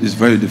prophet. It's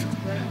very difficult.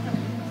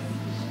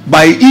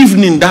 By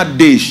evening that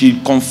day, she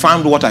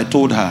confirmed what I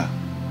told her.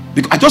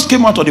 Because I just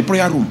came out of the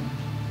prayer room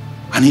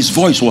and his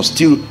voice was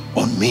still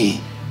on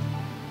me.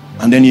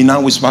 And then he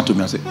now whispered to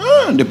me. I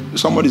said,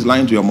 somebody's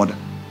lying to your mother.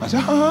 I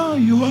said,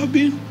 you have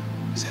been.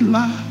 He said,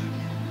 lie.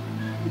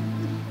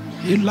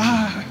 He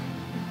lied.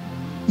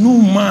 No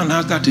man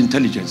has that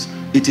intelligence.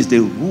 It is the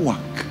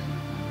ruach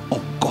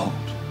of God.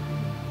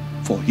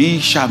 For he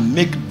shall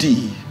make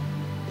thee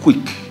quick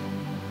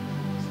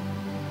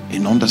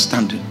in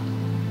understanding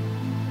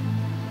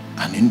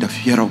and in the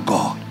fear of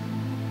God.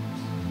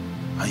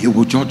 And you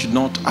will judge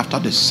not after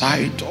the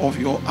sight of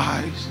your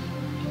eyes,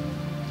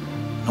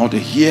 nor the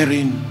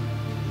hearing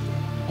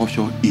of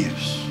your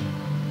ears,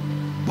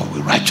 but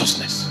with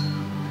righteousness.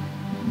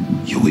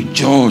 You will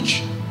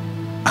judge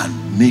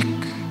and make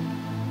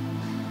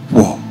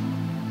war.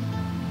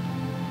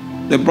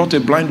 They brought a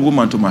blind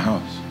woman to my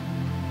house.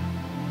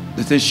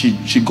 They said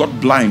she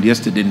got blind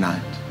yesterday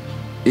night.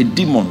 A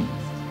demon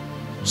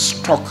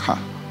struck her.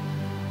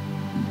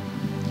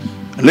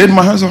 I laid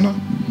my hands on her.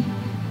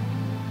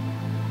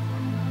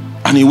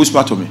 And he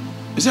whispered to me.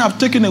 He said, I've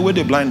taken away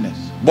the blindness.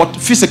 But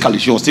physically,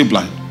 she was still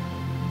blind.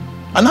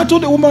 And I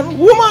told the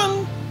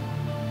woman,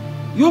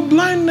 your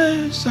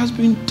blindness has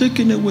been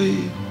taken away.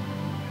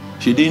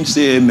 She didn't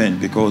say amen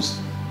because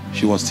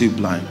she was still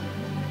blind.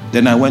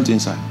 Then I went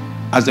inside.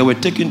 As they were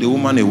taking the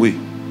woman away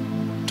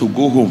to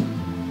go home,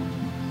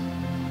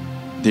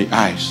 the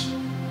eyes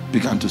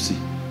began to see.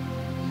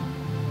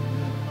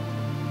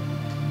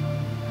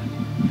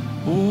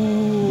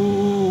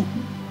 Oh,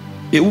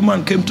 a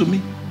woman came to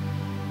me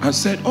and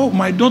said, oh,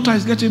 my daughter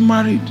is getting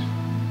married.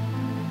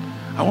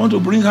 I want to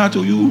bring her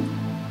to you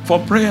for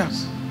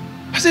prayers.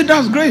 I said,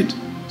 that's great.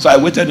 So I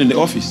waited in the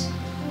office.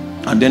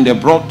 And then they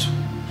brought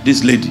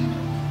this lady.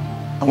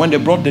 And when they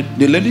brought the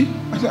lady,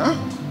 I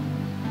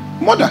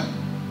said, mother,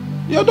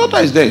 your daughter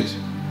is dead.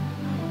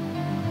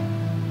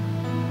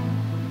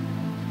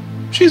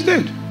 She's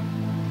dead.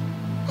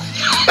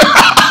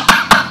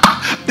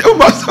 The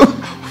woman said,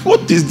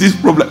 what is this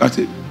problem? I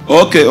said,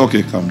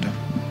 okay, calm down.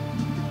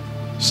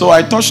 So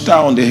I touched her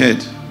on the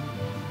head.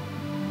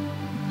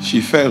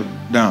 She fell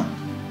down.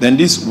 Then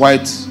this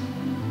white,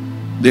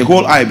 the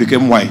whole eye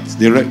became white.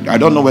 The red, I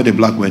don't know where the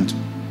black went.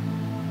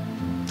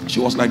 She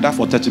was like that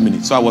for 30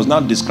 minutes. So I was now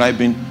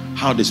describing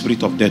how the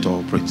spirit of death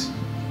operates.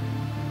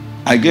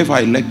 I gave her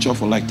a lecture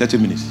for like 30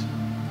 minutes.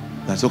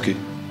 That's okay.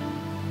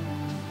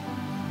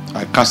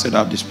 I casted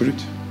out the spirit.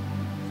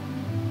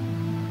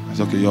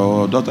 That's okay.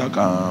 Your daughter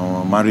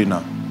can marry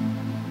now.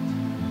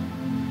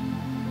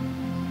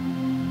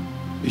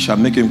 It shall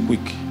make him quick.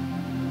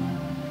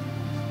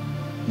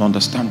 No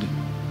understanding.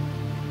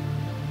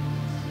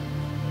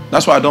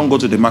 That's why I don't go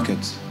to the market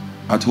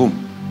at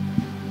home.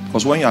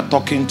 Because when you are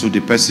talking to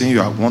the person you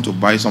want to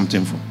buy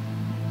something from,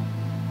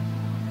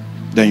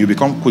 then you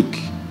become quick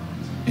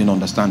in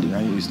understanding.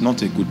 It's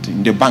not a good thing.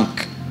 In the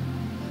bank,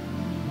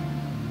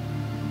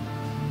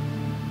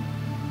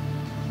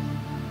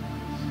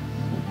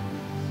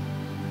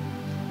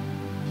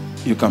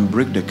 you can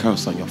break the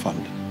curse on your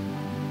family.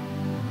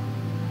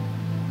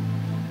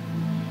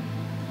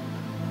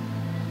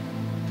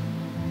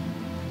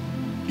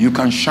 You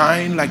can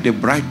shine like the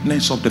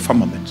brightness of the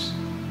firmament.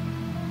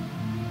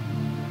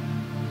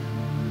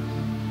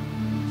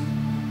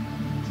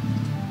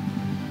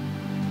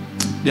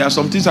 There are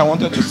some things I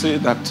wanted to say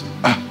that.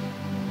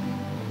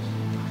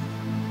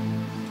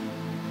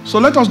 So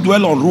let us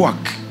dwell on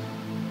Ruach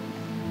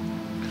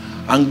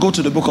and go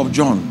to the book of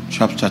John,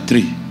 chapter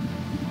 3.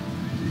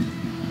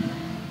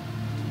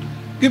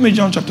 Give me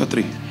John chapter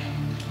 3.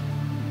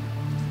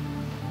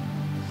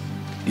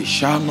 He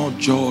shall not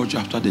judge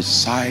after the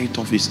sight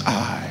of his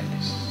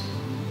eyes.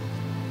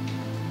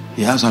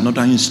 He has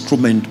another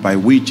instrument by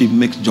which he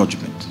makes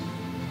judgment.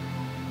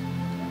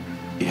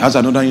 He has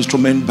another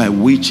instrument by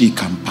which he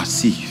can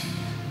perceive.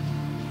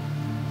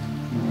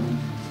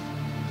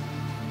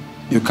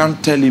 You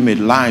can't tell him a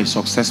lie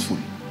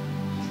successfully,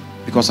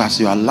 because as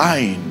you are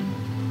lying,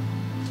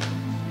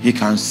 he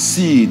can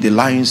see the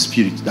lying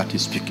spirit that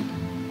is speaking.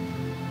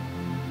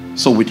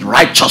 So with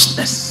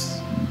righteousness,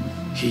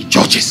 he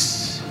judges.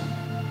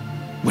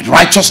 With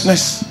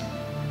righteousness,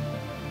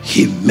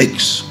 he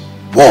makes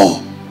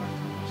war.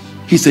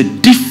 He's a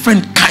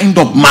different kind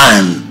of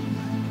man.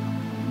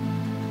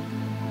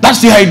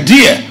 That's the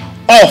idea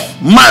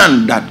of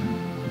man that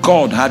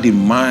God had in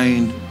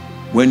mind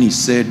when he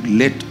said,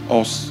 let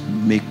us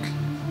make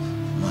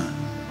man.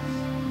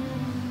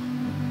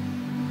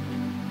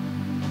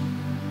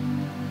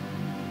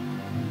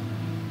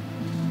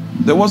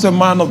 There was a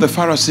man of the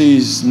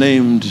Pharisees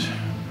named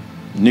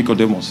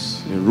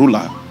Nicodemus, a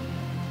ruler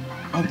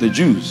of the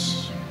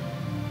Jews.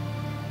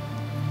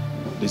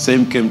 The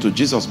same came to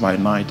Jesus by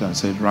night and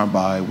said,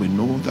 Rabbi, we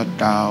know that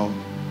thou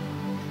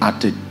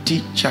art a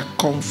teacher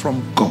come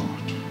from God,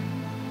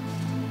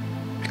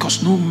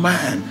 because no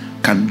man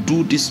can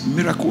do these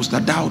miracles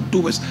that thou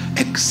doest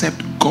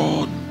except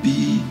God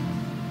be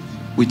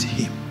with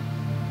him.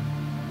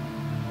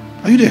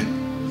 Are you there?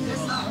 Yes,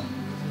 sir.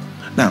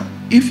 Now,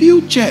 if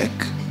you check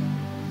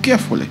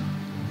carefully,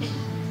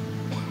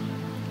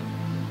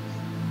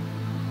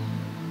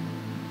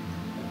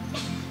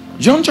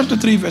 John chapter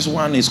 3 verse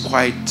 1 is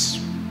quite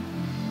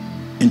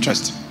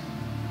interesting.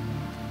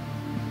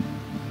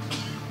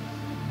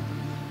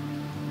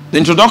 The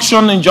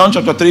introduction in John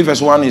chapter 3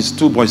 verse 1 is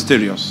too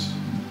boisterous,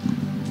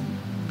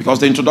 because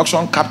the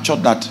introduction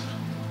captured that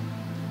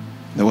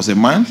there was a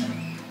man,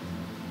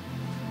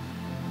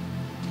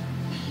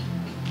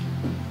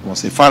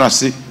 was a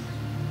Pharisee,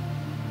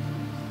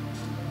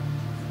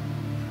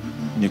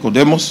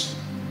 Nicodemus,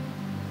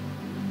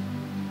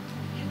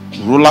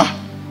 ruler,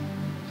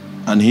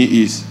 and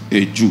he is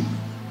a Jew.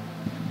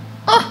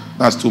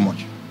 That's too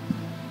much.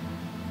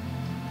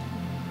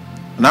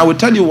 And I will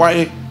tell you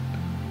why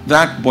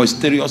that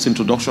boisterous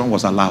introduction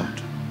was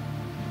allowed.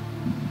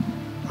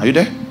 Are you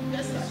there?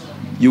 Yes, sir.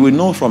 You will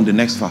know from the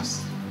next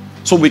verse.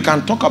 So we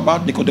can talk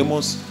about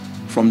Nicodemus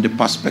from the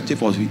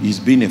perspective of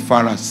his being a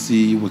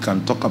Pharisee. We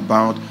can talk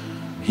about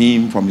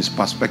him from his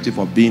perspective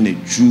of being a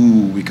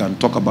Jew. We can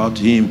talk about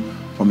him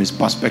from his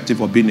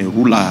perspective of being a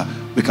ruler.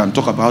 We can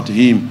talk about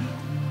him.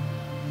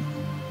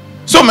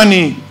 So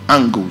many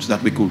angles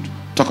that we could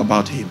talk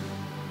about him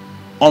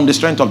on the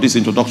strength of this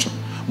introduction.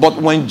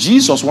 But when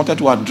Jesus wanted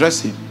to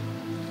address him,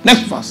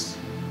 next verse.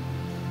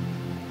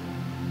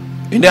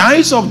 In the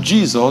eyes of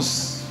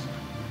Jesus,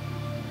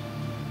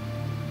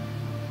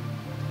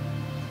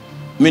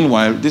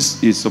 meanwhile,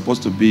 this is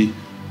supposed to be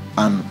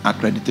an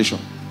accreditation.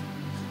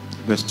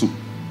 Verse 2.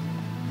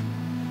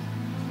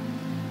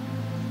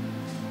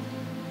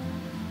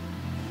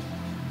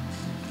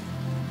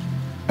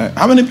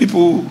 How many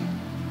people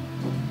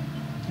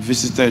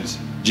visited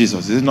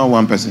Jesus? Is it not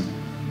one person?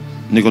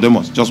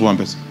 Nicodemus, just one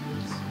person.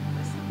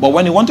 But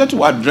when he wanted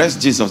to address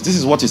Jesus, this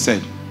is what he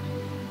said.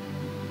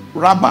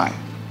 Rabbi,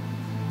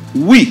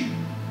 we,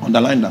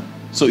 underline that.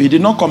 So he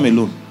did not come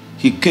alone.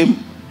 He came,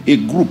 a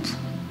group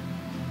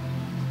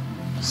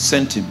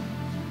sent him.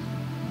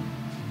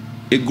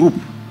 A group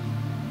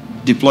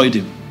deployed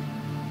him.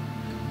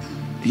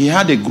 He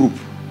had a group,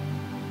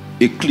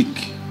 a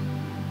clique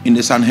in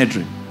the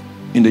Sanhedrin,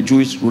 in the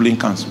Jewish ruling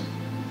council.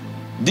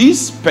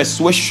 This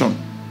persuasion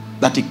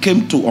that he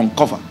came to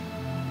uncover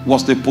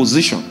was the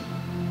position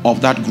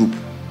of that group.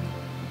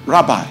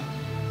 Rabbi,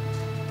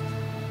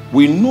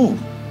 we know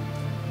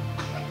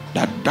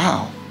that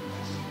thou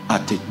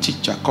art a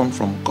teacher come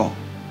from God,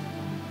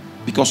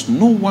 because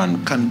no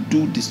one can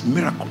do these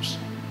miracles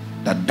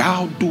that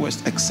thou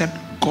doest except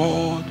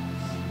God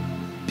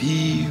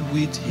be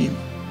with him.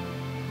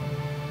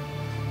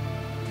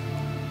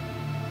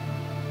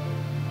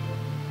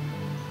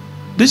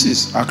 This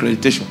is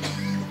accreditation.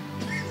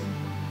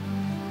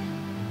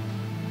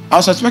 I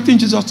was expecting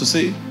Jesus to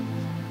say,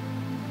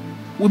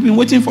 we've been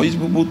waiting for you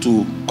people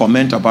to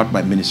comment about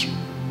my ministry.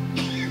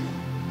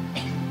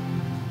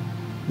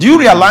 Do you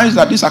realize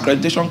that this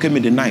accreditation came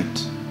in the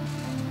night?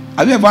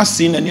 Have you ever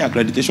seen any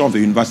accreditation of a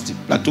university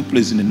that took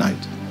place in the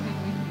night?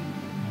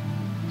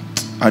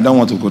 I don't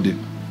want to go there.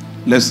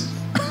 Let's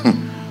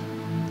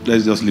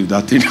just leave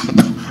that thing.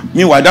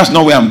 Meanwhile, that's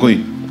not where I'm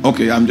going.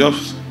 Okay, I'm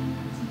just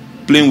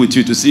playing with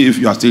you to see if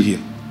you are still here.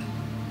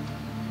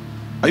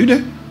 Are you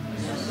there?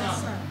 Yes,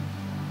 sir.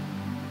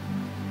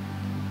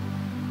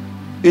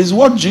 Is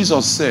what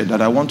Jesus said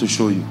that I want to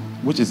show you,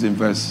 which is in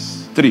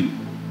verse 3.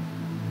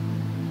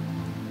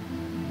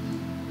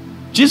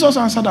 Jesus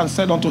answered and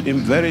said unto him,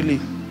 verily,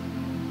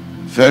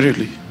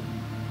 verily,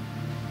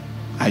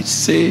 I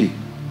say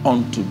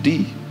unto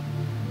thee,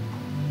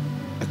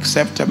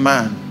 except a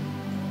man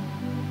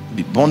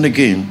be born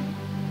again,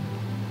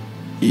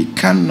 he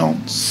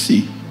cannot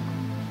see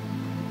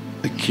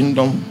the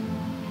kingdom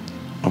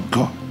of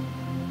God.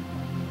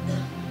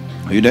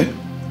 Are you there?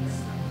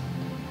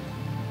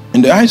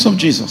 In the eyes of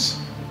Jesus,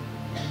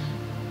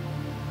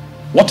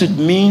 what it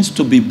means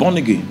to be born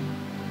again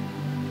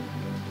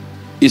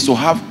is to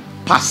have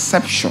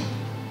perception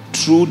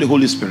through the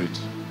Holy Spirit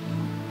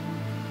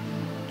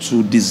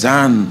to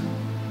discern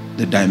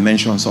the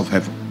dimensions of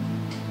heaven.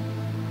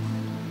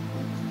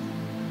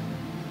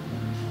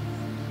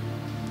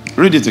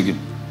 Read it again.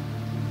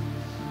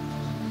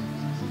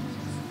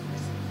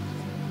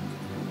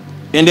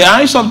 In the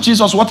eyes of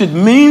Jesus, what it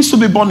means to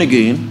be born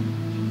again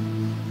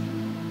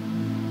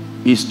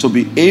is to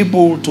be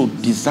able to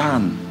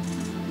discern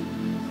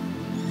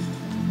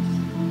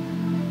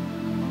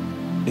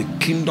the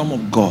kingdom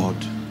of God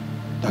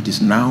that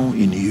is now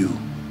in you.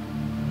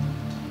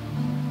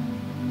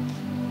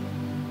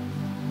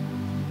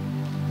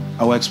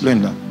 I will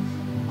explain that.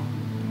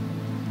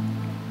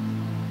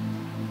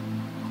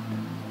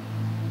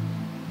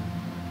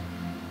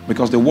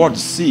 Because the word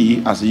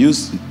see, as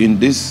used in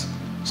this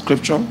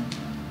scripture,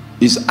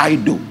 is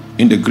eido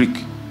in the Greek,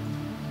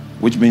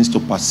 which means to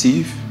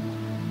perceive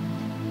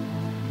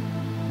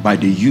by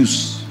the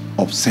use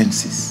of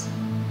senses.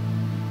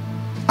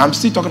 I'm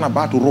still talking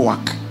about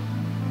roach.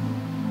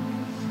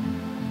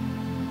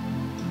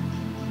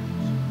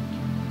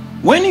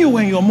 When you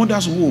were in your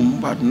mother's womb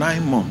about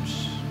 9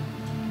 months,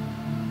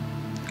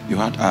 you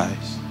had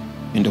eyes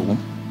in the womb,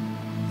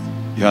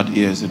 you had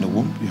ears in the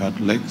womb, you had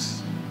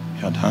legs,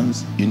 you had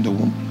hands in the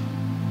womb,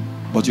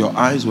 but your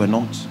eyes were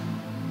not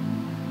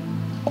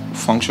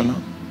functional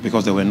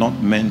because they were not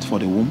meant for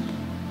the womb.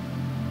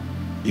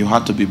 You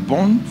had to be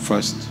born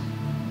first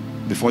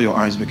before your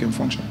eyes became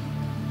functional.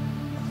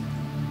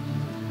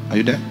 Are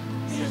you there?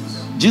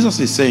 Yes. Jesus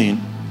is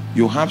saying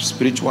you have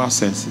spiritual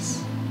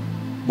senses,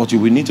 but you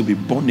will need to be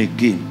born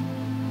again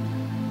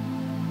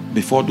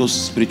before those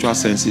spiritual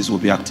senses will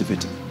be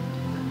activated.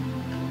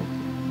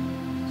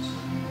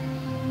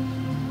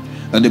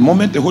 And the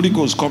moment the Holy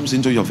Ghost comes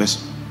into your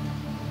vessel,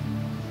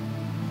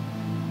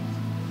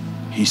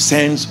 he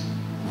sends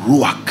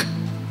ruach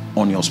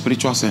on your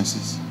spiritual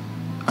senses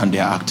and they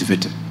are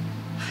activated.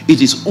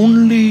 It is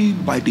only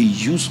by the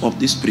use of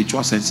these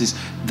spiritual senses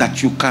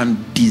that you can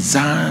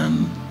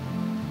discern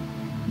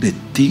the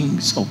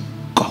things of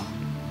God.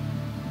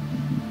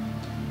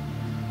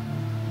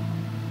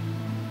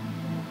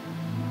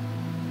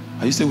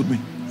 Are you still with me?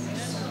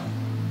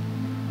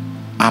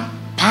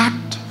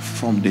 Apart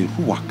from the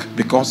ruach,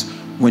 because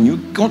when you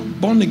got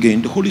born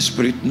again, the Holy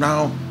Spirit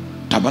now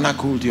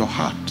tabernacled your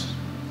heart.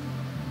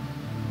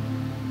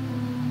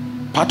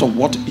 Part of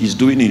what he's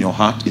doing in your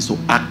heart is to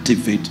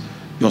activate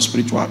your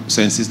spiritual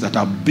senses that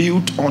are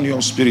built on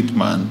your spirit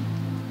man.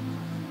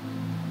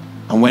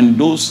 And when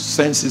those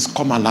senses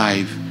come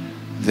alive,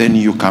 then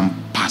you can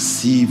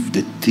perceive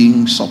the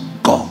things of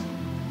God.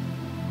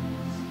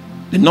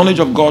 The knowledge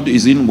of God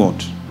is inward.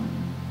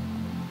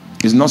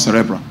 It's not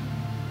cerebral.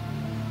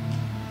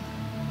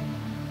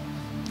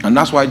 And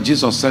that's why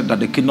Jesus said that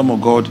the kingdom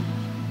of God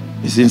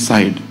is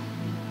inside.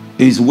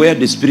 It is where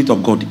the Spirit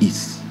of God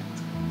is.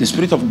 The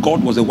Spirit of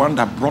God was the one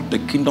that brought the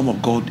kingdom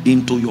of God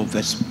into your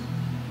vessel.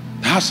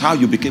 That's how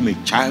you became a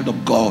child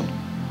of God.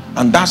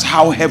 And that's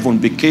how heaven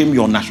became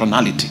your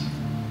nationality.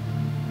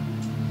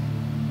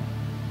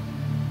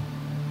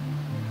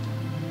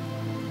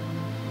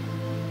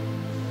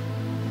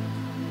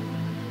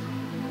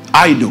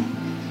 Idol.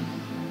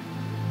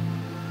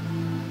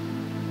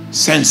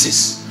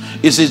 Senses.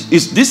 It's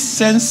these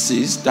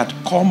senses that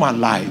come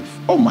alive.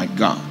 Oh my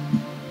God.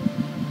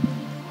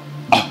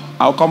 Oh,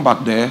 I'll come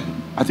back there.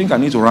 I think I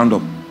need to round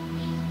up.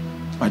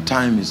 My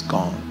time is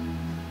gone.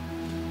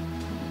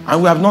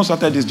 And we have not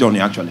started this journey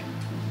actually.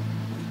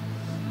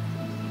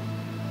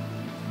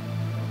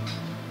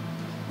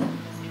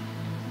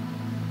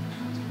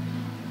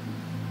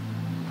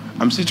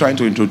 I'm still trying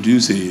to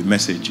introduce a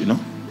message, you know.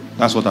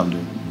 That's what I'm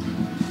doing.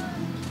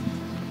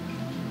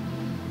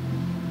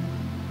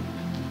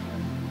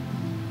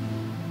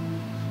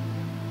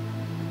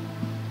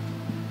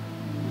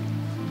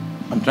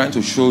 I'm trying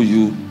to show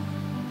you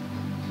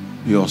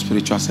your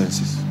spiritual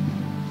senses.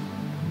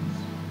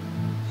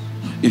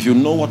 If you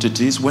know what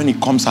it is, when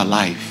it comes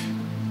alive,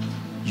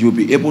 you'll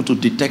be able to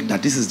detect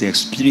that this is the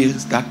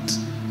experience that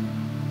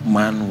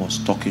man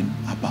was talking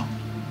about.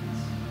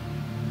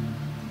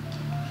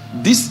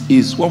 This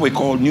is what we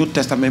call New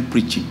Testament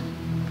preaching.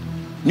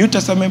 New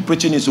Testament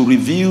preaching is to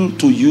reveal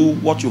to you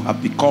what you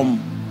have become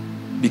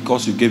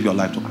because you gave your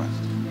life to Christ.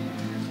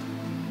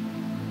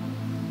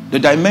 The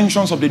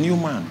dimensions of the new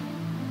man.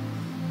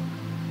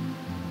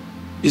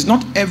 It's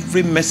not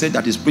every message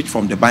that is preached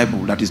from the Bible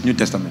that is New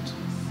Testament.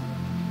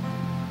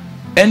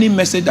 Any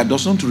message that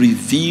doesn't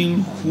reveal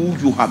who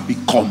you have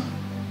become.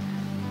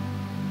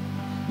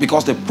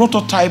 Because the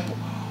prototype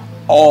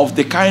of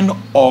the kind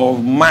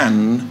of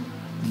man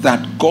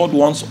that God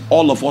wants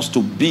all of us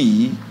to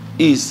be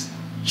is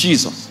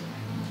Jesus.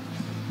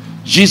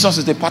 Jesus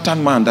is the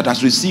pattern man that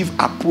has received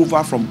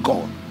approval from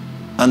God.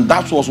 And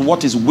that was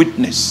what his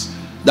witness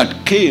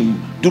that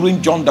came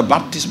during John the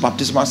Baptist's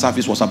baptismal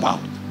service was about.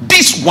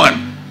 This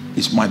one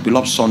is my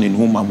beloved son in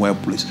whom I'm well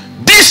pleased.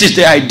 This is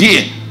the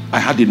idea I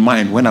had in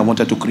mind when I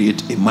wanted to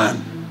create a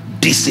man.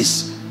 This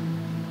is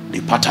the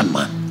pattern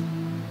man.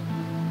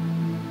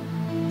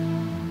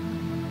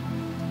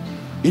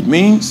 It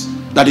means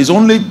that it's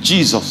only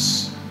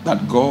Jesus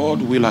that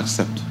God will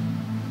accept.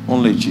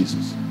 Only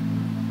Jesus.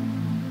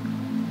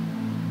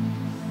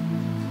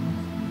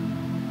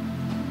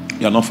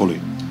 You're not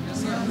following?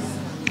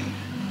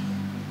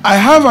 I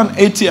have an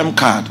ATM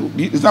card.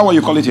 Is that what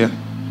you call it here?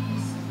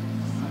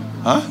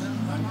 Huh?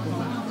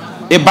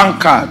 A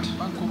bank card.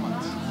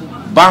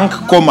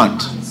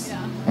 Bankomat.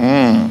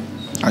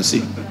 I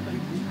see.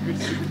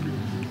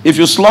 If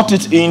you slot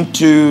it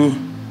into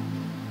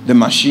the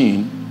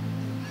machine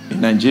in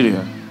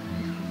Nigeria,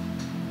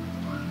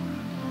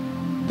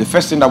 the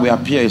first thing that will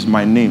appear is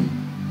my name.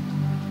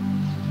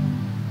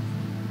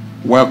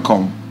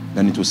 Welcome.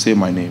 Then it will say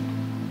my name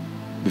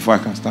before I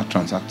can start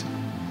transacting.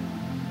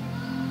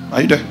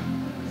 Are you there?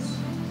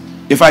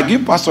 If I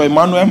give Pastor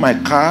Emmanuel my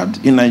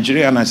card in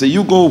Nigeria and I say,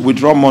 you go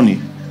withdraw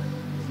money,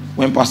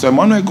 when Pastor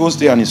Emmanuel goes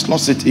there and he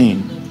slots it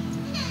in,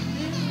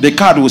 the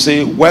card will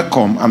say,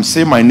 welcome, and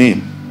say my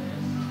name,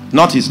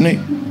 not his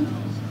name.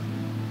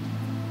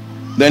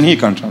 Then he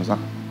can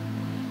transact.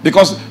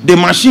 Because the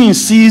machine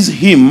sees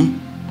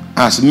him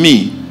as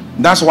me.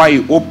 That's why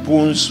he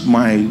opens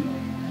my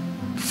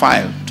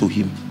file to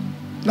him.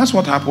 That's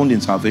what happened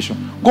in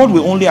salvation. God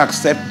will only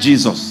accept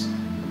Jesus.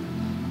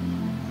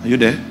 Are you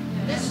there?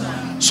 Yes,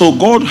 sir. So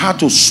God had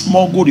to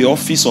smuggle the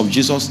office of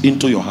Jesus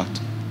into your heart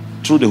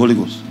through the Holy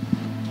Ghost.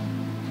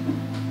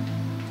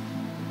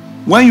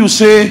 When you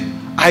say,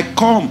 I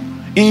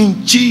come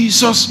in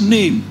Jesus'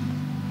 name,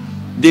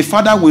 the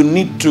Father will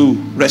need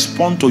to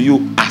respond to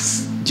you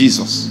as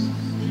Jesus.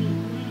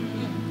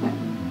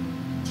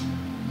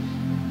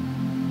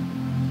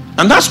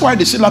 And that's why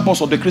the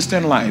syllabus of the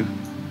Christian life,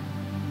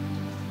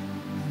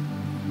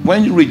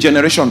 when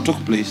regeneration took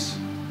place,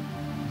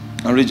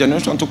 and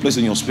regeneration took place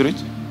in your spirit,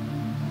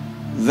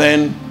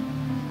 then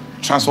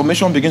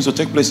transformation begins to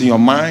take place in your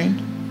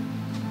mind.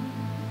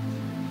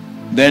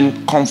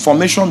 Then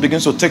conformation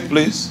begins to take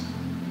place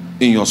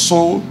in your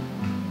soul.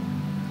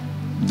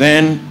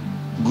 Then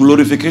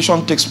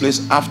glorification takes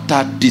place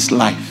after this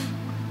life,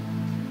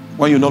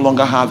 when you no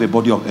longer have a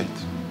body of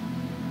earth.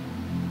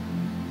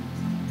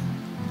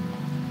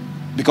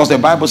 Because the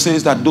Bible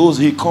says that those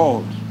he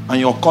called,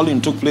 and your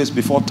calling took place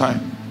before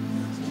time,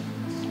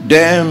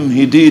 them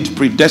he did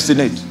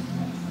predestinate.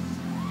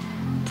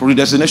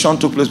 Predestination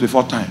took place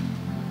before time.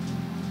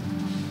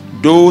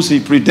 Those he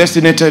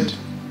predestinated,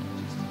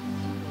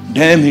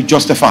 them he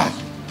justified.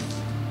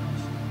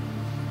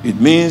 It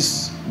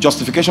means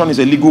justification is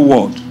a legal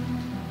word,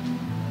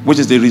 which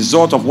is the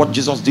result of what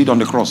Jesus did on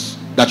the cross,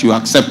 that you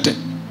accepted.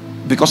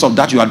 Because of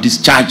that, you are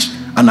discharged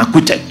and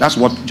acquitted. That's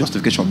what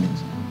justification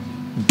means.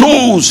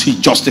 Those he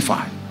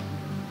justified.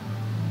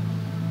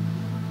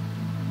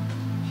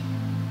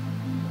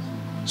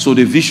 So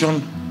the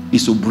vision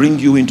is to bring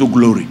you into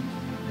glory.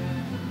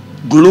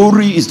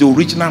 Glory is the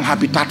original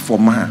habitat for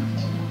man.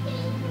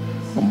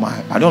 For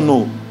man. I don't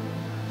know.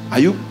 Are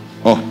you?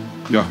 Oh,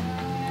 yeah.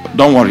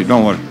 Don't worry,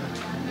 don't worry.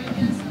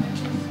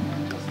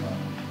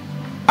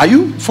 Are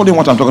you following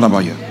what I'm talking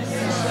about here?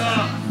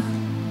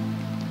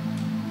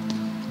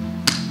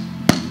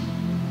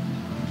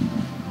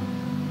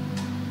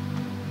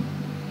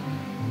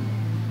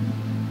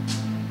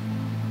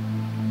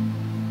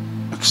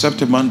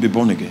 Except a man be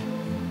born again,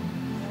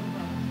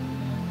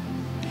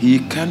 he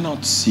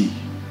cannot see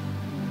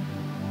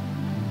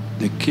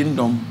the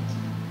kingdom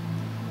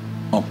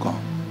of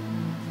God.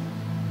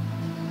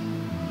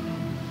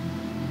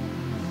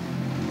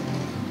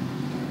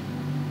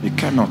 He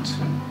cannot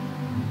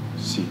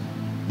see.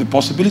 The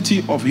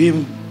possibility of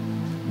him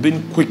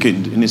being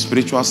quickened in his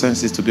spiritual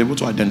senses to be able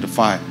to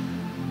identify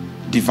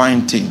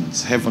divine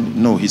things,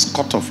 heaven, no, he's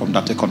cut off from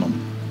that economy.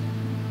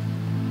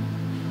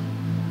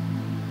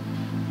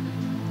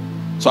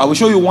 So I will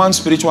show you one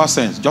spiritual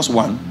sense, just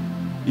one.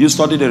 You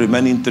study the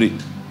remaining three.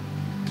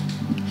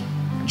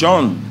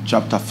 John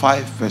chapter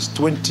 5, verse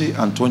 20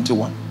 and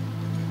 21.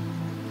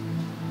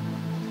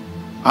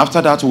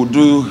 After that, we'll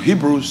do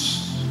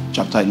Hebrews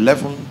chapter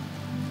 11,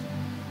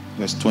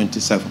 verse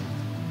 27.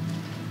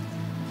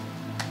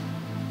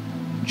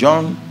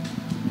 John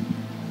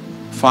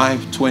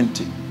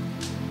 5:20.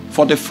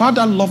 For the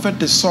Father loveth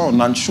the Son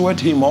and showeth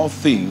him all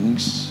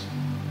things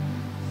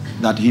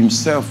that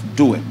himself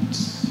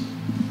doeth.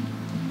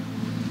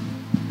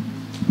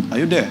 Are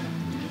you there?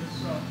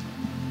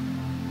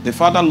 The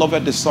Father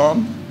loveth the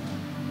Son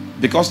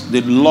because of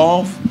the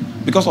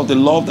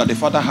love that the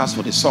Father has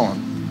for the Son.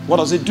 What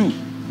does it do?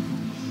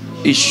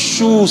 It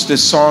shows the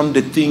Son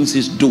the things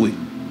he's doing.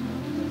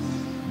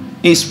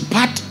 It's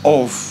part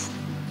of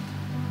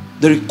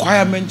the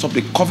requirements of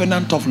the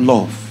covenant of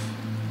love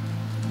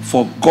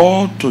for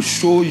God to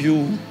show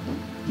you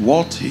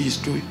what he is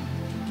doing.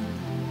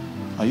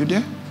 Are you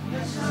there?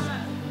 Yes,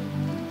 sir.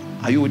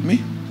 Are you with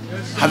me?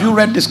 Have you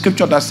read the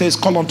scripture that says,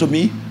 call unto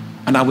me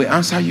and I will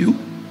answer you?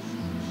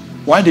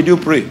 Why did you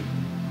pray?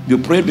 You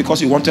prayed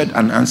because you wanted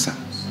an answer.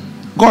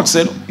 God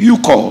said, you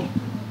call,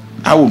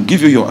 I will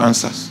give you your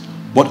answers.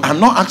 But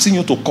I'm not asking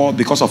you to call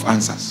because of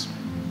answers.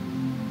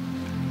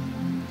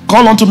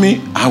 Call unto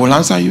me, I will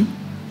answer you.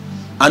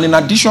 And in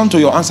addition to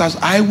your answers,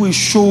 I will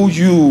show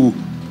you.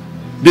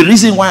 The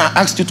reason why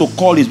I asked you to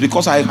call is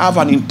because I have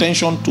an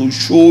intention to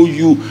show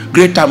you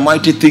great and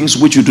mighty things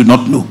which you do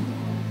not know.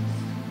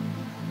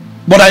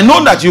 But I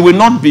know that you will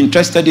not be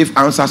interested if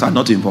answers are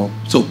not involved.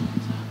 So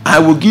I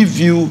will give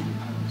you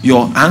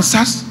your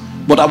answers,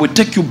 but I will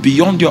take you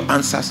beyond your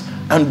answers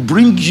and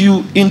bring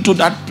you into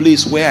that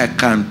place where I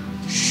can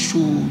show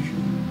you.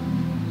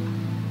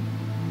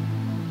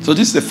 So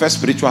this is the first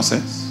spiritual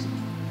sense.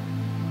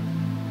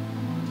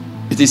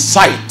 It is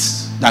sight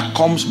that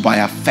comes by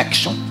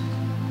affection.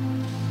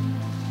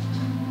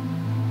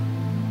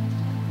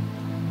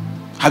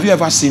 Have you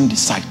ever seen the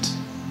sight?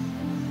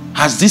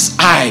 Has this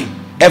eye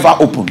ever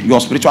opened? Your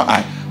spiritual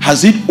eye.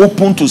 Has it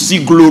opened to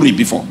see glory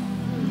before?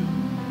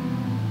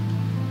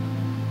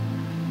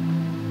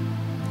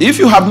 If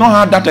you have not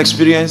had that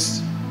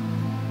experience,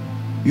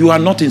 you are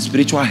not in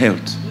spiritual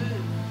health.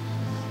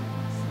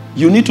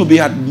 You need to be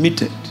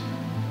admitted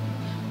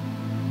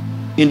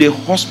in the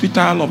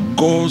hospital of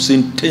God's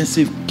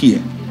intensive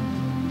care.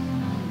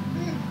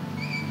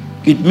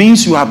 It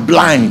means you are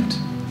blind.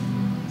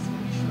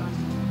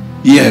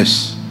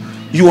 Yes.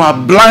 You are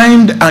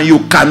blind and you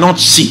cannot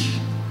see.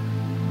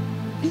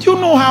 Do you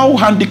know how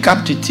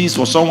handicapped it is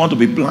for someone to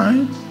be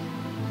blind?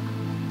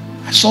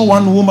 I saw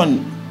one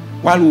woman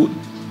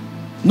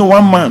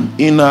one man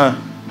in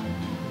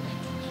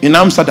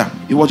Amsterdam.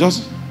 He was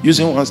just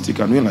using one stick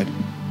and doing like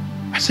that.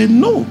 I said,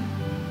 no.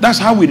 That's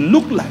how we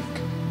look like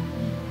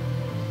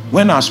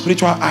when our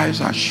spiritual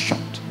eyes are shut.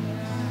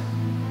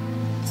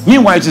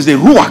 Meanwhile, it is the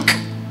ruach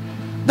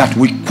that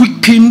we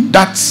quicken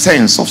that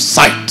sense of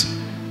sight,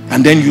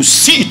 and then you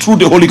see through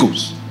the Holy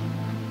Ghost.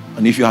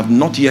 And if you have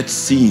not yet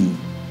seen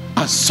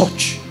as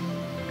such,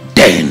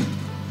 then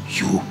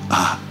you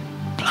are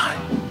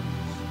blind.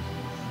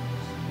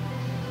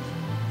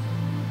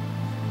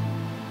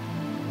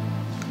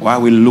 Why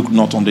we look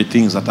not on the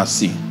things that are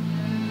seen?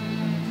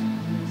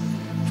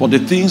 For the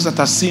things that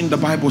are seen, the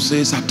Bible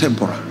says, are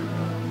temporal.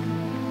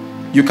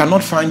 You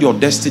cannot find your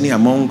destiny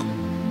among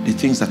the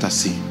things that are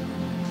seen.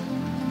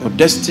 Your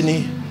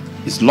destiny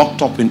is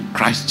locked up in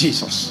Christ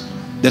Jesus.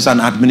 There's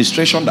an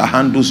administration that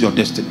handles your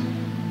destiny.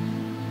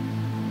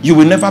 You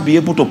will never be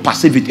able to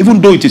perceive it, even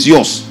though it is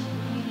yours.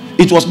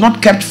 It was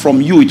not kept from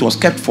you, it was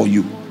kept for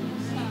you.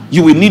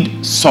 You will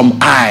need some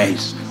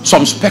eyes,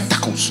 some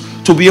spectacles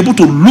to be able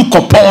to look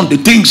upon the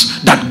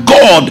things that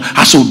God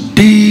has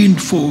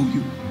ordained for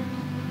you.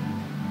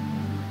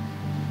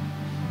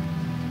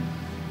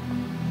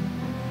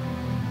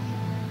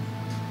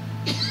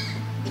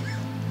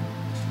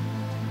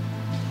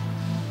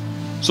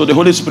 So the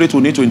Holy Spirit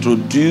will need to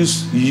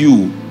introduce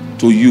you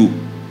to you,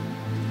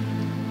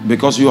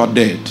 because you are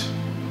dead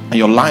and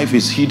your life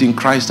is hid in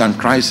Christ and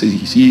Christ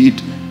is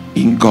hid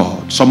in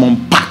God. Some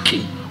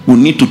unpacking will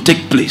need to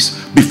take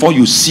place before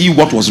you see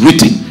what was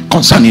written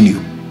concerning you.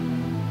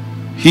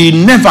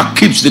 He never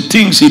keeps the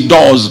things he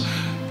does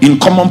in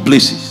common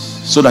places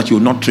so that you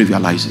will not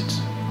trivialize it.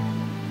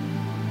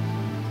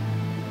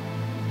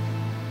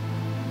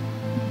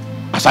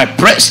 As I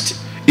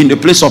pressed in the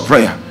place of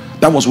prayer,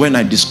 that was when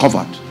I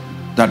discovered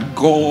that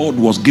God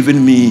was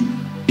giving me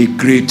a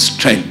great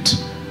strength.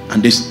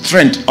 And the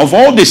strength, of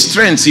all the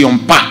strengths he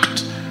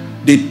unpacked,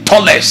 the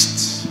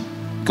tallest,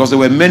 because there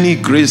were many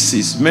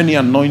graces, many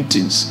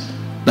anointings,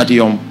 that he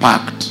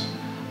unpacked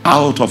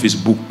out of his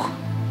book.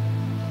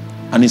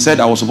 And he said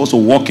I was supposed to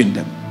walk in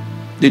them.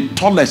 The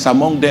tallest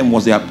among them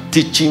was their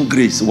teaching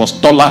grace. It was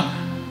taller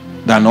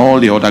than all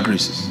the other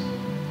graces.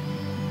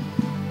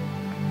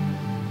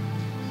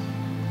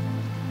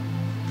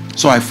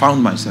 So I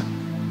found myself.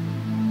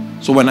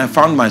 So when I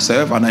found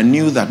myself and I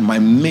knew that my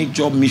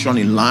major mission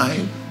in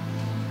life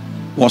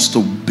was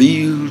to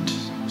build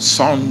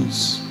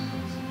sons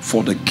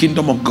for the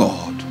kingdom of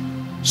God,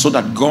 so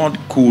that God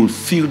could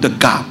fill the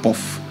gap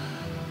of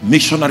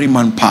missionary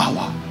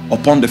manpower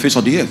upon the face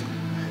of the earth,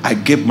 I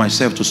gave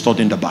myself to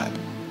studying the Bible.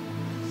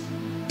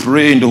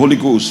 Pray in the Holy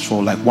Ghost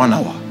for like 1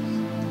 hour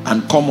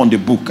and come on the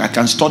book. I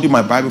can study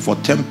my Bible for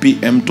 10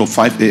 p.m. to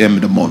 5 a.m.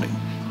 in the morning.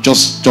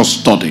 Just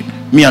studying.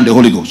 Me and the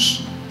Holy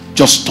Ghost.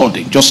 Just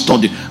studying.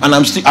 And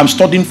I'm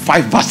studying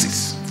 5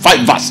 verses. 5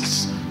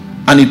 verses.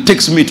 And it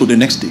takes me to the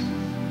next day.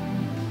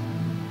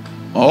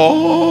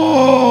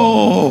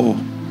 Oh.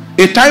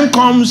 A time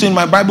comes in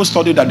my Bible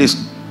study that the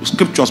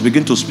scriptures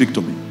begin to speak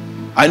to me.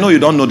 I know you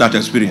don't know that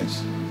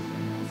experience.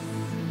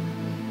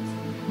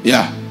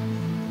 Yeah.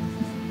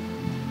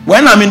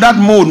 When I'm in that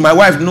mode, my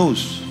wife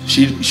knows.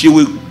 She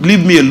will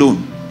leave me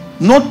alone.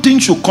 Nothing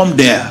should come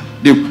there.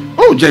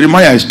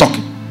 Jeremiah is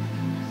talking.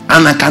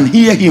 And I can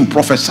hear him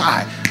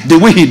prophesy. The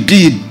way he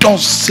did,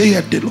 thus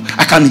saith the Lord.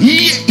 I can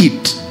hear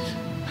it.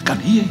 I can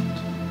hear it.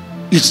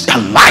 It's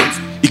alive.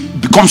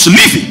 It becomes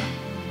living.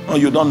 Oh,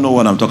 you don't know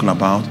what I'm talking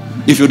about.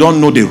 If you don't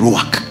know the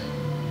Ruach.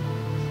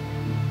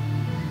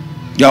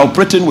 You are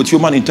operating with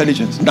human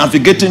intelligence,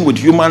 navigating with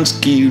human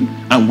skill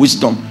and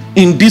wisdom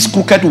in this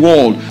crooked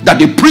world that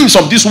the prince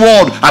of this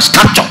world has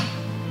captured.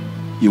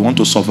 You want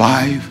to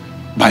survive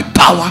by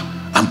power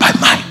and by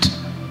might.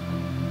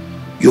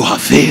 You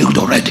have failed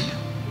already.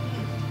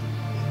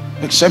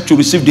 Except you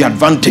receive the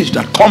advantage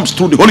that comes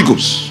through the Holy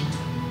Ghost,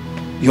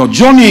 your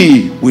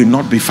journey will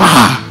not be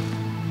far.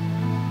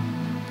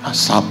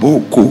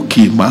 Asaboko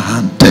ki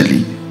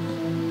mahanteli.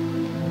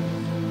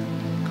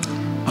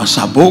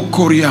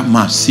 Asabokoria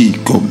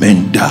masiko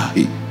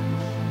mendahi.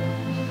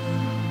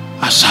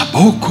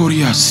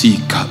 Asabokoria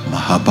sika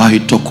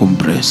mahabaito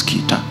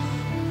kombreskita.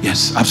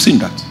 Yes, I've seen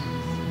that.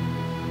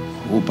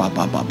 Oh,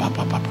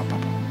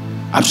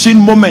 I've seen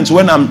moments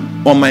when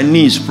I'm on my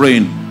knees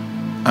praying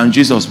and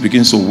Jesus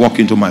begins to walk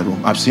into my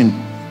room. I've seen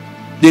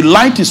the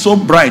light is so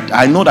bright.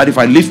 I know that if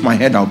I lift my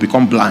head, I'll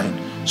become blind.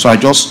 So I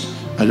just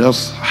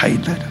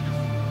hide that.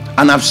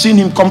 And I've seen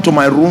him come to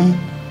my room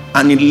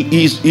and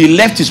he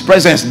left his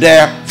presence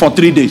there for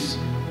 3 days.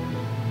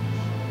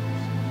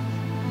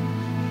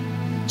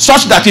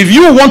 Such that if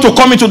you want to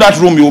come into that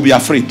room, you will be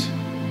afraid.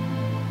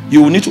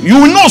 You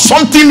will know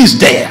something is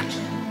there.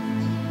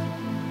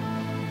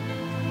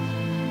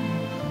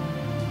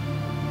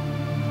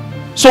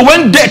 So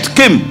when death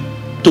came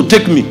to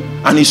take me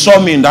and he saw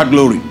me in that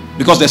glory,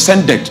 because they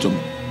sent death to me,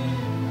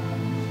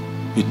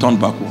 he turned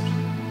backward.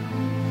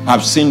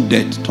 I've seen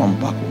death turn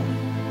backward.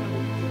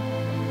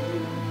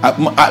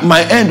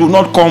 My end will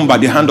not come by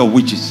the hand of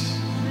witches.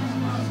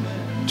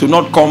 It will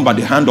not come by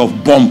the hand of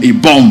a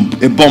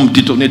bomb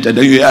detonated,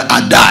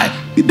 I die.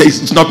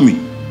 It's not me.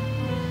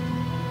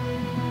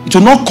 It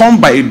will not come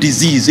by a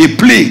disease, a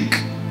plague,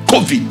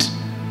 COVID.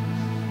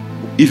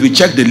 If you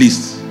check the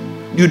list,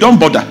 you don't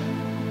bother.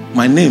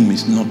 My name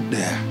is not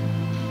there.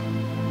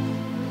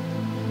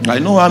 I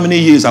know how many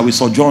years I will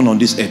sojourn on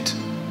this earth.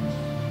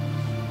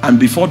 And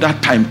before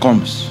that time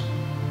comes,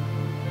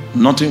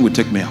 nothing will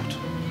take me out.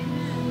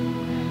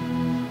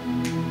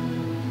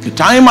 The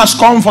time has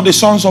come for the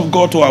sons of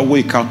God to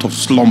awake out of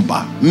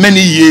slumber.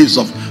 Many years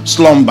of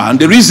slumber. And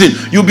the reason,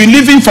 you've been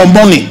living for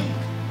money.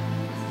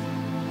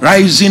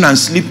 Rising and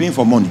sleeping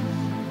for money.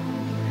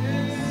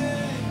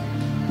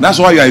 That's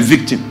why you are a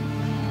victim.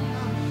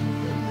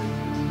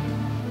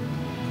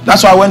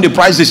 That's why when the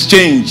prices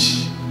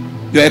change,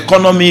 your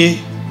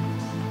economy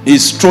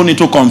is thrown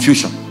into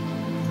confusion.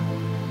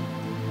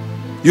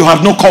 You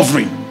have no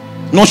covering,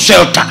 no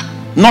shelter,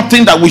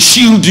 nothing that will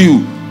shield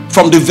you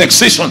from the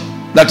vexation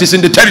that is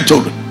in the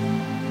territory.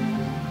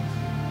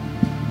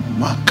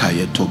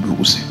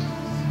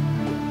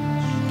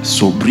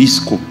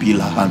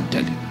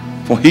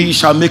 For he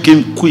shall make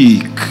him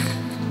quick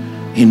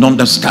in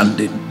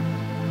understanding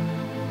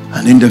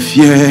and in the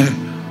fear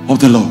of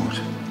the Lord.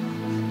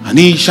 And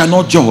he shall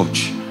not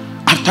judge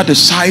after the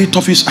sight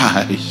of his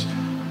eyes,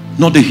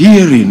 nor the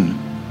hearing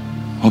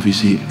of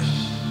his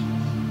ears.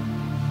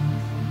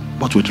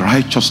 But with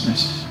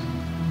righteousness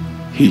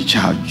he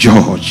shall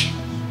judge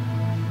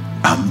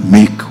and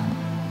make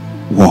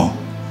war.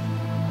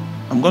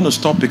 I'm going to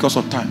stop because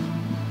of time.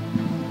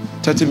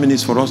 30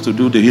 minutes for us to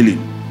do the healing.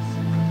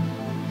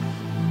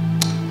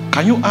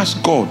 Can you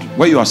ask God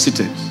where you are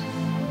seated?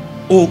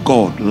 Oh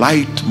God,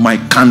 light my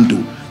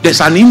candle. There's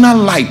an inner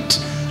light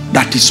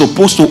that is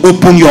supposed to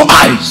open your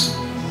eyes.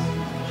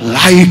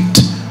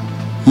 Light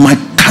my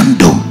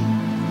candle.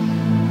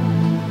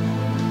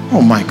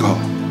 Oh my God.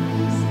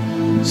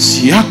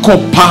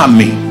 Siako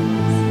pami.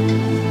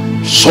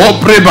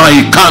 Sobre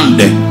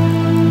maikande.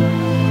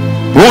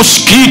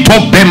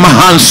 Roskito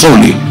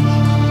bemahansoli.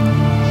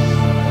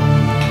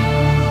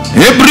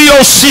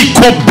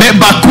 Ebriosiko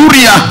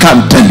bebakuria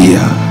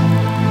cantelia.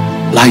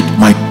 Light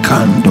my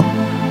candle.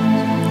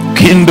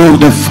 Kindle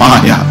the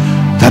fire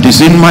that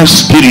is in my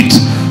spirit,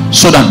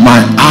 so that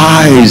my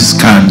eyes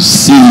can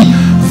see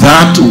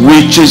that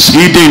which is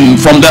hidden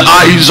from the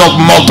eyes of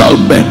mortal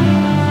men.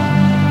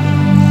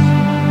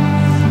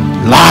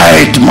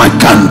 Light my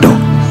candle.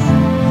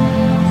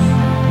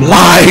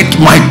 Light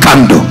my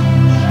candle.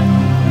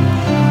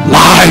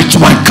 Light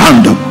my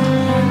candle.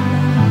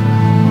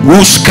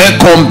 Uske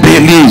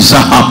kompeliza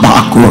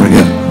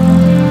habakuria.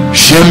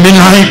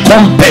 Sheminai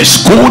kompes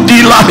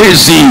kudi la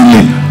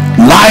hezini.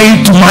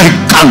 Light my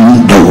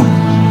candle.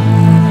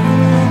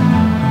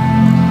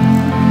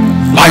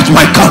 Light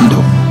my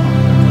candle.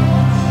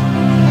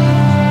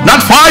 That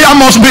fire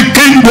must be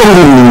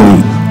kindled.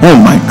 Oh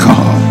my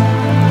God.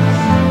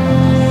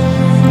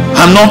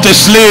 I'm not a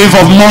slave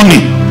of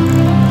money.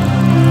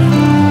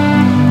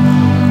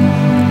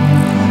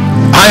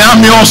 I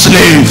am your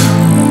slave.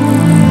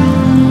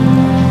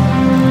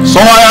 So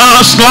I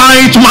ask,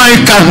 light my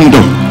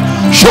candle.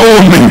 Show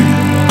me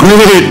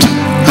great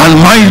and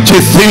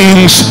mighty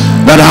things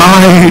that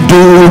I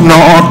do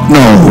not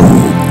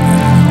know.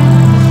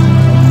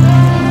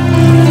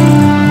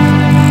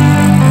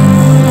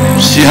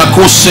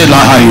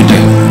 Siakuselaide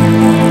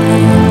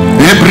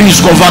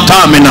Ebris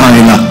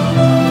govataminaila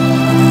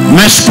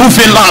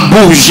Mespufila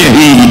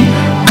bujehi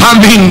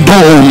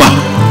Kamindoma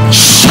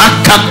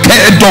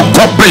Shakakedo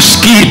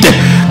kopreskide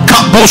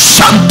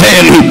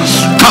Kabosanteli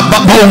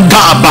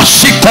Kababongaba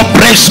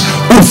Sikopres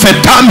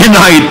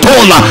Ufetamina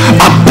itola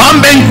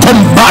Abamben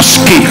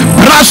kombaski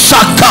Brasa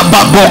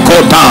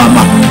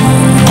kababokotama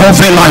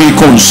Kovela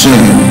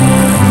ikonsel.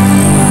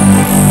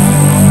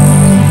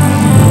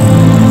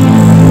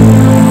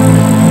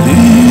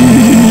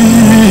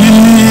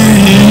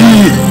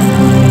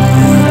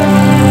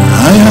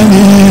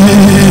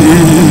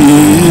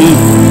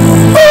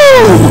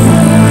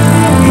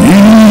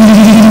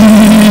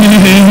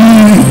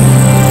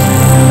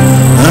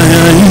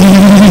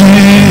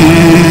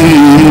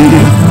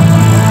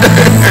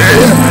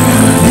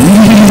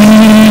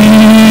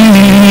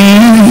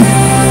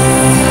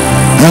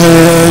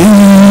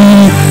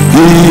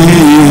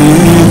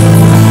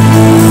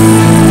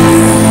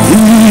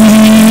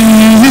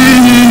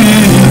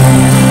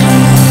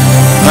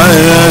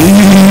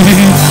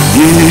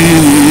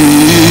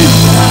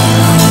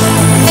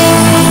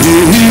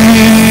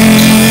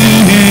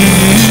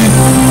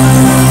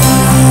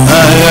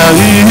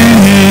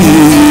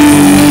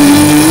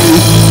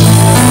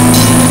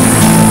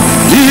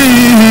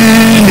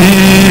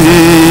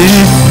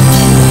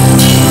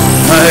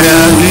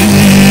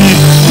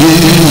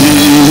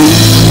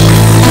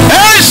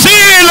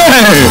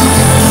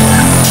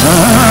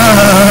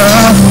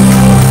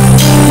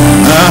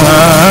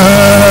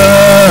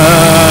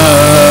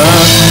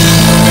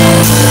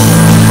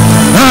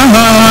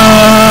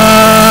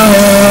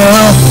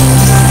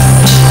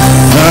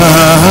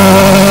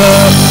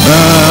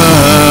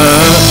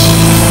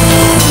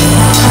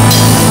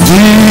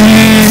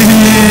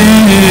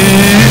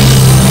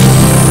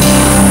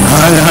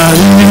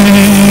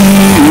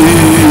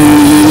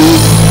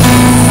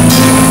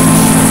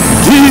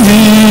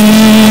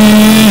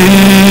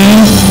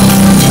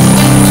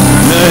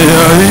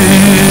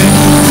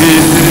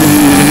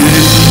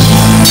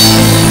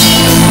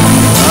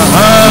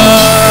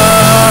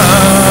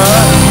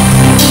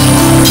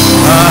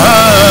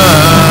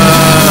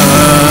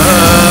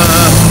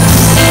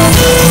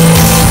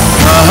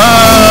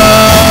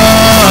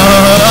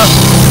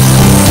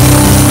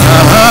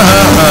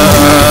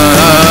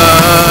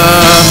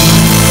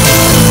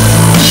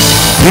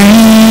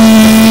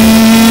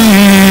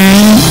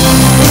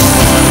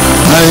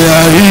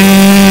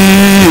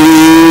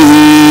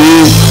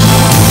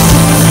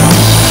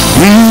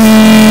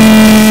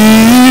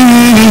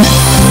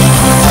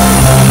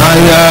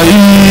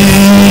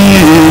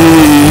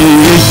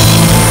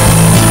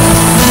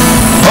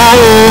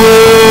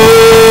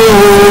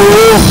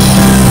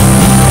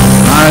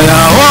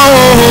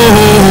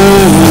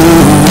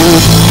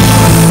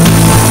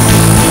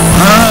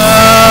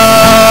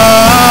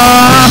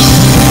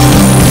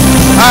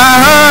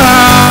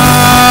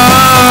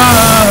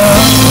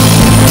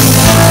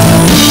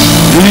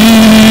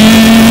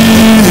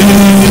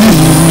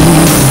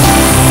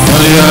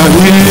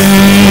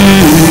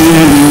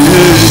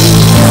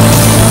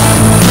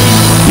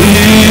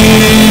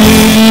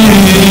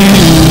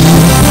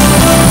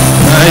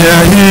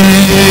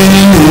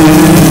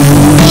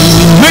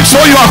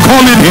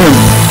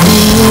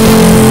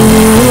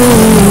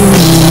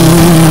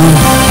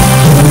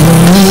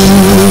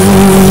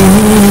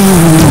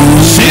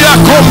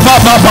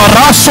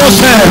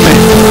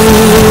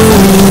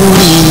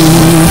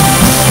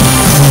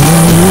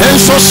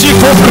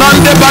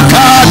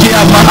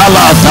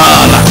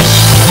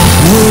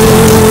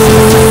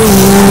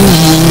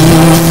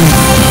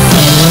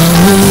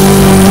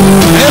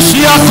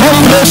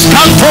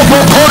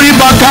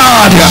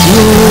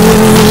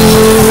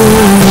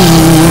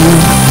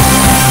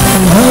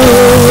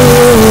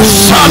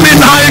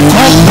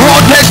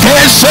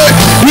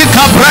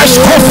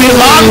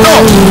 Malando,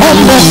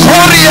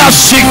 Ombokoria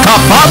Sika,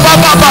 Baba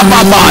Baba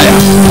Babaya.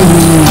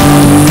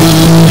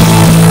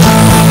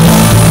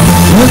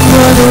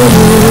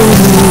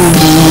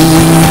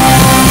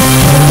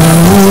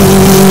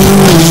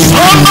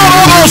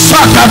 Sondoro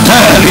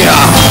Sakatelia.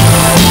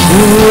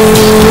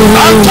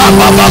 Anta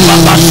Baba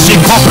Baba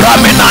Siko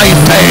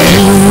Braminaite.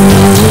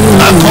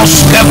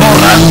 Akoske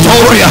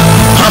Borantoria.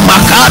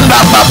 Amakanda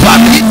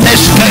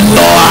Babalites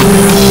Kendoa.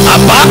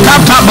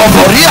 Abakata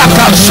Boboria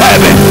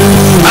Kansebe.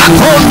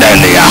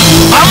 Akondelia.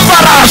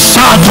 Ambara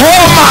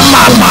Satoma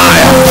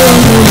Mamaya.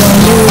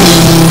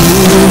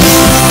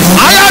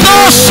 Ayado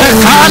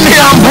Sekani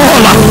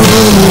Ambola.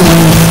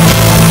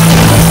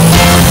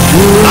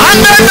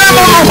 Andene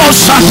Momo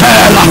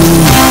Satela.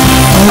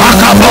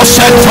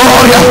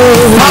 Akabosetoria.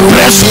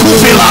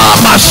 Aprescuvila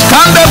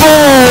Maskande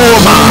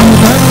Boma.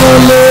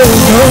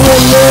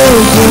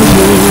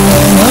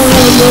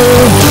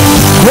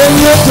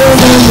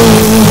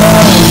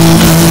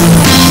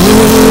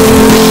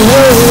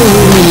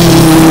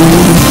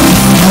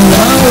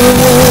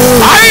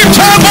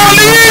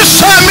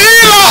 Aitabolisa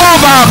Milo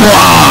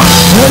Obabwa.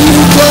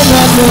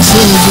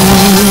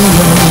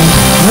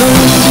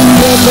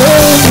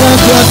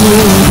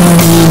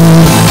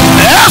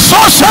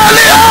 Eso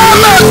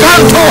saliame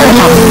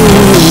cantoma.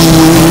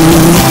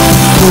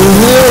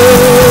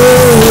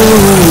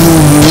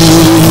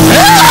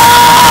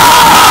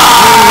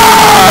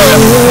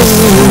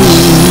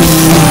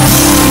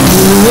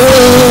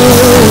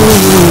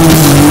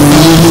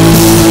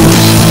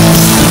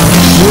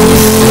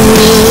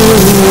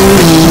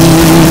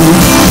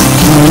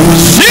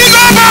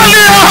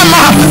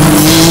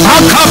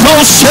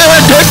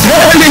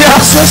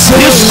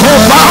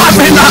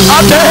 Iskobamina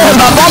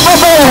adela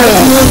bababo.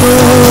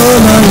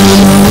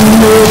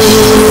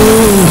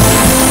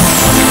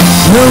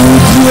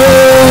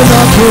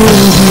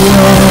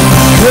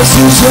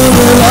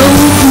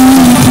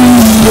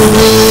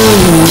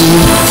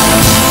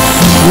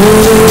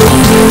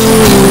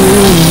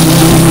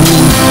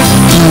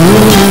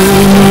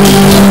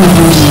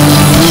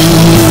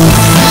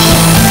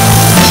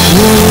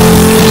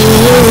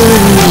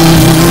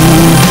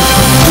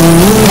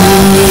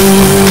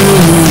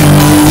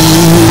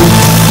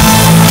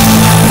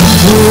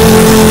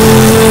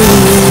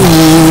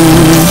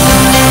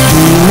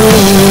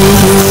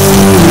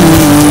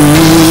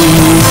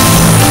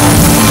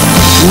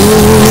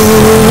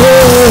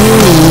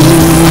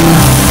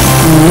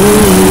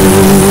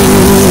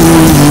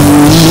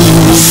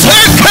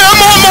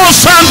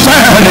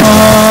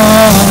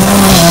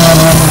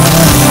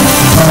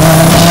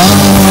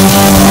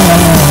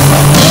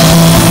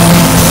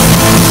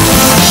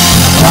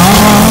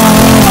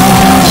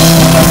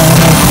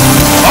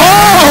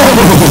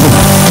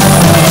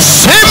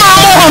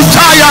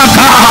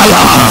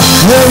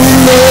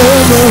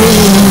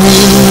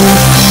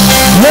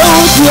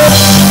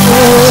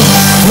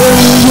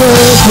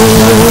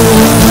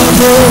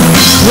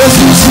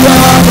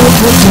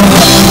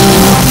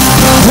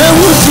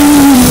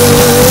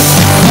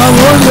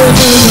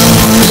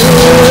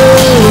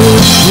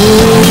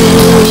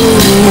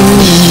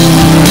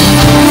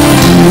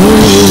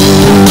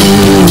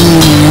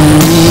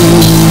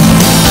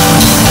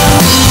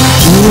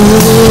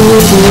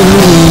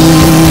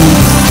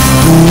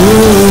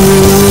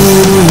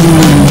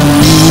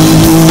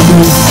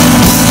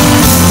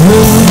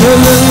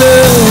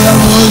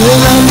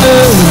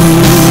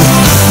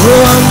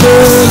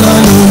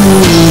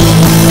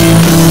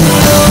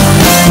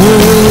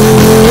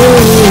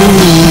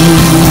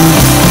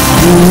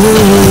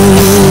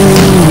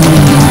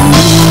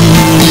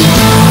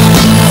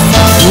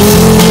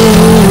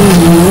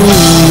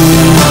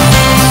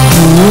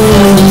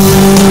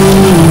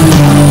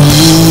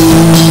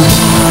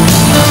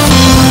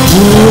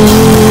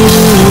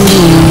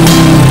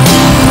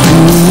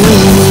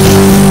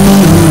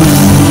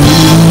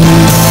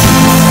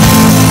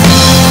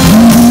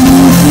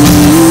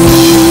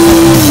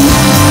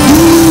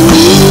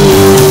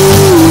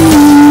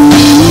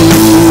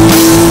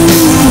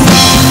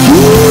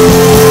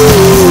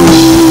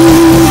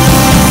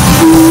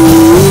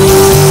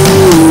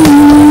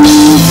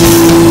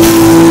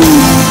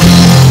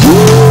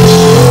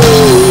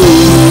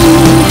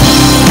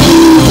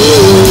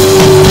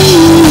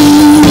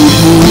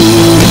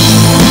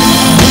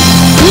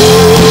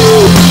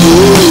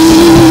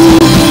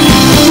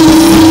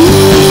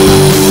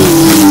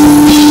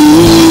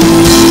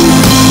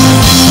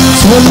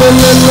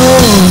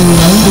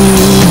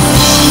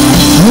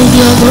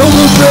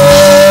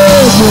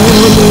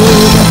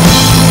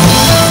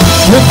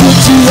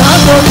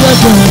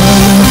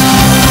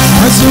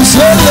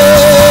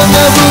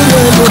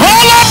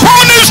 Call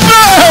upon his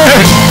name.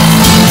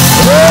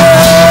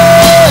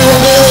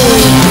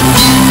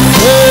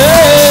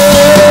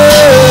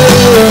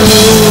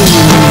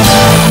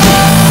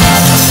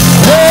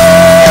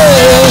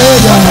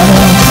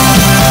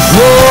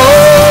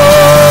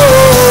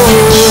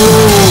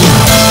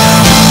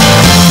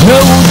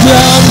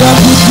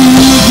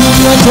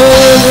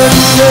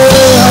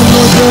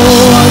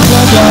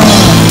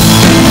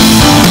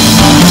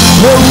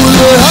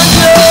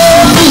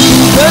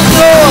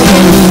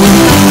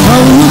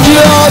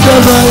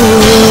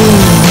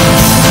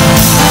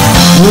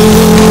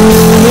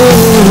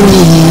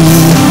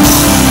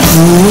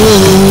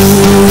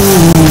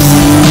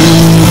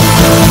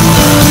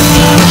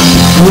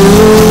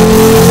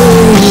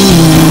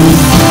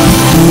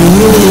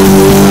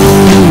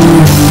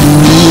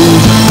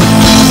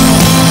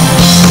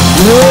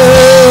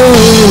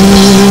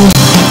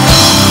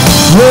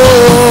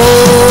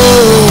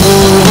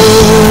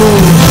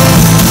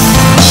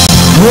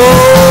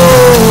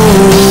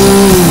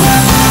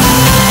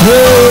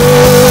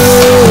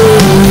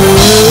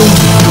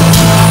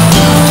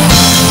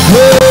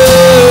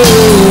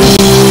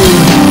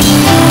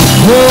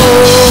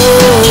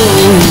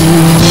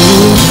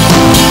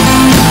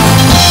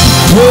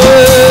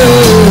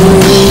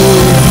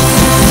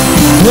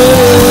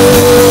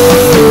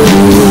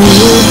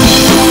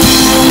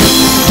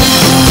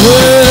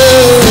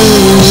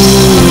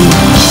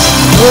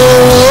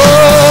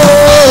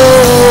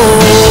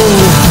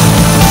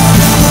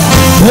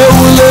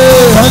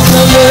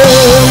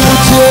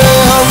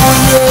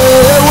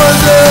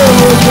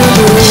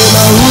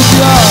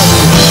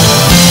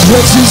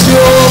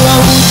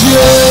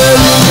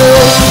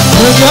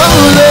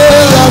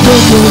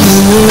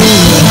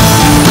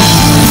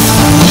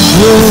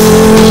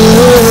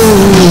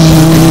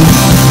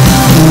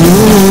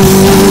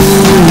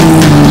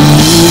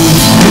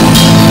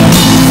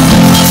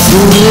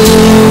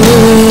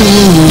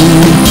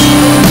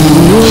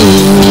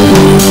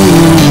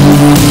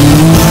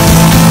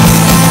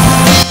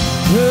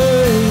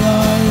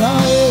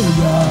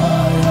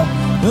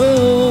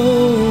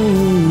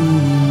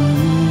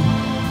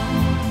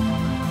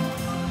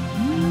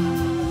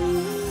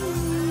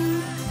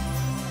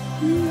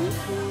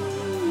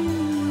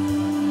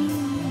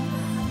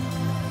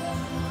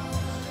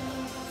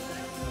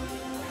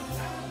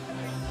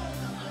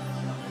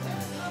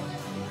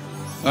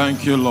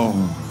 Thank you, Lord.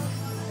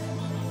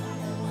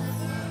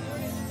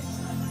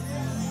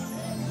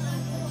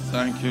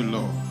 Thank you,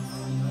 Lord.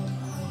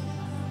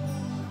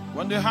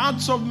 When the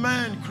hearts of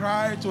men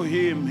cry to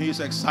him, he's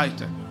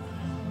excited.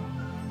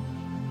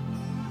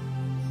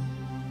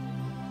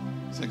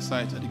 He's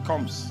excited. He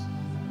comes.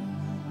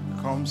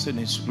 He comes in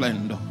his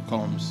splendor.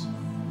 Comes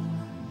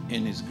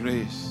in his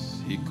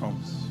grace. He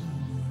comes.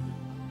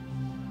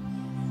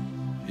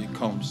 He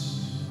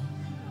comes.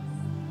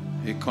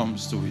 He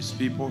comes to his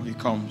people. He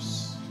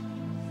comes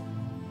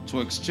to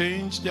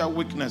exchange their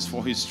weakness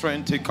for his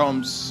strength. He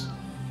comes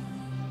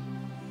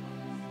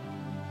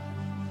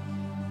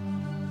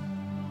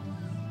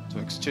to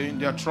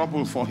exchange their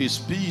trouble for his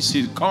peace.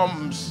 He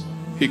comes.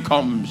 He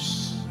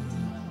comes.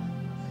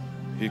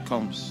 He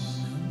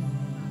comes.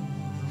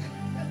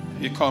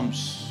 He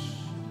comes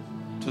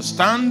to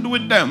stand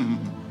with them,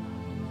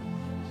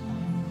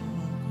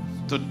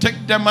 to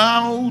take them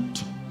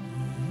out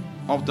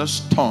of the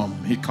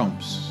storm. He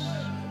comes.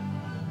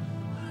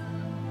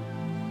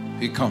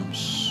 He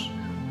comes.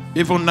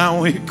 Even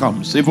now he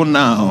comes. Even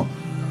now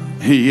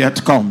he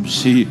yet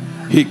comes. He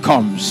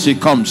comes. He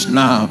comes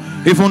now.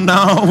 Even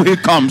now he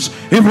comes.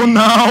 Even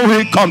now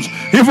he comes.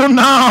 Even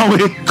now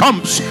he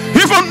comes.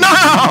 Even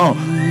now.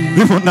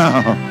 Even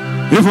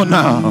now. Even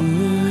now.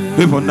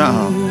 Even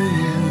now.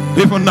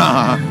 Even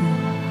now.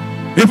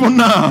 Even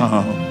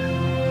now.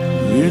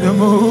 In the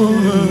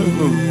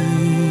moment.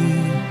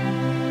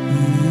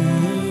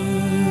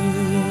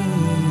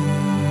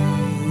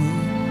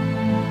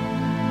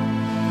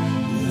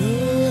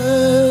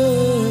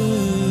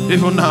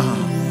 Even now,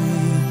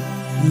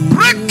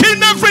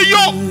 breaking every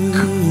yoke.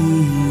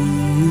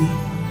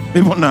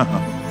 Even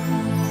now,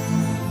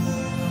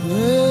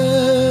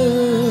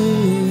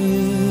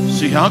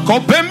 si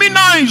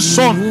hakopemina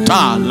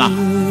isontala.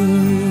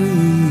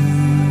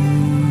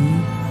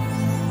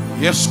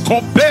 Yes,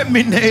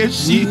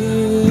 kopeminesi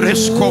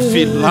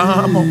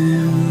prescofilamo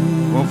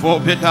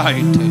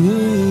ovobedaite.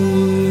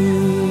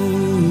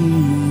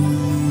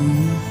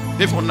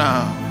 Even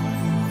now,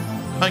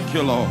 thank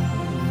you, Lord.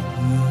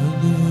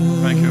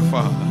 Thank you,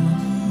 Father.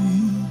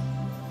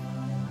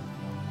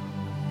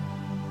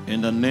 In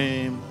the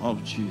name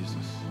of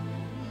Jesus.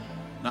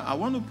 Now, I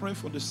want to pray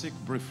for the sick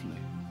briefly.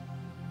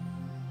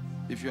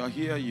 If you are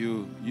here,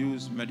 you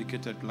use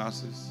medicated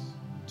glasses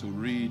to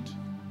read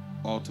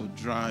or to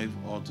drive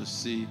or to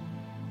see,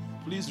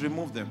 please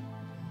remove them.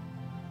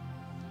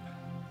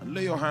 And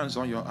lay your hands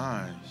on your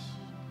eyes.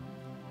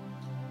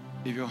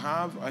 If you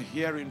have a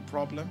hearing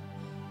problem,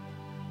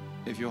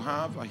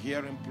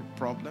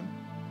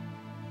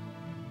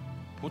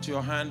 put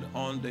your hand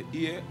on the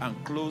ear and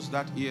close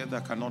that ear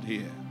that cannot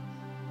hear.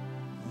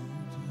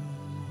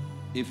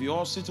 If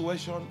your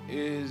situation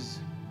is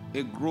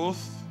a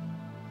growth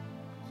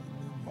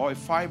or a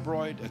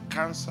fibroid, a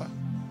cancer,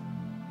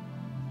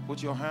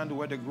 put your hand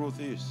where the growth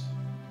is.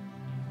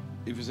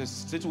 If it's a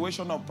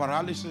situation of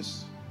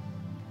paralysis,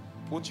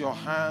 put your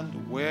hand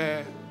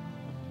where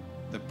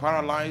the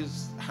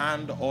paralyzed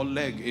hand or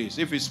leg is.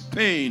 If it's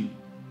pain,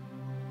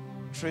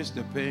 trace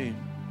the pain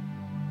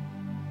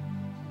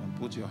and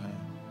put your hand.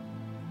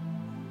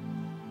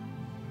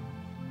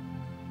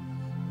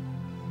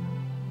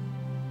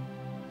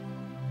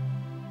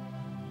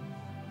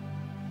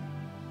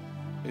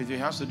 If it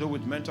has to do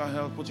with mental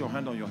health, put your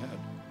hand on your head.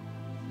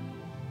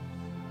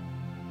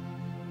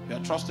 If you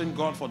are trusting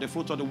God for the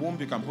fruit of the womb,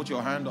 you can put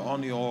your hand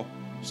on your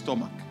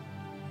stomach.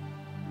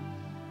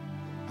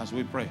 As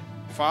we pray.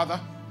 Father,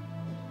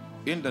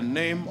 in the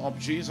name of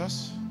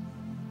Jesus,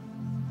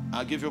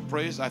 I give you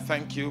praise. I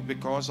thank you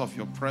because of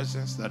your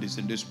presence that is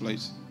in this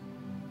place.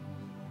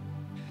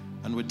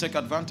 And we take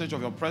advantage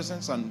of your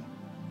presence and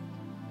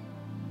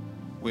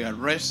we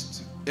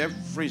arrest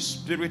every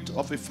spirit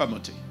of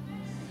infirmity,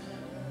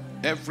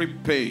 every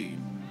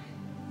pain,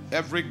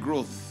 every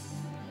growth.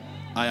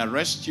 I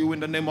arrest you in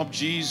the name of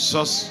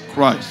Jesus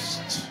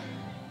Christ.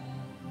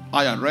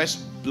 I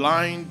arrest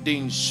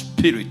blinding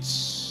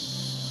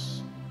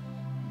spirits.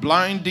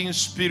 Blinding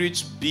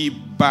spirits, be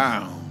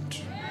bound.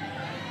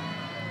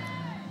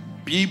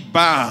 Be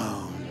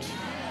bound.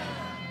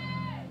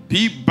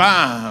 Be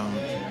bound.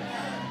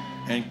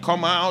 And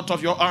come out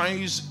of your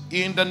eyes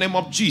in the name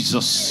of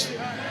Jesus.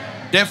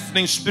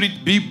 Deafening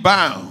spirit, be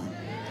bound.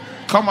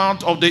 Come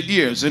out of the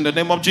ears in the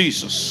name of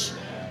Jesus.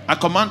 I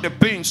command the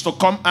pains to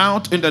come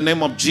out in the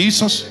name of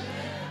Jesus.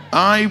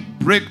 I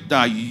break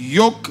the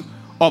yoke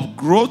of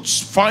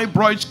growths,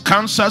 fibroids,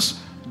 cancers.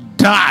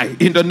 Die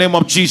in the name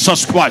of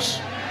Jesus Christ.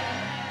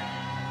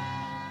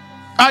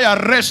 I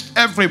arrest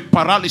every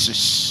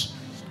paralysis,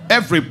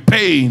 every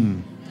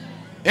pain,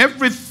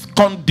 every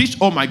condition.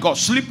 Oh my God,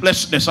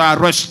 sleeplessness. I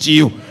arrest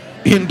you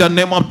in the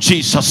name of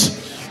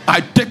Jesus.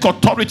 I take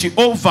authority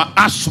over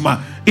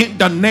asthma in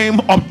the name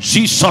of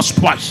Jesus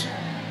Christ.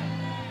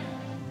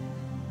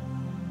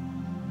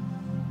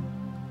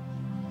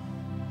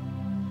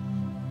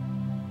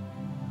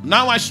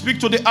 Now I speak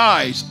to the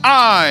eyes.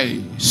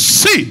 I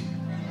see.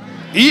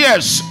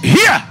 Ears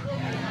hear.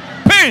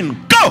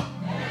 Pain go.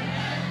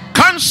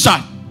 Cancer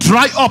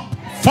dry up.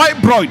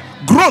 Fibroid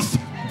growth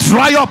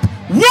dry up.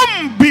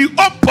 Womb be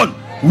open.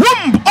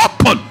 Womb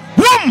open.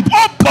 Womb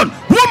open.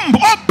 Womb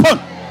open.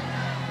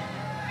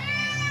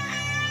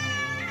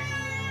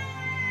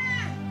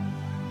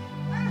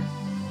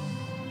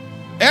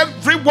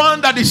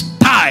 Everyone that is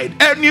tied,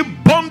 any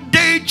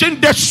bondage in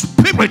the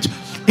spirit,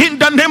 in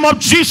the name of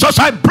Jesus,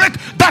 I break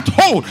that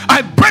hold.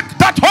 I break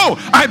that hold.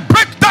 I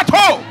break that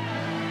hold.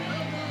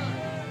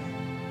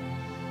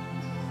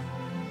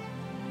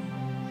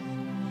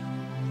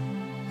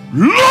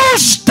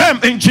 Loose them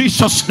in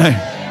Jesus' name.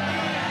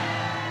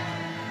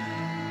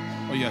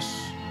 Oh yes.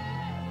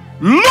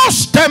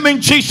 Loose them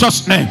in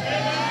Jesus' name.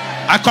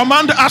 I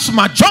command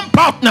asthma, jump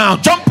out now.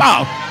 Jump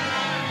out.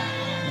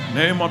 In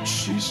the name of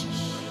Jesus.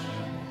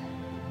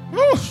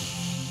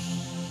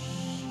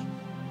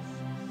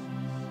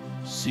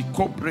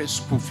 Sikobres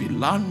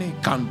kufilane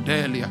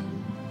candelia.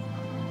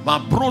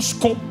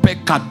 Mabrosko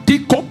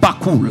pekadiko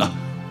bakula.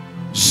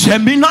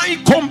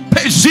 Seminai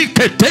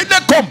kompezike tele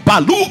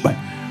kompalube.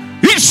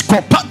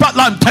 Isko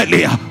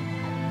papalantelia.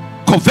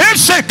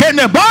 Kovese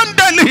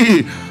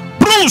kenebandeli.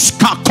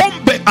 Bruska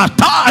kombe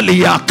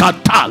atalia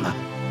katala.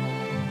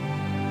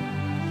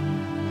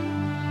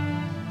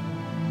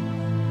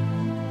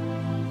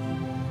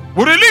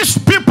 We release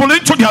people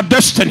into their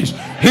destinies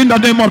in the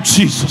name of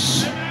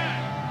Jesus.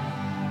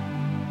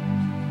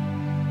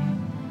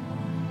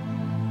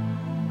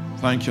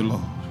 Thank you,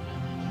 Lord.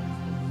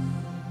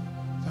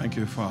 Thank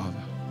you,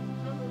 Father.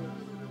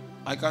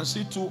 I can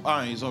see two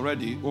eyes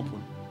already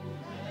open.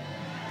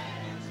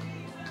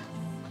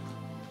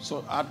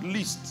 So at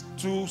least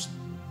two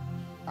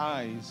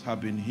eyes have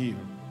been healed.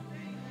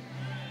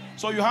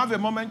 So you have a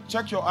moment,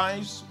 check your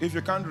eyes. If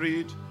you can't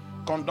read,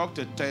 conduct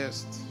a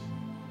test.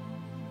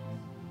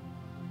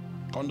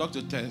 Conduct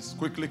a test.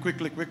 Quickly,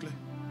 quickly, quickly.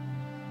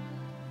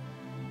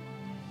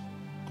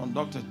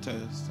 Conduct a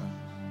test.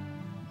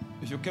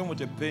 If you came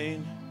with a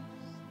pain,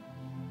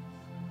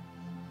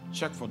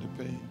 check for the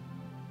pain.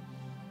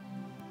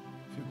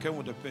 If you came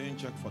with a pain,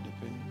 check for the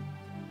pain.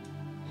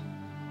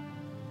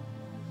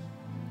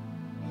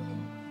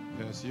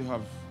 Yes, you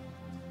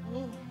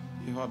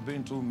have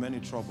been through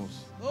many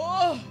troubles.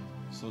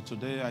 So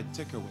today I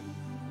take away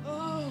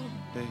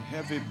the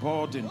heavy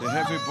burden, the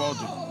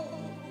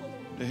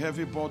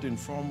heavy burden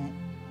from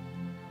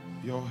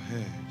your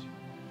head.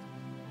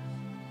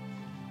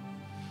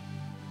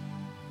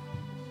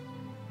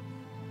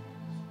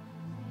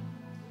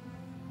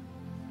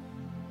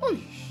 Oy.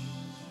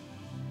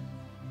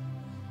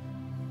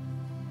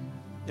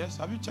 Yes,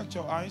 have you checked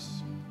your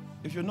eyes?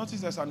 If you notice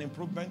there's an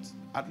improvement,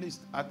 at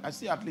least, I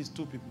see at least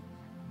two people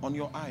on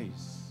your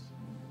eyes.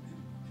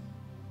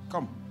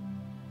 Come.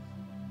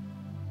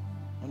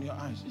 On your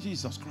eyes.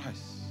 Jesus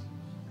Christ.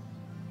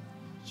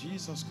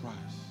 Jesus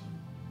Christ.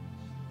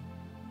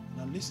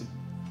 Now listen.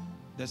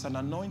 There's an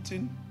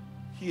anointing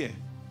here.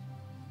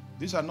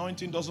 This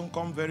anointing doesn't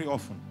come very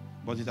often,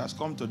 but it has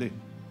come today.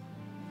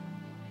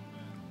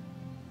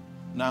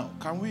 Now,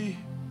 can we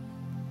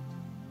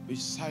be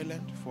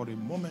silent for a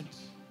moment?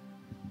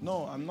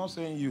 No, I'm not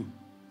saying you.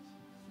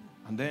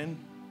 And then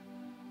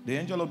the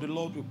angel of the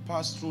Lord will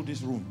pass through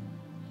this room.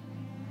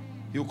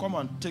 He'll come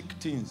and take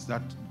things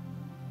that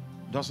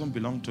doesn't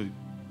belong to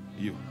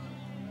you.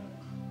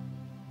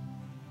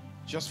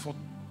 Just for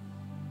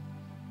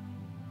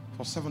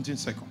For 17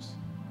 seconds.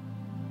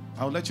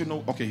 I'll let you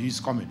know. Okay, he's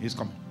coming. He's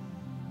coming.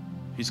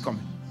 He's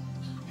coming.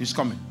 He's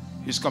coming.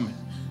 He's coming.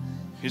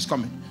 He's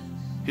coming.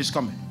 He's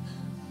coming.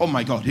 Oh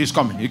my God, he's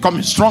coming. He's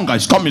coming stronger.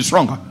 He's coming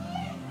stronger.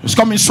 He's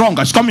coming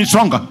stronger. He's coming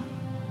stronger.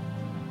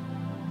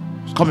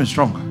 He's coming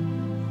stronger.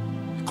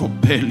 Go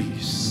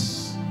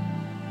bellies.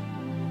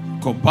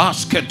 Go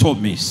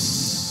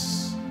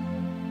basketomis.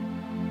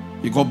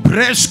 You go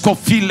bresco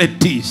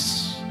filetis.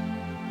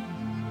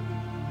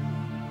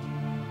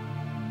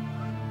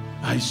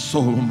 I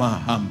saw my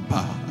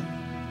hampa.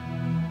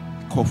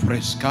 Go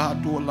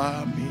frescado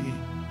la mi.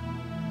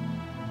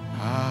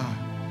 Ah.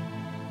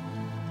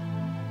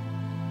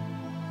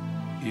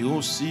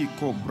 Io si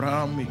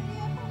cobrami.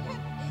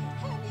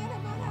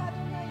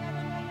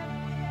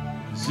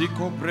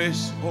 Zico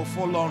pres o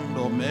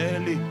folondo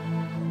meli.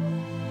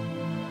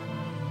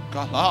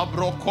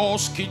 Calabro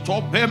koski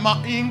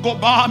topema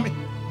ingobami.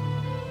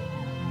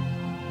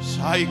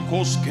 Sai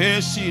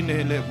koskesi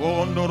nelle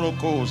vondoro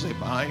cose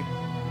mai.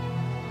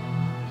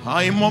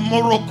 Hai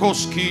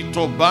momorokoski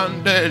to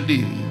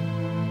bandeli.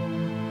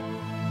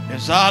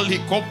 Esali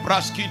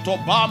kopraski to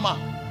bama.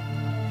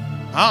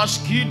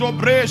 Askido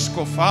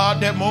bresco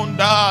fade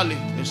mondali.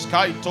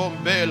 Eskai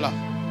tombela.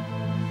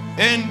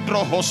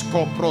 Endro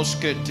hosco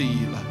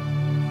prosketila.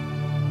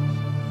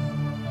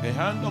 The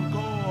hand of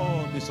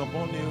God is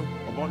upon you,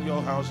 upon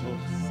your household.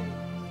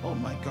 Oh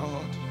my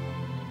God.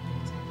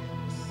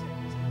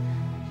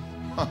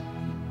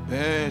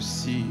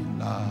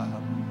 Besila.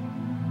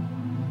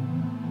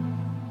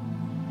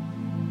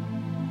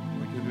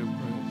 We give you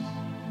praise.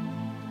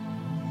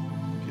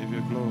 Give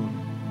you glory.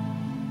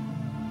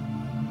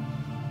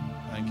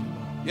 Thank you,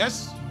 Lord.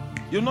 Yes,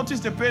 you notice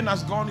the pain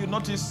has gone. You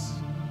notice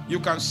you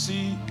can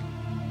see.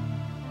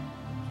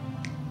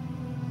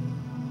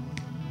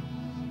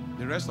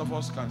 The rest of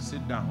us can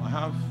sit down. I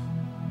have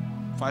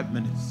 5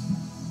 minutes.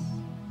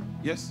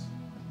 Yes?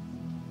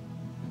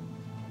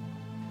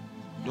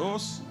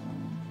 Those?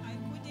 I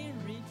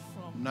couldn't read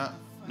from Now.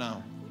 I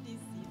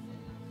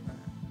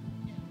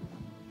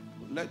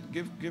couldn't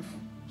see. Give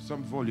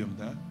some volume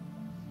there.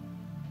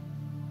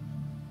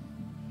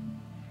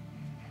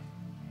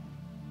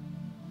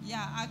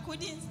 Yeah, I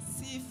couldn't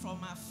see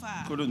from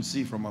afar. Couldn't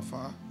see from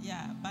afar.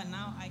 Yeah, but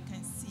now I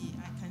can see.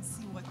 I can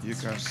see what You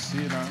is can written.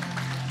 see now.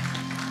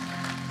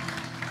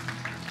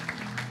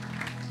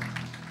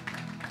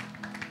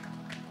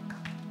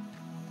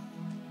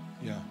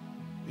 Yeah,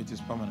 it is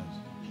permanent.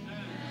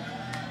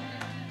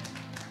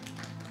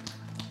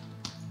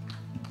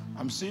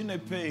 I'm seeing a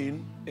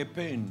pain,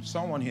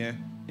 someone here,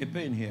 a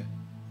pain here.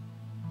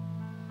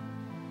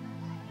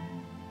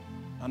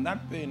 And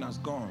that pain has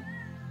gone.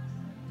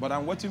 But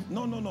I'm waiting,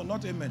 no,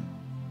 not amen.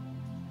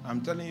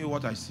 I'm telling you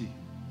what I see.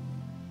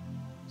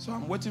 So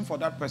I'm waiting for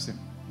that person.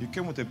 You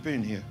came with a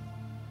pain here.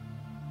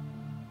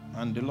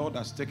 And the Lord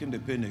has taken the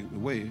pain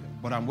away,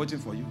 but I'm waiting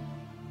for you.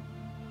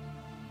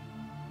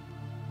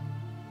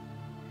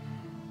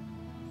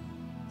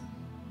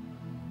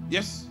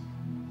 Yes,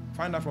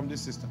 find out from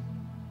this sister.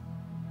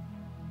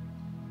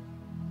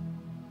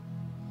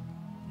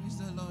 Praise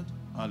the Lord.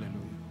 Hallelujah.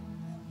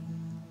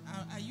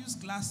 I use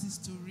glasses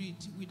to read.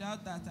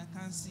 Without that, I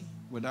can't see.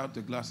 Without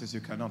the glasses,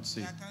 you cannot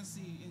see. I can't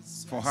see.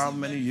 For I how see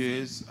many very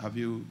years have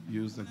you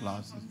used the faint.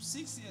 glasses?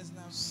 6 years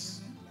now. I'm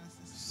using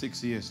glasses.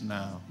 6 years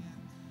now. Yeah.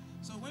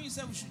 So when you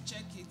said we should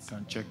check it,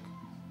 Can check.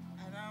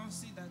 I now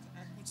see that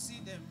I could see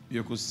them.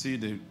 You could see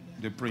the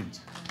print.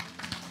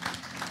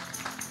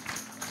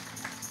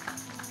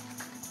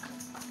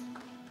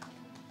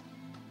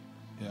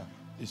 Yeah,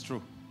 it's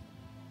true.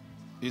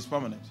 It's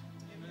permanent.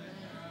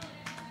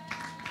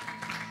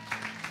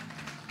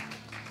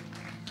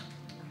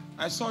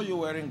 I saw you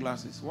wearing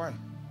glasses. Why?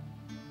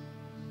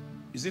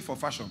 Is it for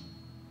fashion?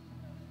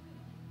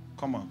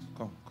 Come out.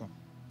 Come.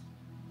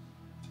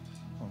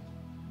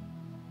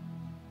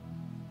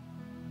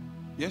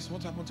 Yes,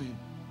 what happened to you?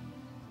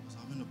 I was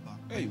having a back.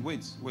 Hey,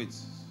 wait.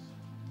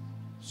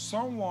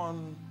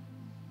 Someone,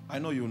 I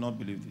know you will not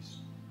believe this,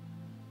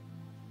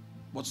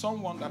 but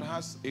someone that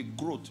has a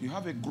growth, you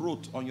have a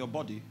growth on your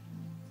body.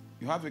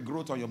 You have a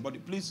growth on your body.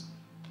 Please,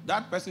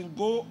 that person,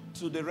 go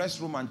to the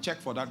restroom and check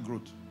for that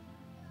growth.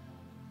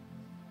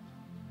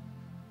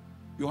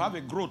 You have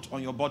a growth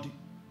on your body.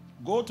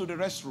 Go to the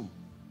restroom,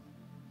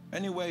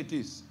 anywhere it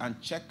is,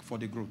 and check for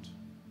the growth.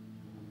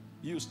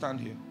 You stand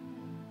here.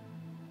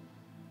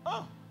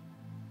 Ah.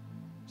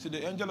 See,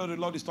 the angel of the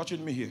Lord is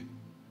touching me here.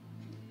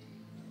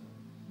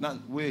 Now,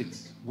 wait.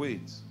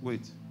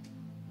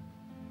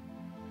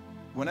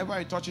 Whenever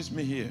he touches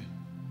me here,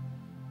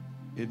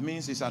 it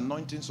means he's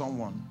anointing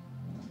someone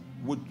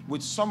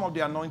with some of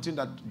the anointing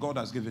that God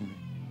has given me.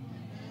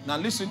 Now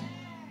listen,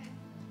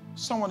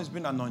 someone is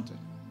being anointed.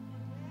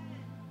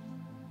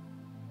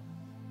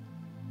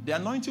 The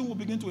anointing will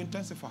begin to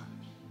intensify.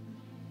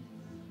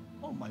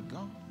 Oh my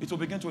God. It will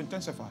begin to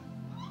intensify.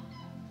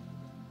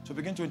 To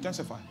begin to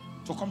intensify.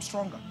 To come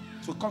stronger.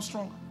 To come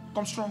stronger.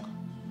 Come stronger.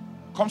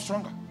 Come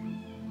stronger.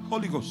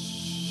 Holy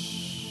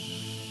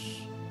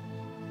Ghost.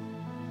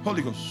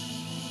 Holy Ghost.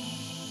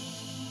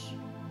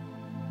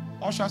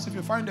 Ushers, if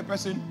you find the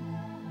person,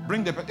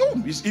 bring the person.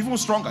 Oh, it's even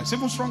stronger. It's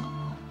even stronger.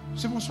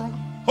 It's even stronger.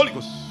 Holy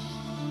Ghost.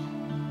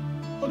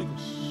 Holy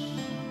Ghost.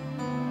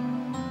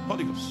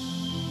 Holy Ghost.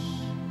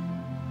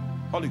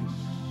 Holy Ghost.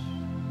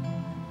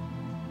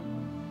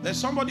 There's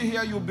somebody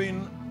here you've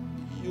been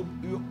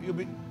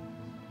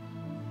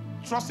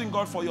trusting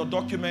God for your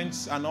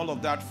documents and all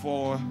of that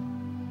for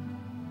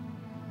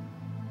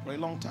a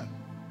long time.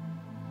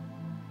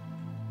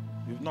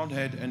 You've not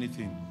heard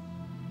anything.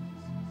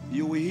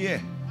 You will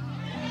hear.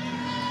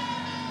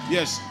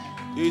 Yes,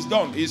 it's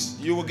done.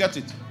 You will get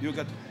it. You will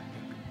get it.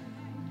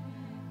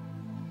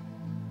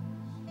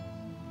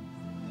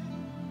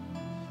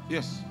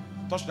 Yes,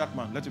 touch that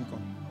man. Let him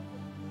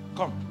come.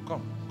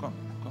 Come.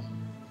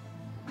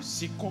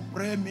 Siko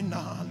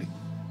preminali.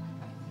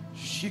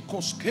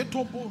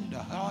 Shikosketo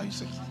bonda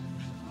haise.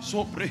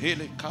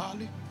 Soprehele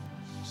kali.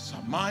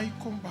 Samai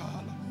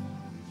kumbala.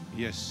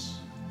 Yes.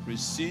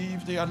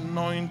 Receive the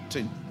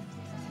anointing.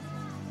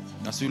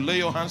 As you lay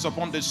your hands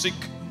upon the sick,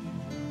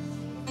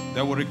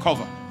 they will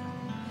recover.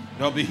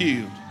 They'll be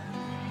healed.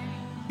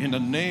 In the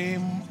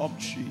name of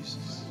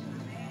Jesus.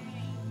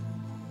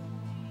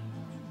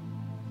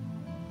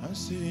 I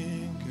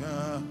sing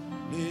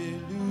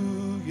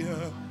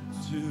hallelujah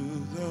to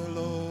the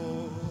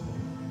Lord.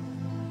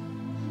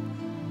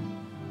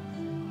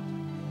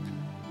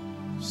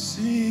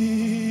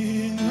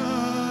 Sing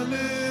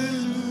hallelujah.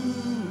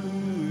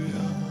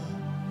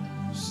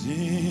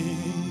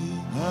 Sing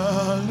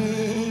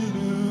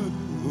hallelujah.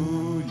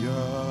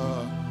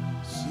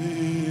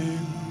 Sing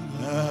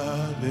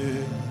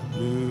hallelujah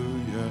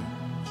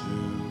to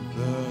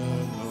the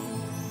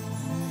Lord.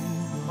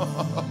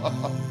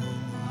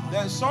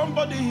 There's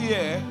somebody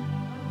here,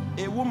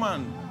 a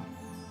woman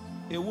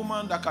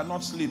that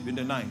cannot sleep in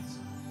the night.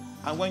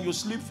 And when you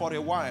sleep for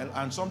a while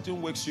and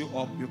something wakes you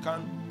up, you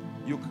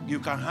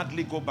can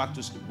hardly go back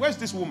to sleep. Where's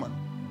this woman?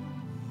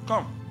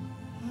 Come.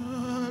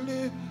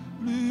 Hallelujah.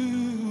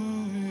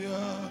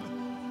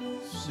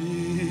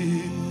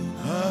 Sing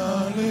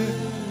hallelujah.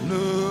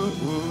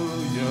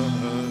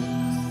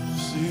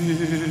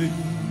 Sing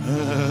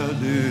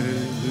hallelujah.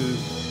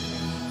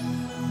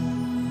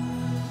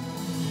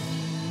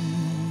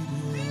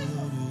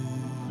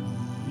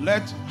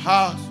 Let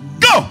her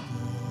go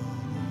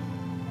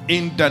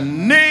in the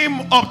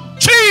name of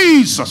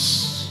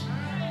Jesus.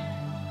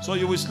 So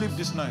you will sleep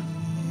this night.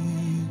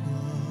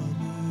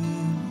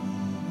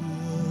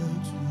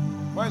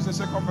 Where is the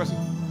second person?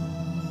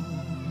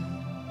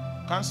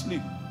 Can't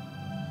sleep.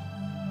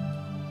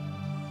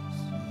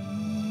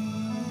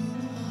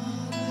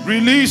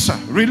 Release her.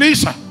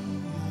 Release her.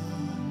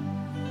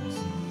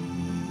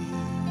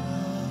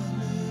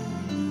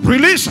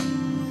 Release her.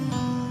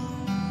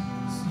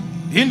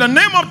 In the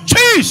name of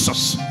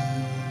Jesus.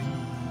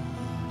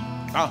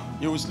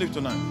 You will sleep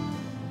tonight.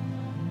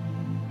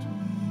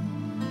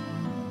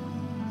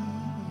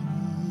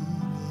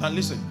 Now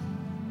listen.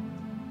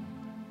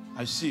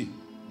 I see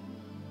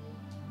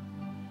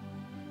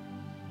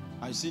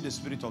the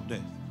spirit of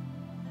death.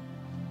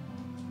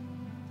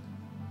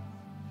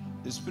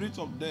 The spirit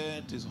of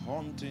death is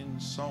haunting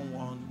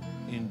someone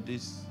in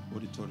this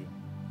auditorium.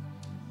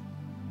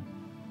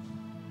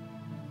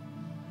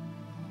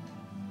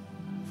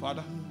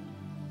 Father,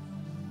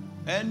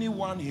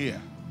 anyone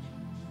here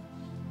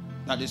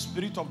that the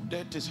spirit of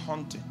death is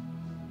haunting,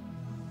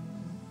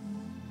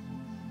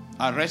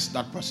 arrest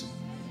that person.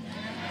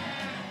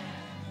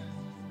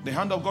 The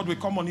hand of God will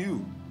come on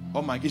you.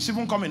 Oh my, it's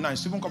even coming now.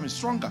 It's even coming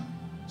stronger.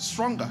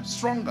 Stronger,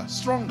 stronger,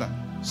 stronger,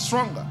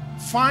 stronger.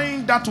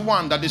 Find that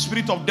one that the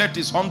spirit of death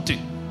is haunting.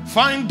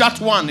 Find that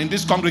one in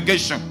this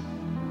congregation.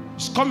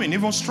 It's coming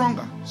even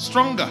stronger,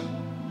 stronger,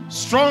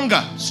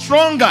 stronger,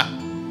 stronger,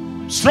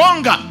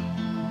 stronger,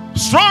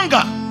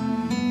 stronger.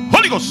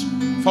 Holy Ghost,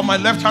 from my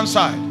left hand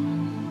side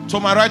to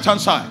my right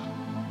hand side,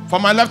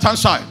 from my left hand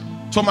side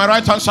to my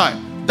right hand side.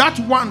 That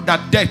one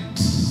that death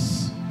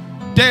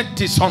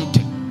is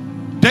haunting.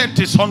 Death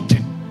is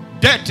haunting.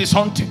 Death is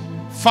haunting.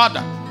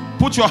 Father,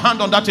 put your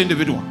hand on that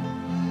individual.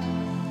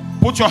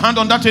 Put your hand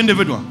on that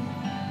individual.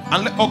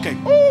 And okay.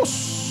 Oh,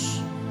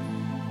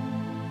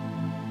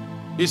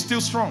 it's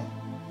still strong.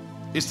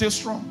 It's still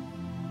strong.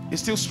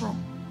 It's still strong.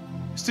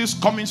 It's still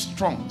coming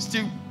strong.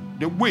 Still,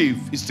 the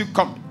wave is still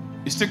coming.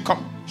 It's still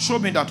coming. Show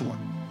me that one.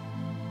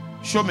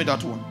 Show me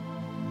that one.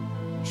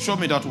 Show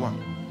me that one.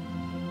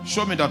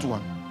 Show me that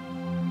one.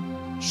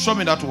 Show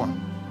me that one.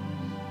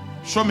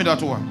 Show me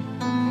that one.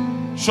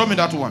 Show me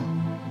that one.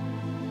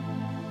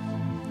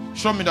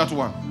 Show me that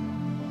one.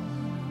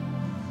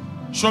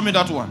 Show me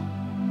that one.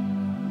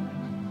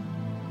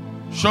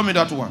 Show me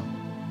that one.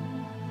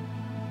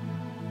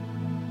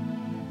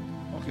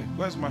 Okay,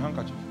 where's my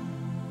handkerchief?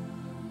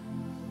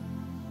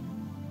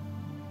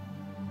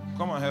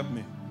 Come and help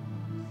me.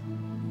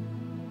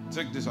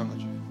 Take this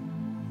handkerchief.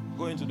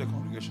 Go into the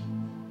congregation.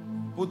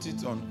 Put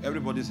it on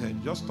everybody's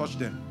head. Just touch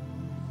them.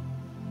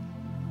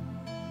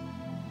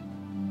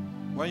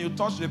 When you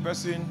touch the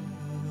person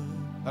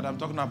that I'm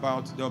talking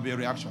about, there will be a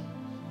reaction.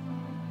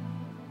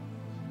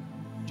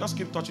 Just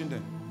keep touching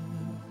them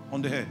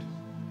on the head.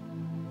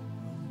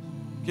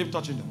 Keep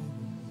touching them.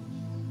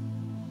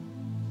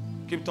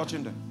 Keep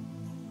touching them.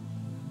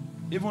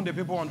 Even the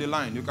people on the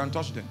line, you can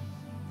touch them.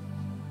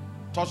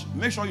 Touch.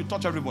 Make sure you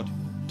touch everybody.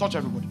 Touch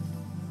everybody.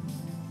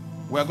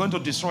 We are going to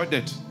destroy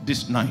death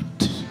this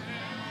night.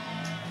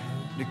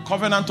 The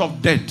covenant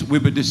of death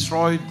will be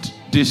destroyed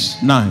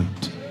this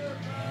night.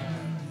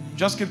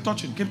 Just keep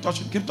touching, keep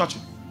touching, keep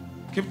touching,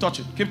 keep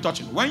touching, keep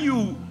touching. When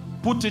you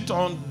put it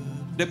on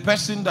the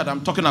person that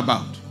I'm talking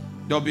about,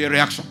 there will be a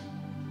reaction.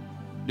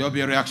 There will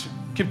be a reaction.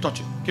 Keep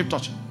touching, keep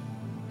touching,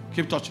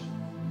 keep touching,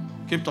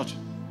 keep touching,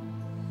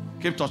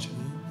 keep touching.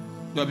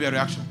 There will be a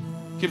reaction.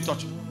 Keep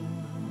touching,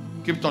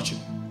 keep touching.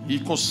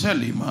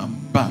 Ikoseli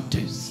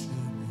mambates,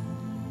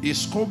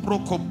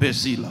 iskobroko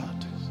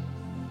bezilates,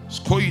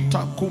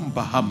 skoita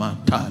kumba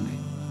hamatali.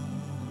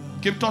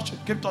 Keep touching,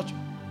 keep touching,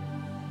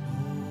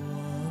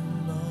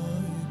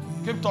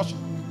 keep touching.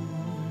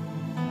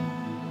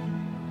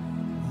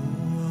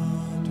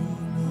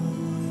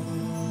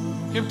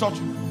 Keep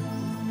touching.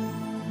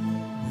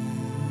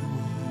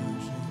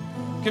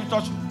 Keep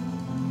touching.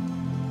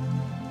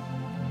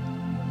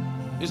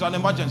 It's an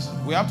emergency.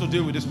 We have to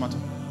deal with this matter.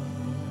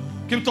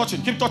 Keep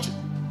touching. Keep touching.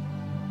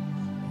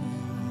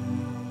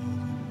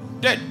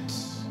 Death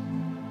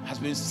has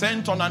been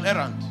sent on an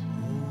errand,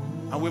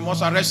 and we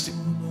must arrest him.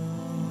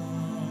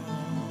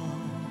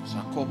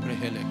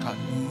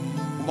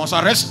 We must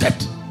arrest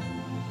it.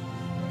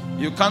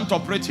 You can't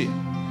operate here.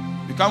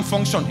 You can't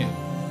function here.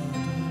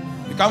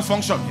 You can't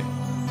function here.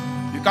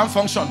 You can't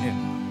function here.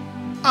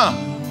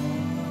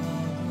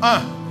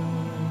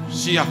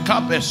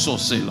 Siakabe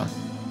sosela.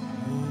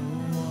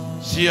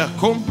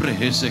 Siakompre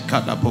hese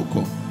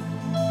kadaboko.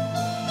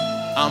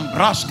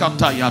 Ambraska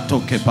tayato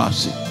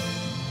kebasi.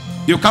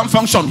 You can't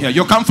function here.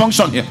 You can't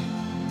function here.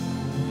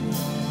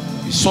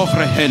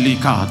 Sofre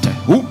helikate.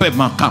 Ube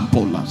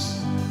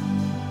makampolas.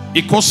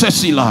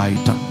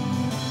 Ikosesilaita.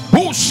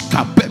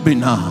 Buska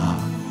bebina.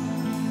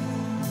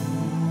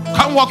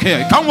 Can't walk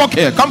here. Can't walk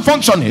here. Can't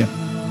function here.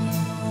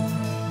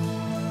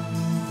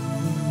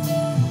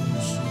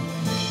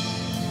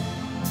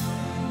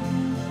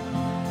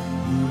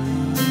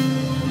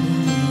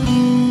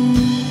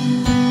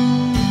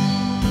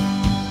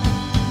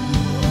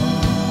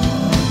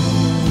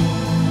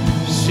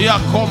 Sia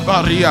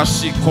kombaria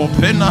si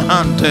kopena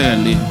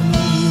hanteli.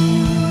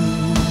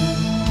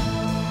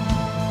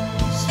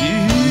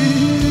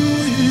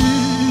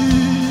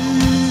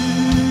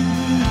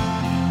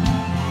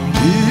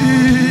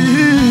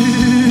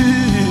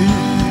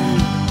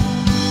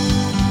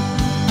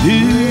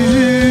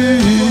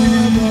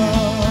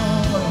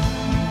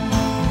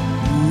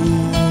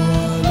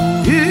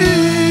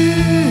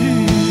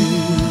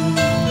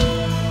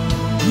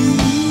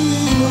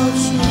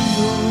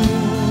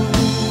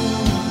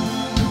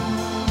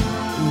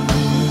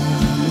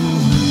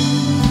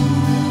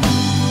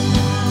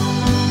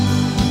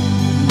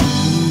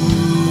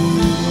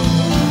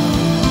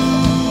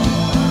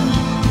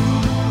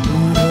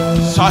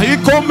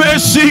 Sahiko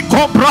mesi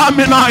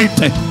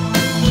kobraminaite.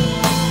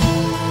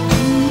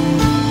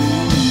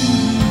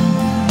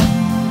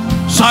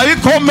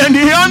 Sahiko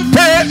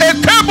meniante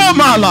ekebo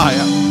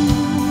malaya.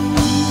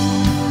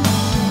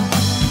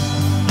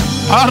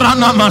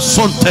 Arana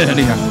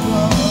masonteria.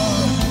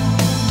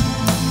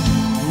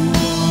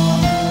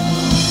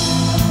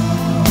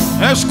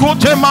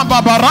 Escute ma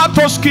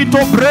babaratos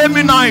kito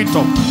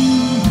breminaito.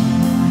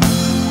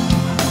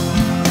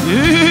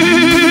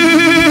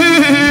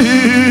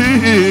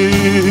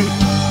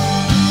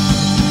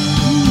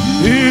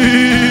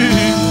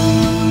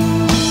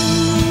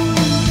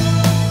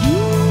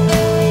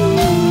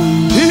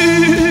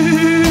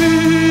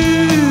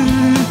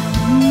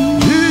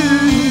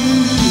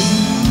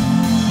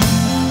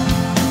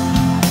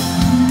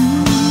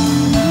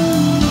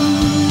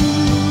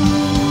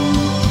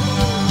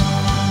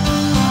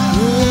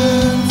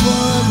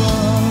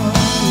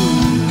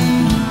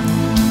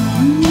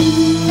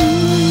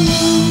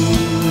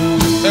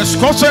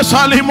 Escose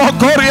salimo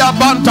coria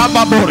banta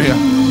baboria.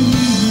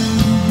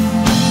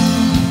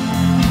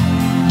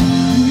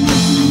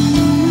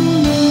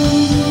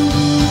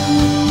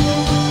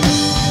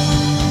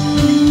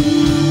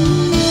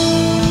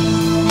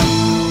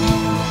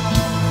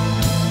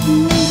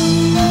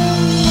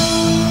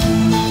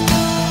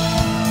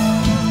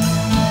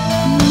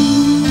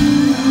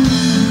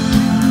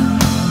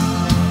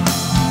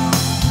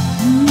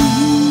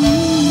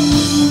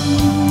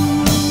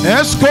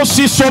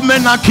 Escosi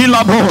somena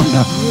kila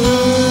bonda.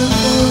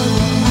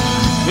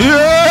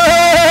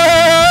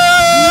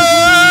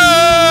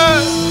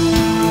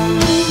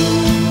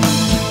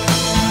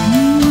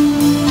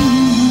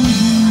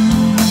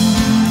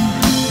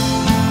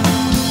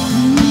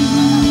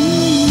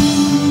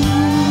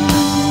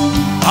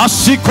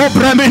 Asiko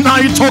bremina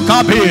ito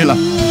kabila.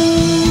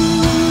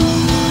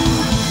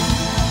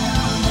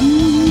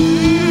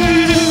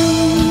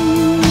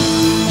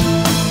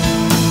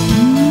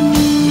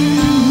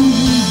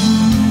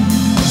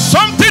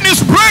 Something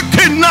is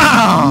breaking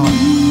now.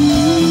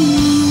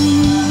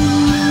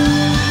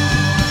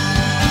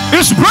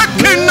 It's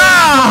breaking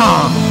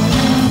now.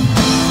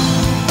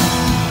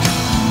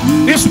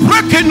 It's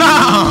breaking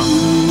now.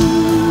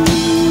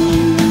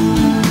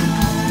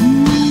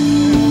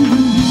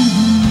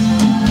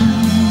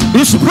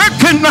 It's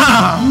breaking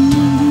now.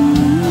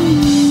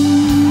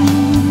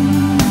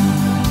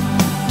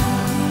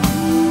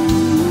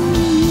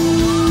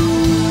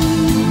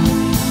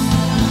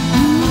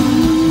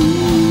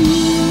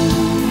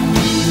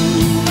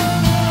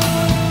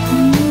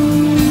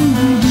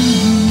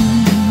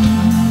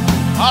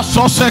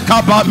 Asose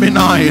kaba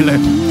minaile.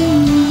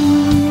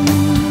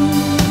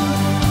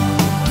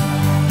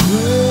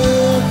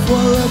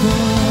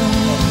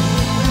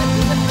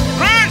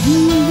 Praise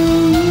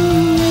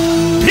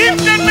in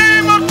the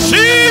name of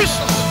Jesus.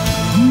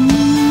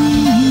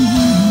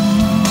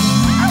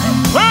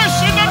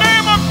 Praise in the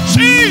name of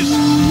Jesus.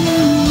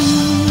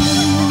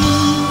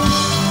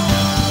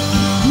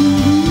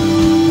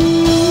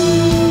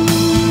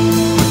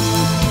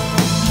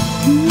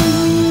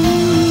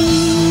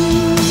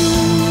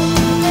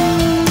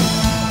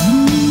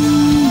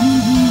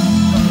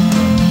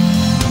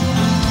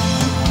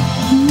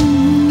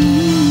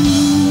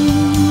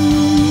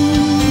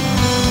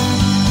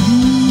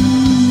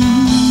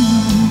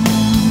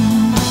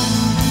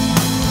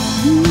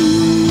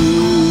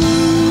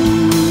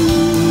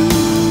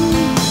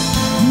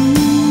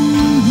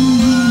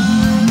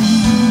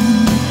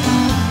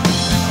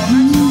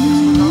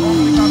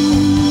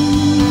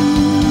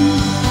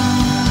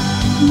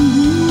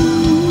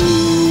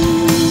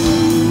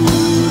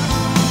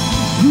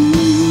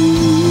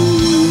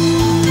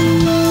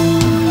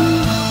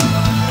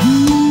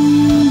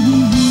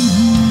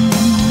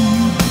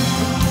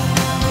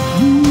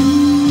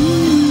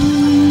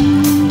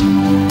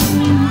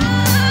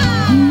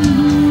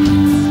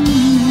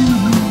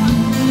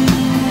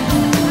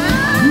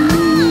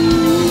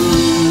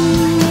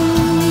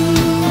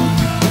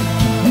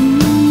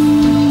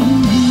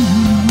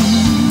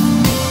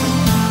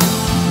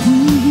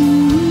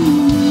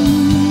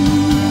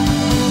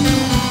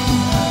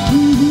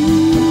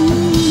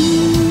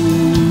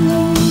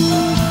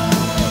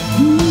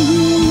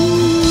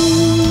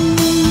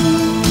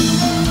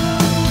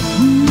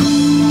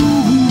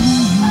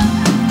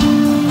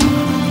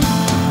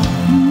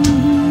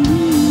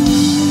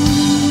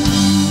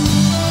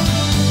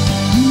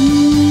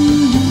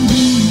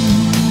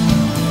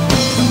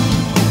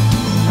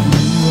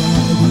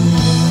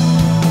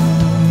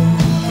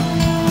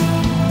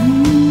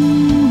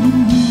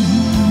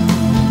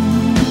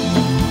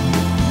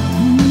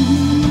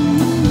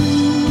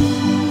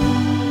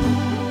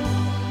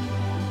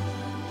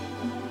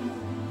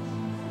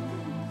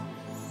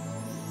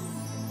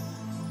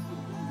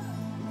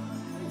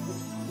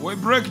 We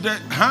break the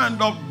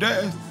hand of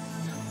death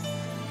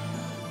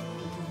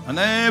and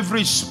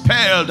every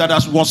spell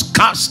that was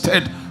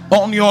casted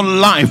on your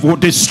life will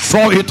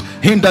destroy it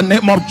in the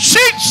name of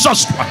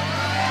Jesus Christ.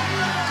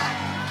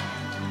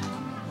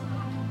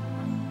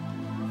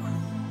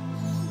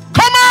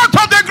 Come out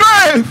of the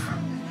grave.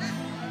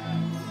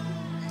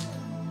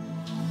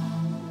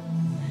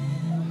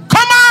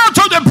 Come out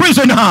of the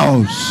prison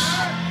house.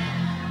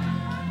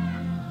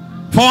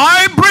 For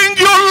I bring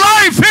you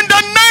life in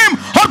the name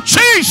of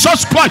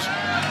Jesus Christ.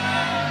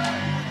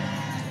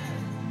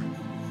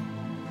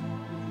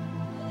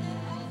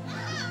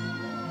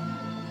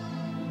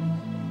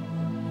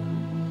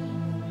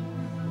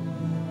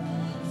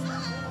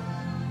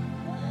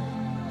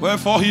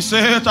 Wherefore he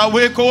said,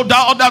 awake, O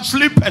thou that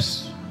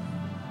sleepest,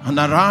 and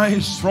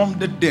arise from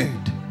the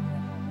dead,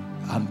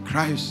 and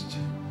Christ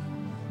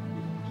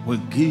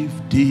will give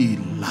thee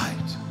light.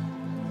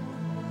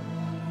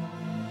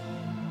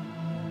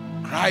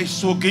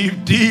 Christ will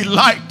give thee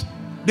light.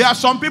 There are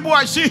some people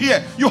I see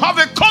here. You have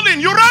a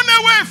calling. You run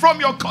away from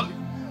your calling.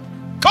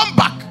 Come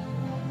back.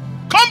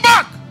 Come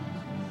back.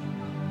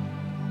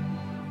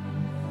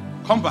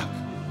 Come back.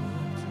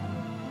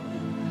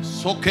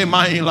 Soke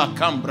maila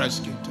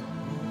cambreskito.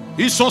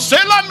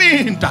 Isosela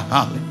minta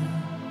hale.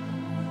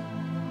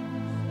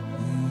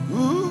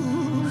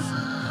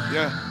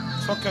 Yeah,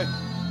 it's okay.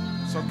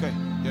 It's okay.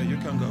 Yeah, you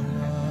can go.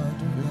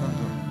 You can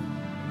go.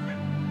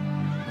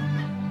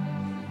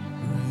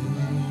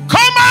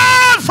 Come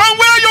out from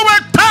where you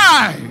were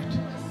tied.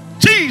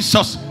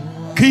 Jesus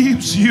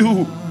gives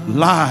you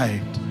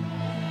light.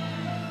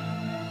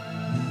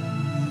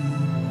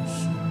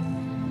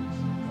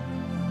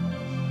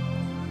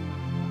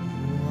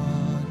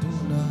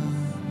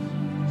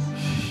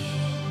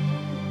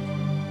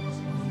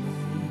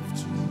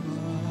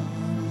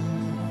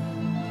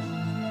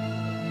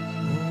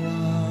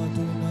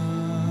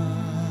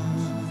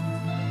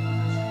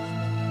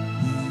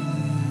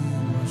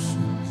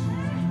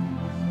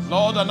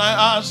 Lord, and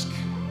I ask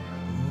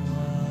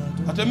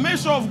that a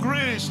measure of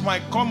grace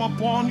might come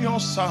upon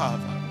your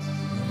servants.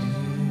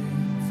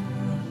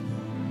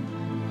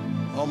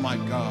 Oh my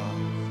God.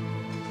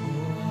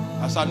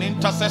 As an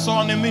intercessor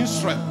and a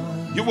minstrel,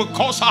 you will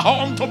cause her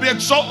horn to be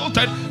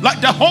exalted like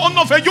the horn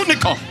of a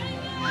unicorn.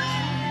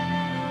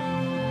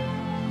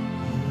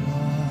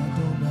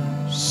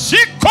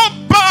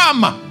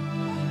 Sikobama.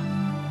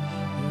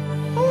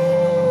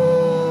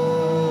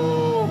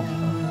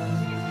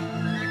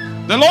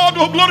 The Lord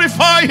will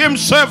glorify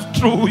himself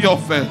through your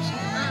face.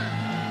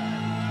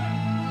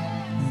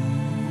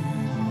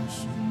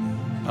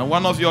 And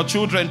one of your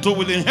children too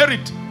will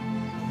inherit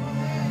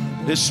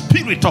the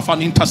spirit of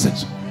an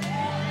intercessor.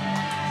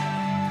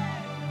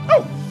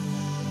 Oh.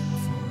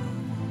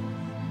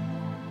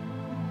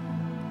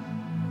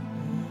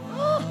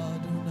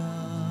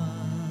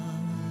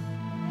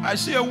 I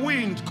see a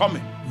wind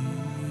coming.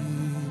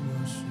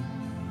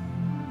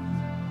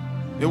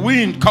 A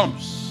wind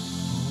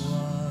comes.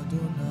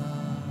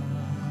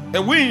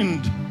 A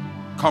wind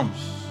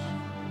comes.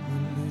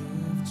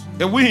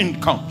 A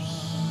wind comes.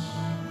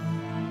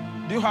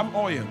 Do you have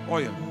oil?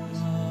 Oil.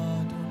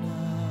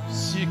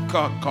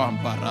 Sika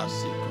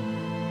kambarasika.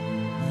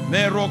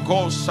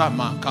 Merogo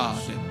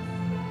samakade.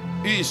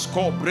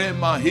 Isko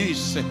brema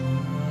hise.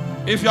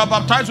 If you are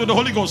baptized with the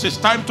Holy Ghost, it's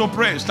time to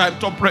pray. It's time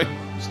to pray.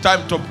 It's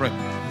time to pray.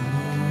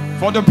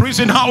 For the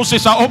prison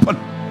houses are open.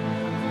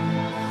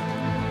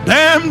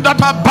 Them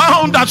that are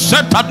bound are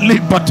set at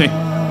liberty.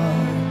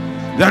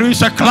 There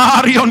is a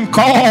clarion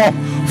call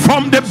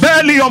from the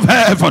belly of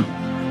heaven.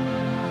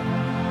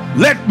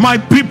 Let my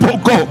people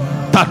go,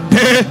 that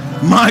they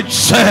might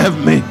serve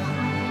me.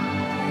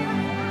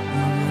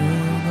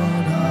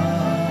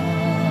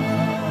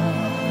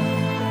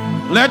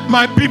 Let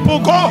my people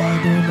go,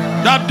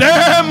 that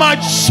they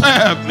might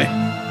serve me.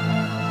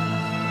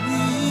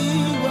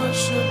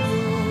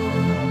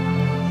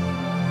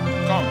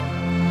 Come.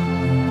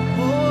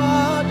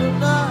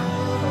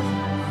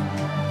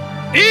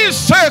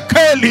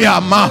 Isekelia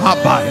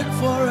Mahabaya.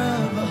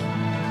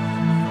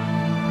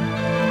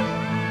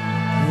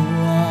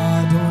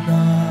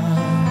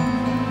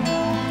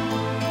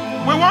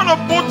 We want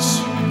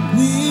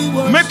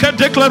to make a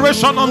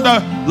declaration on the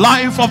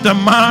life of the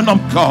man of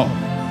God.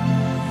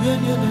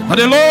 And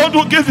the Lord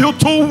will give you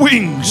 2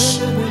 wings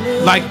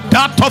like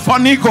that of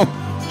an eagle,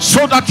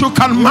 so that you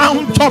can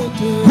mount up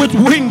with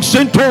wings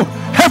into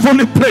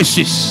heavenly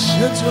places,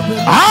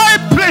 high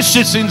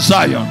places in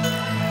Zion.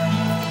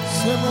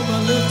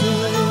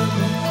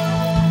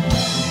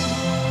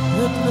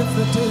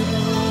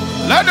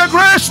 Let the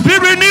grace be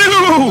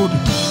renewed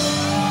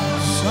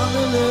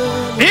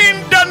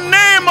in the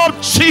name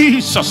of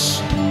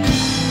Jesus.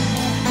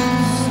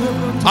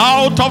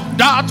 Out of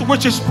that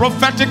which is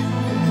prophetic,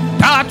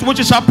 that which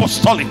is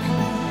apostolic,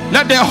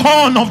 let the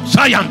horn of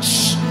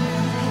giants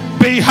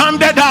be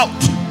handed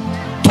out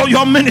to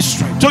your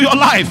ministry, to your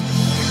life,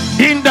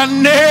 in the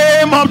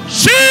name of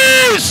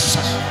Jesus.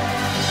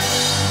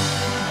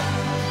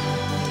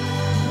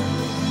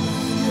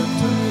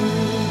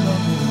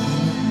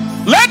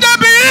 Let there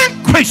be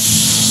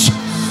increase,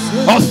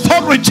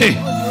 authority.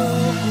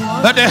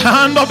 Let the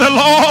hand of the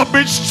Lord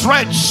be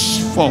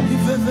stretched forth.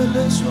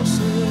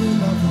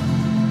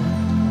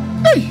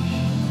 Hey.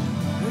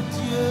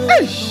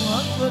 Hey.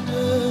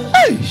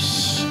 Hey.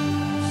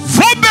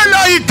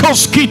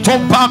 Vobelaikos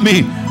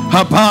kitopami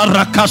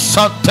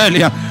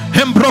habarakasatelia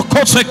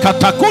embrokoze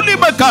katakuli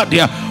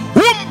megadia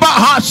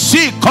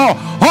umbahasiko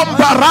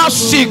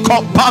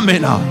ombarasiko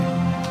pamena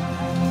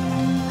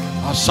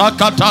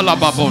asakatala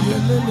babonde.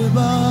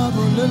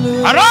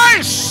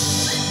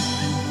 Arise,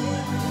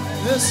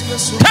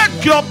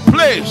 take your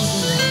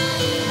place,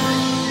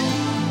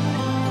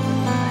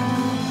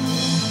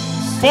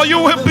 for you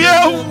will be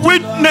a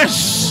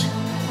witness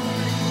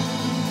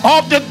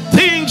of the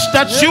things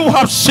that you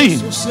have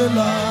seen,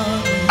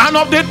 and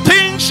of the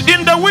things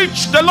in the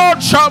which the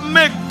Lord shall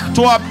make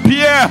to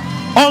appear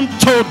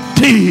unto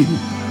thee.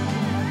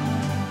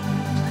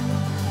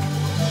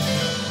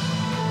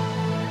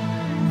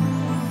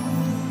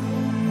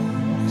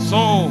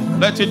 So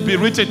let it be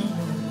written.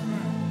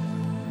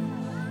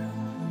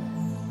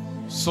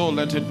 So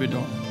let it be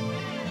done.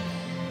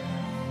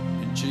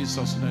 In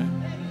Jesus'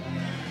 name.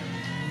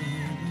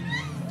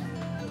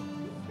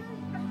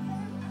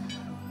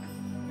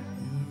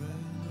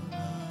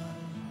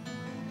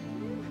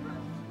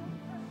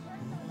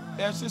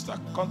 Yes, sister,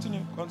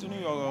 continue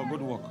your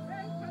good work.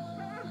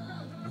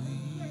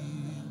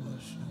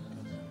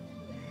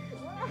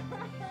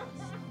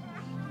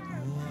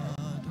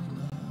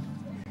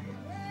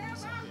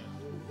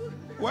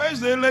 Where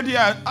is the lady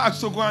I asked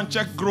to go and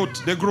check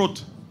the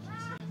growth?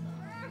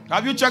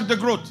 Have you checked the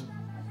growth?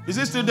 Is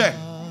it still there?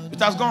 It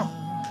has gone.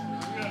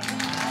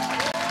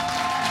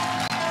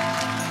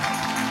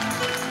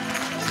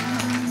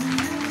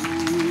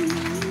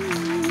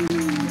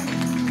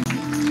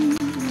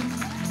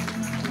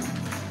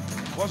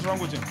 What's wrong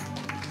with him?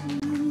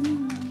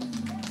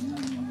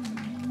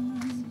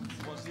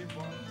 Was he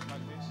born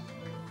like this?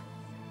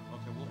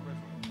 Okay, we'll pray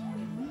for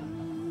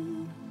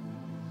him.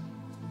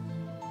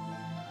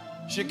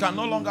 She can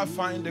no longer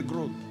find the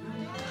growth.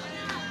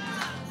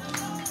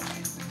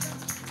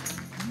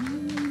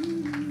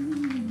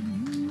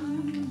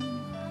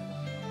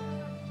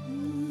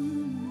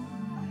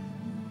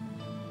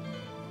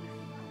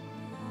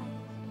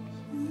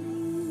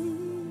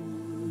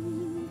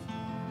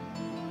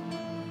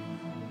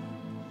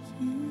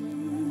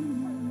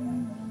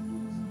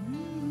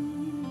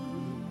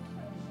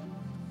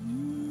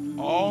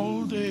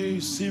 All the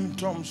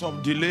symptoms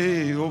of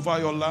delay over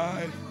your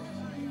life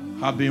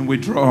have been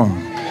withdrawn.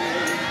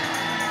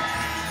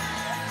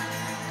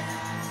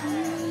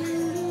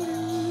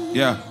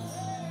 Yeah.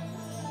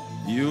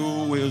 You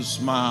will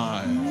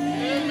smile.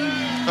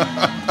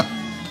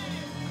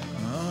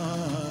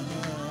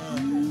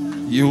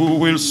 You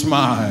will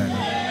smile.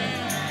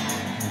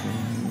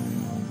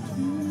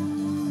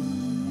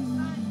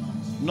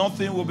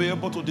 Nothing will be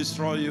able to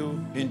destroy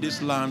you in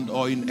this land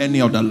or in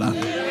any other land.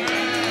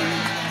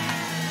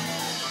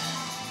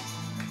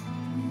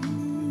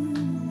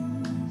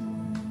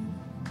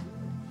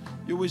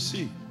 You will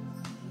see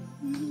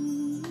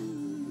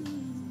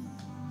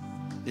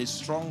a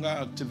stronger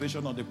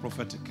activation of the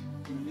prophetic.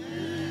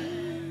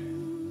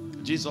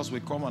 Jesus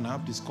will come and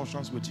have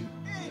discussions with you.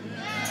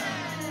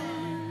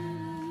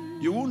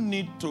 You won't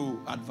need to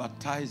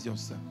advertise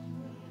yourself,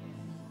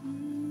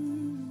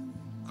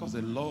 because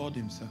the Lord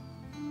himself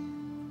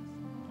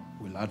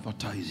will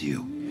advertise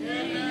you.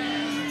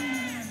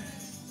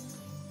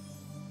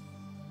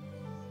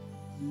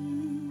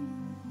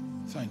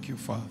 Thank you,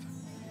 Father.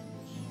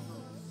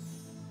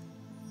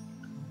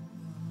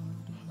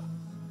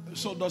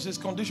 So does his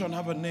condition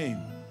have a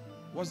name?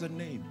 What's the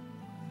name?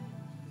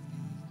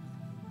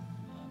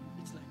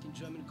 It's like in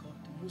German called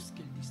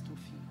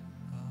Muskeldystrophy.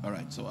 All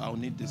right, so I'll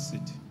need this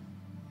seat.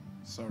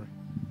 Sorry.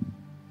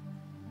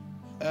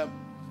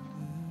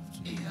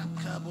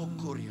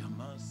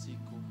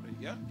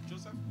 Yeah,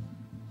 Joseph?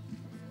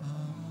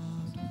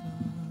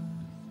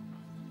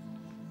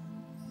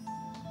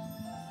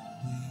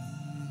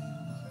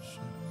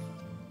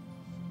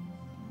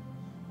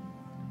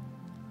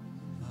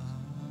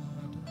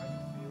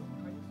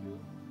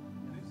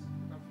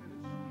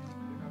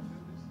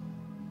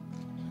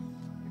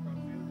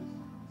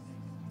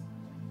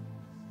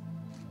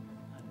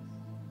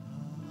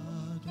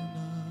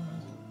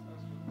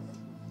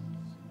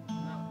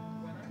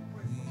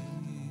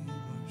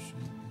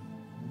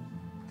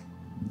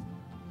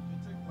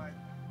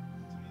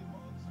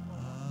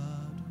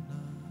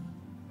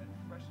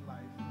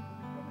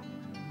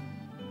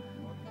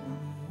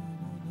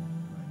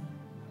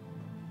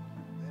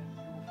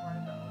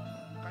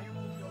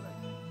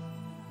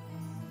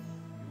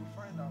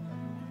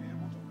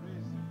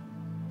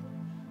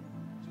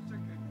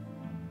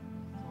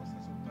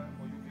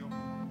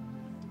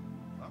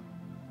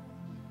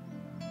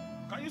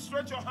 Can you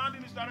stretch your hand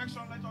in his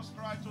direction? Let us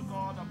cry to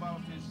God about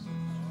this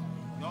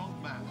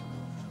young man.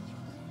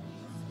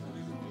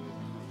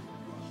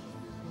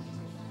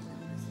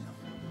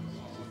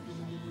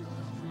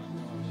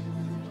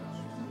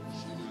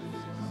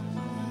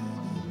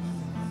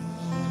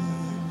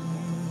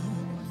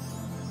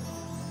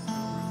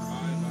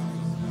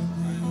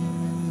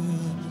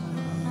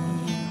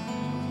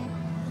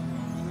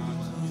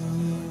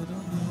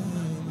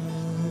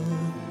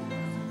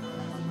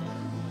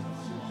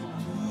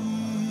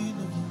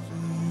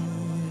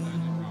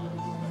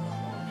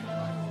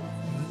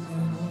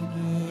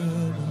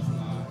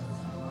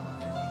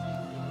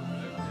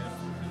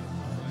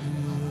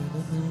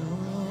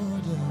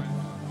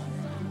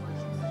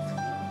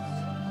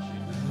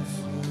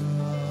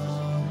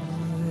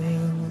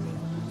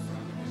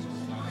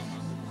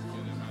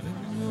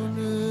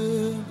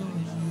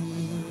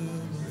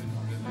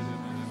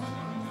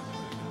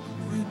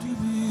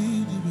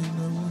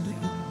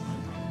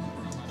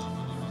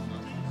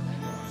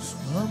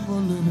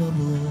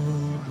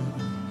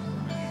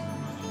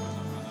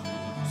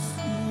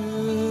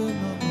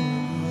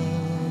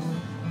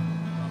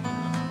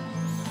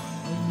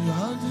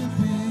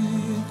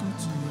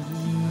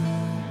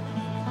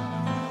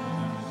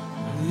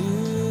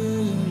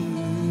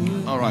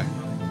 All right.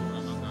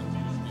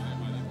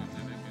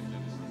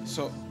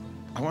 So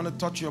I want to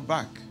touch your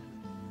back.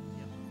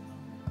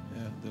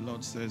 Yeah, the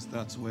Lord says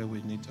that's where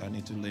I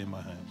need to lay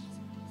my hands.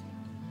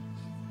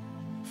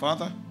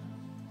 Father,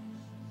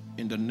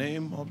 in the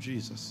name of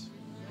Jesus,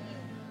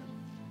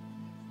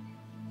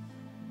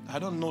 I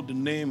don't know the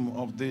name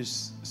of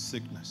this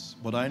sickness,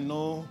 but I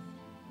know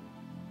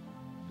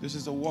this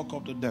is the work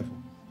of the devil.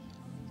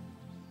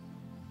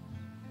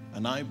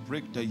 And I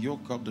break the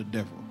yoke of the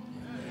devil.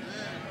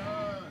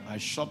 I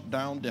shut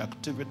down the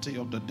activity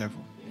of the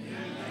devil.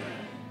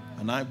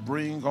 And I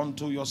bring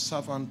unto your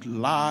servant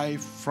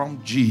life from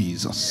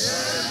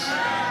Jesus.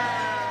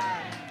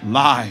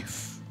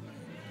 Life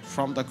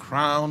from the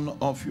crown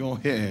of your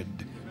head,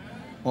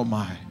 oh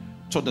my,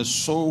 to the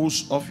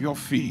soles of your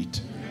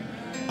feet.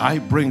 I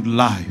bring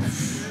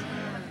life.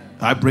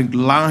 I bring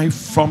life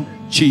from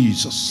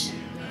Jesus.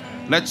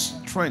 Let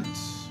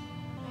strength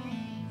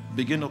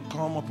begin to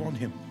come upon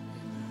him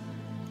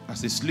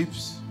as he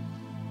sleeps,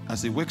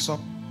 as he wakes up,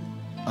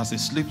 as he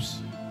sleeps,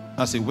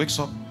 as he wakes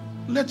up.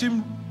 Let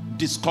him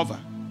discover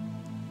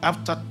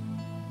after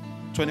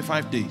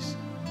 25 days,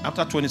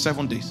 after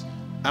 27 days,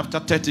 after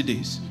 30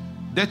 days,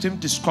 let him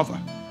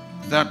discover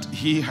that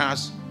he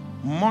has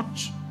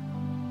much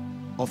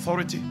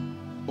authority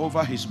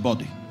over his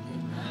body.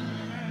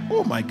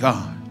 Oh my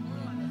God.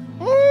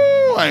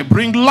 Oh, I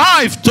bring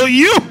life to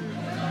you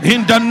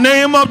in the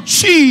name of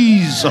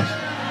Jesus.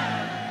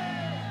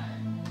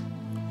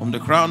 From the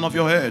crown of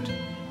your head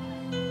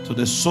to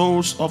the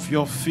soles of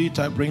your feet,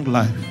 I bring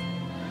life.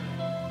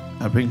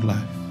 I bring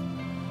life.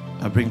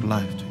 I bring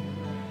life to you.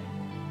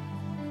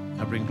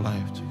 I bring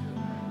life to you.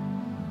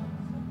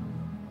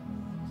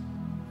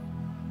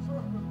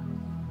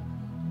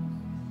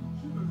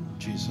 In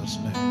Jesus'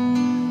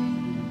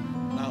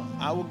 name. Now,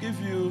 I will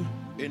give you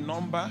a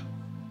number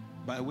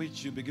by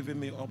which you'll be giving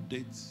me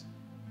updates,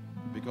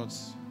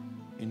 because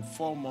in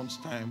 4 months'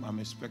 time, I'm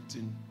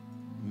expecting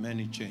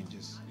many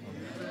changes.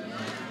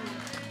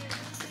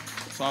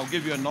 So I'll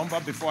give you a number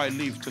before I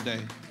leave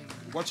today.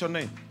 What's your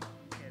name?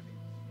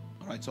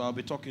 All right, so I'll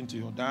be talking to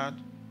your dad.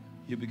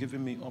 He'll be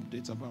giving me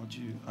updates about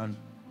you, and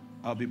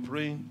I'll be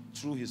praying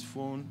through his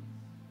phone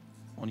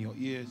on your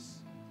ears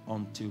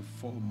until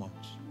 4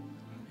 months.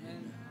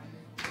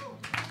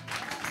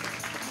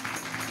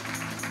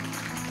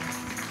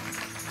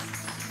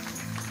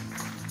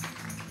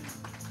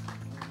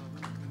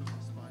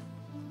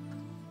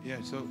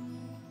 Yeah, so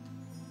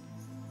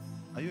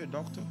are you a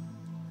doctor?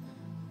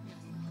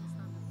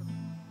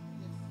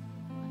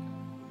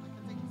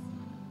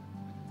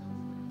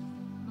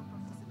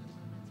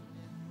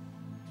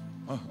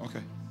 Oh,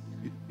 okay.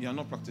 You are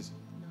not practicing?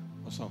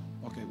 Oh, so,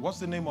 okay. What's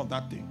the name of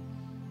that thing?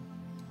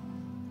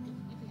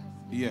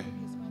 Yeah.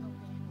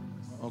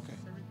 Okay.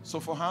 So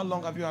for how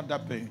long have you had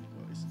that pain?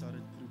 It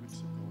started 3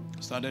 weeks ago.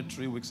 Started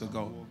 3 weeks ago.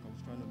 I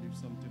was trying to lift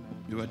something.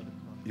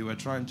 And You were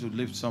trying to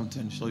lift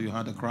something, so you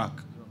had a crack.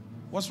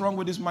 What's wrong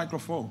with this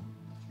microphone?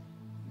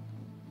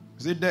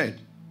 Is it dead?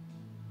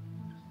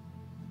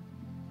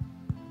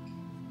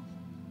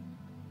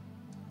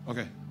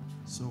 Okay.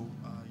 So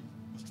I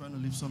was trying to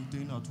lift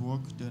something at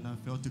work, then I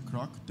felt a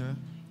crack there.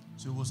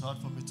 So it was hard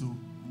for me to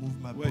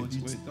move my body.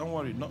 Wait, don't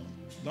worry. No,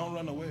 don't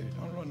run away.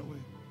 Don't run away.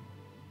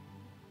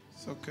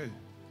 It's okay.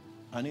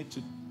 I need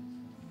to.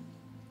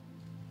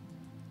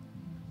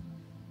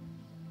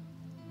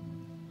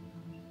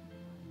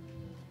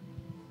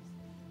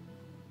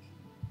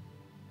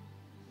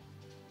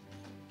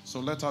 So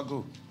let her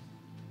go.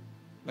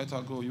 Let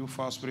her go, you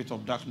foul spirit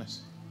of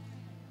darkness.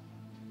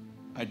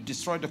 I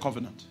destroy the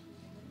covenant.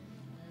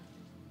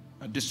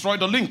 I destroy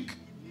the link.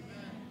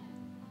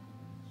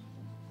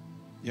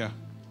 Yeah.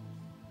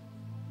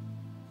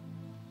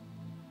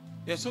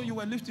 Yeah, so you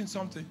were lifting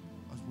something.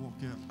 I walk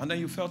here. And then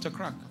you felt a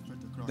crack. I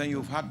felt a crack. Then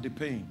you've had the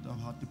pain. I've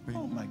had the pain.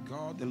 Oh my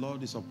God, the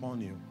Lord is upon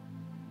you.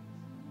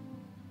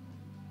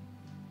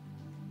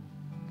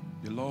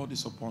 The Lord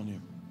is upon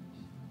you.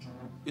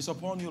 It's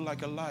upon you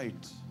like a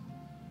light.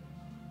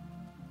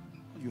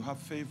 You have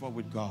favor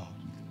with God.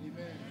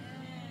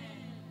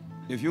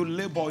 If you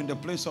labor in the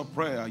place of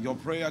prayer, your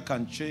prayer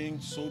can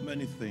change so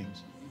many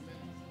things.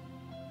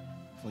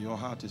 For your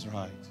heart is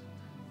right.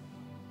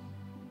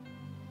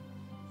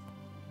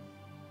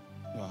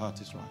 Your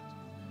heart is right.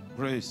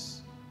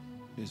 Grace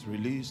is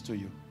released to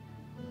you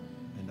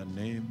in the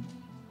name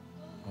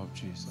of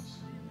Jesus.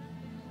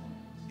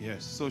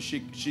 Yes, so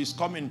she's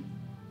coming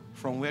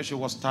from where she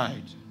was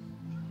tied.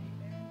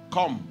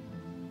 Come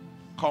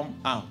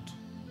out.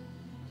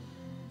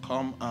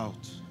 Come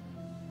out.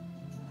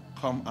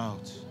 Come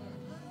out.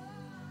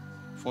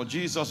 For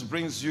Jesus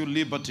brings you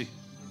liberty.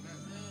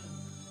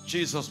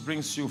 Jesus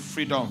brings you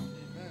freedom.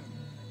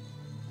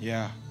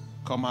 Yeah,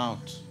 come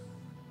out.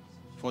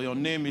 For your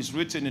name is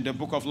written in the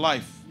book of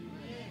life.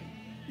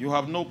 You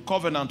have no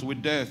covenant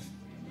with death.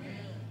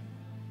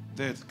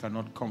 Death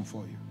cannot come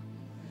for you.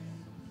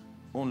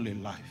 Only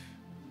life.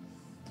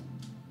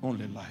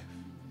 Only life.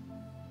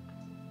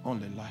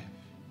 Only life.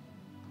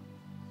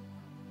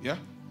 Yeah?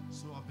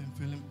 So I've been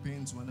feeling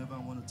pains whenever I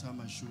want to tie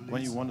my shoelace.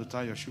 When you want to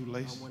tie your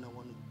shoelace? And when I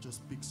want to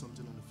just pick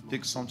something on the floor.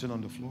 Pick something on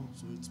the floor.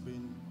 So it's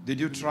been... Did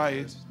you try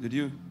it? Did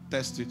you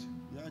test it?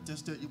 Yeah, I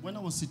tested it. When I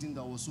was sitting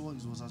there, it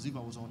was as if I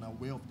was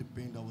unaware of the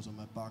pain that was on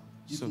my back.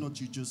 If So- not,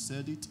 you just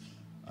said it.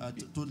 I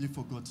totally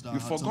forgot that. You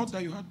forgot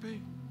that you had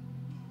pain?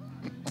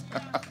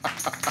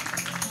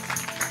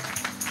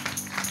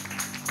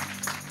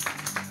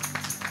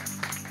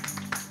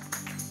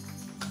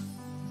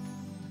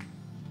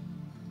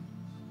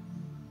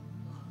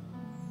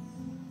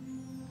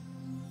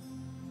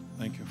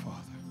 Thank you,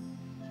 Father.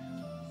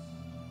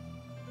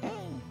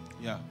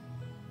 Yeah.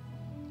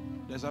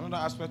 There's another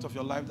aspect of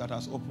your life that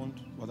has opened,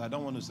 but I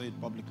don't want to say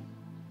it publicly.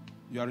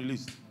 You are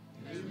released.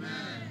 Amen.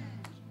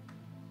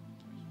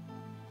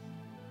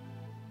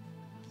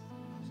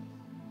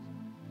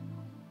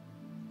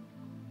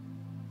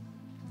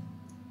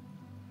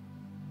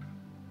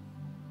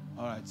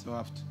 All right, so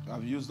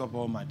I've used up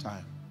all my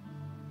time.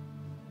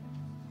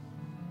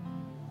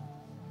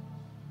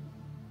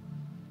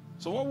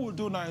 So what we'll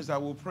do now is that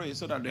we'll pray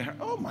so that they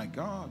oh my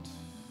God.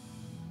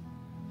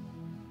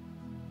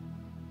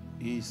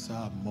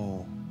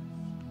 Isamo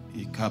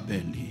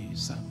ikabeli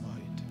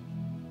samaid.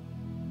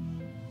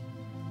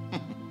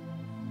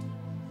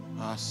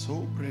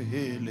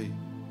 Asobrehele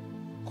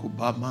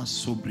kubama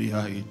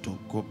sobriaito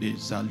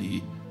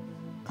kobezali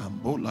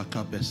ambola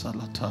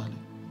kabesalatali.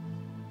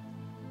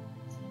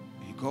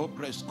 Igo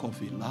press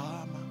coffee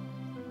lama.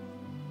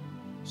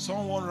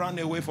 Someone ran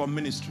away from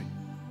ministry.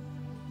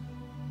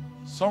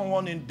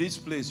 Someone in this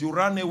place, you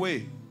ran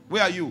away.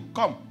 Where are you?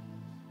 Come.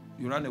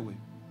 You ran away.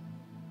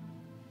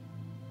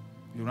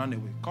 You ran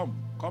away.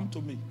 Come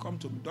to me. Come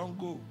to me. Don't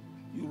go.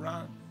 You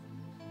ran.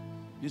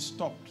 You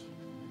stopped.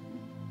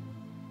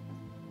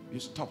 You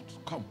stopped.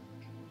 Come.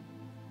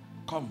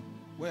 Come.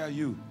 Where are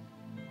you?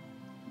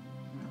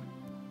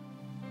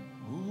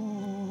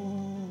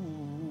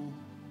 Ooh.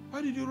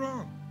 Why did you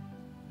run?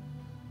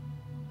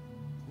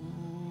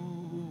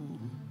 Ooh.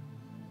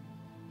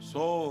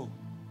 So,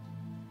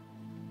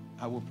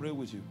 I will pray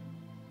with you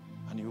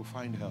and you will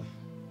find help.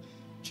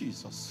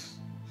 Jesus,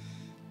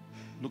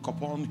 look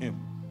upon him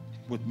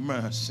with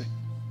mercy.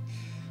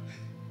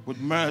 With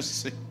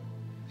mercy.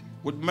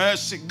 With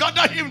mercy.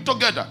 Gather him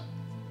together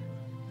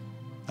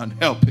and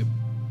help him.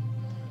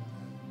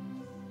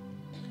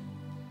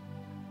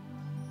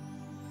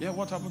 Yeah,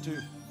 what happened to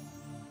you?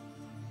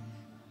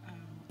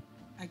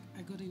 I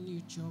got a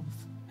new job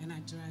and I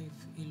drive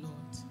a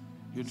lot.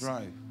 You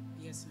drive?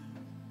 Yes, sir.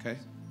 Okay.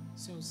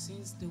 So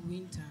since the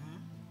winter,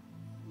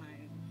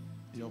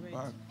 Your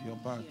back. Yeah.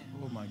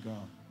 Oh my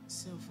God.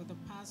 So for the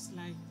past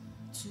like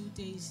 2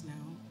 days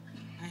now,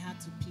 I had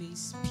to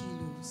place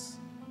pillows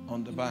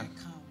On the in back. my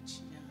couch,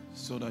 yeah,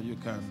 So that you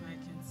if can. I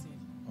can sit.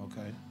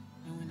 Okay.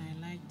 And when I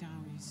lie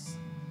down,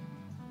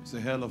 It's a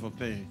hell of a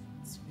pain.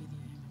 it's really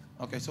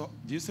Okay, so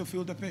do you still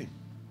feel the pain?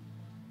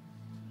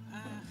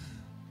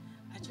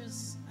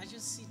 I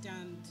just sit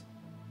down.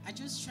 I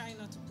just try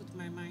not to put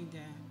my mind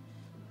there.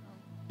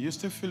 You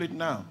still feel it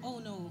now? Oh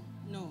no.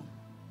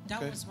 That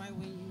Okay. was why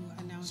when you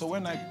announced So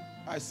when it,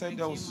 I said I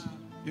there was, came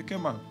out. you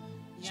came out.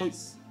 Yes.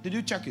 So did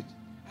you check it?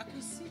 I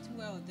could sit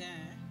well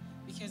there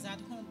because at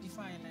home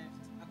before I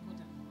left, I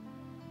couldn't.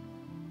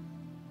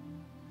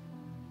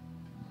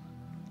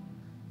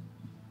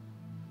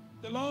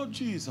 The Lord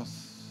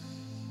Jesus.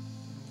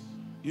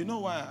 You know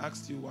why I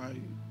asked you why,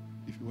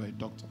 if you were a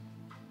doctor?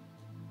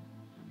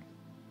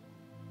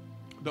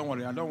 Don't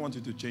worry, I don't want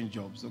you to change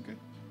jobs, okay?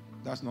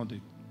 That's not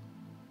it.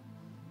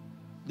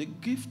 The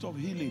gift of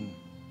healing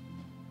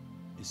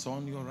is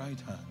on your right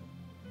hand.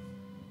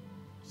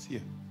 It's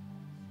here.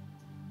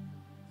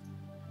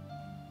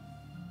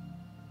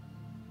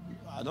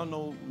 I don't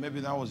know, maybe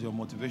that was your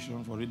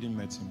motivation for reading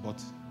medicine,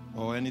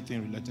 or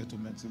anything related to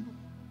medicine.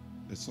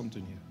 There's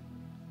something here.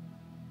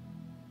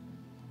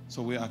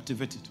 So we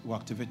activate it. We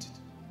activate it.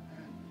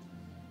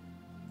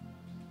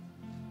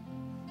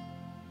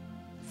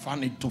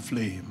 Fan it to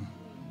flame.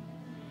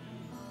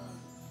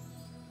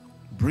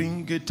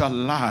 Bring it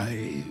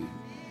alive.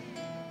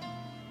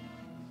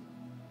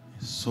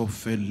 So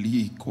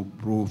felico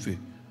brove.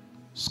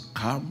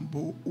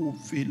 Scambo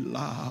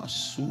uvila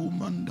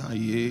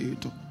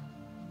sumandayeto.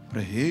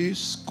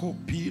 Prehesco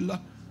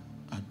pila.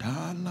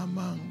 Adala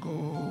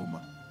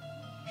mangoma.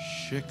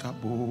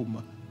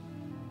 Shekaboma.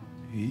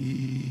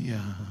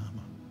 Iyama.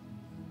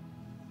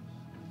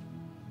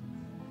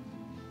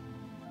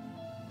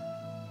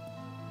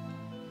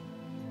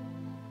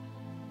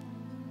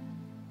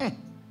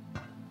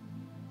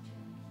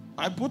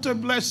 I put a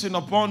blessing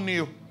upon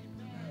you.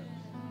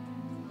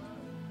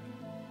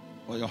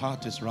 For your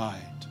heart is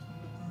right.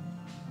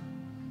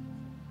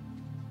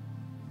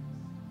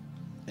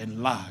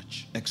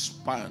 Enlarge,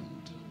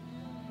 expand.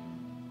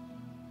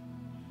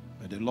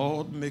 May the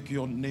Lord make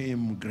your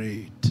name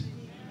great.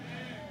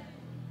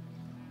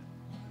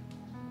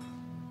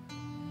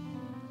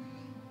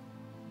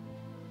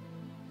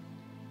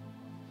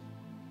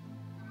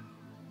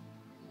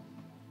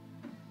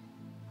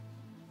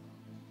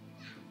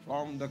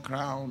 From the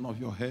crown of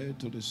your head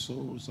to the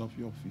soles of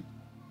your feet.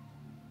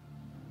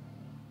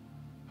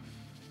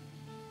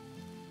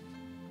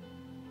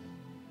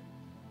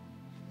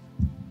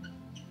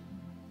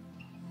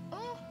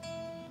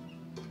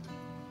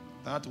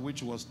 That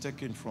which was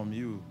taken from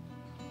you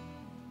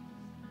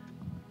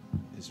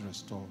is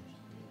restored.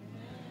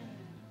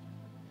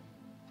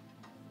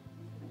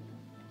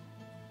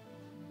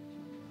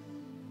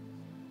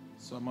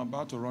 So I'm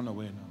about to run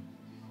away now.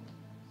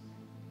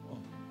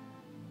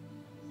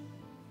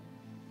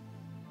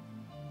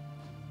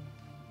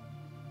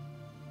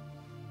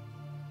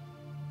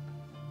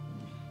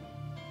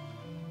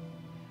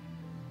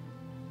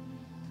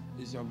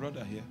 Is your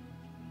brother here?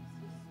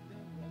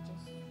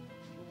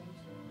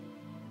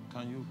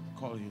 Can you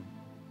call him?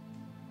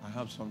 I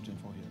have something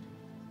for him.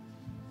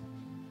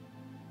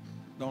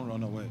 Don't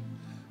run away.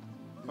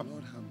 The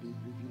Lord has been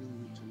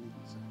revealing you to me,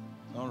 sir.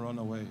 Don't run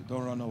away.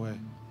 Don't run away.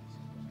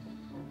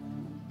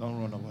 Don't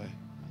run away.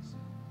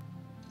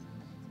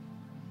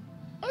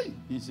 Hey,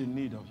 he's in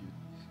need of you.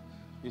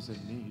 He's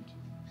in need.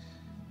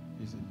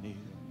 He's in need.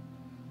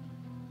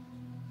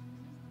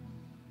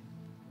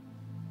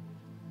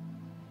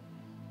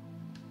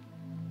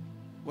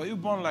 Were you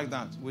born like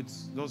that with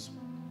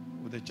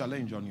a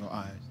challenge on your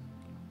eyes?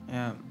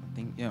 Yeah, I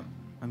think, yeah.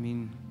 I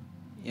mean,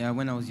 yeah,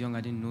 when I was young,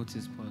 I didn't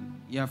notice, but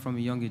yeah, from a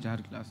young age, I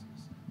had glasses.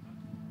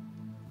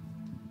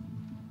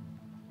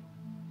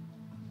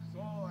 So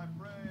I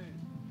pray,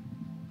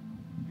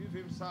 give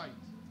him sight.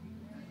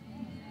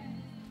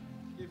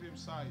 Give him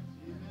sight.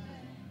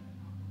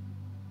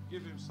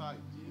 Give him sight.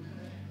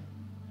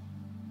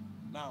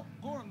 Now,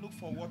 go and look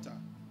for water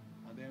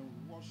and then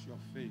wash your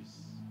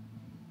face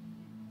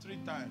 3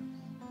 times.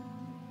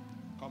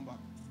 Come back.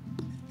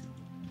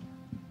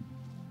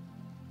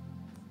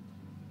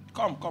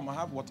 Come, I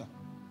have water.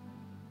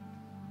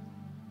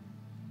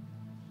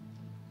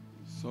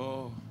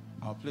 So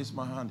I'll place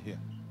my hand here.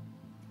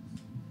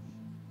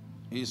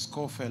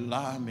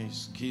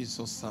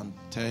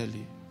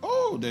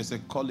 Oh, there's a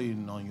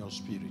calling on your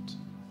spirit.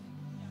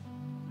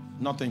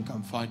 Nothing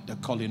can fight the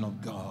calling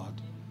of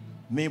God.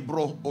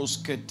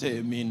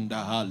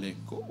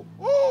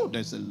 Oh,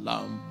 there's a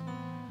lamp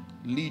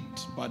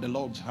lit by the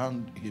Lord's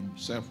hand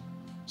himself.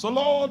 So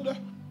Lord,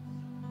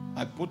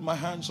 I put my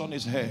hands on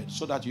his head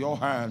so that your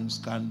hands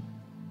can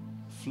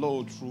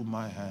flow through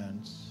my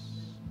hands.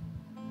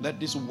 Let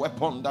this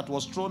weapon that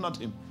was thrown at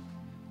him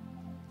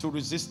to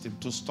resist him,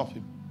 to stop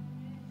him,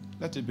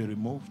 let it be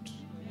removed.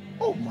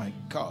 Oh my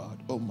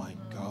God, oh my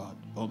God,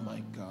 oh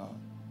my God,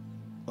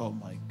 oh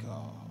my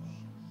God,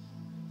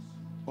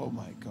 oh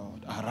my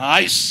God.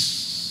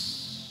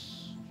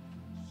 Arise.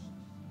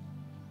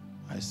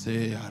 I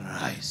say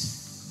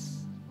arise.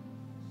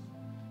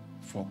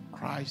 For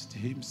Christ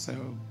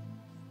himself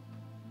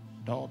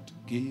doth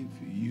give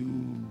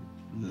you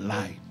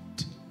light.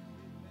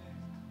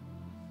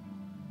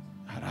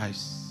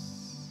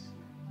 Arise.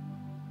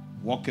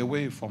 Walk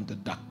away from the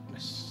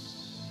darkness.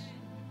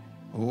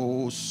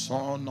 Oh,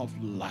 Son of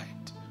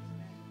light.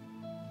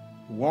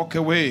 Walk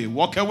away,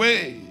 walk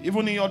away.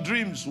 Even in your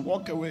dreams,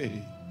 walk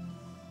away.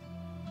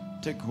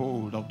 Take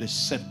hold of the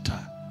scepter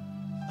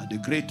that the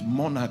great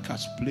monarch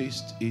has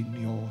placed in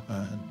your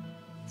hand.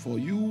 For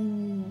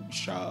you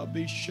shall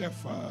be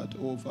shepherd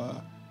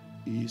over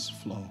his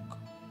flock.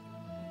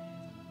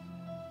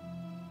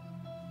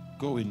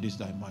 Go in this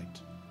thy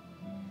might.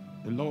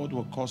 The Lord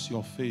will cause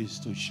your face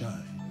to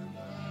shine.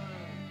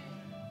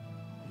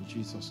 In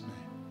Jesus'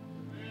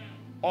 name.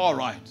 All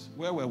right.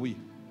 Where were we?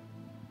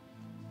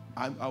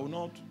 I will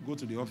not go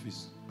to the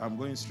office. I'm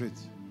going straight.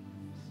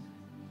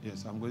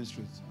 Yes, I'm going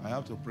straight. I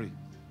have to pray.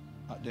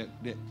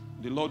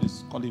 The Lord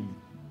is calling me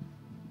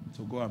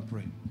to go and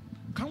pray.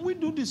 Can we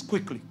do this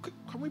quickly?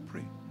 Can we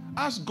pray?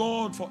 Ask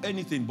God for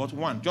anything but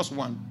one. Just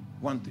one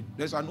thing.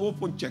 There's an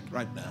open check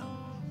right now.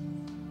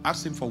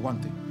 Ask him for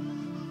one thing.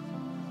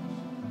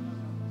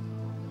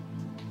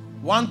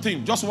 One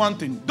thing, just one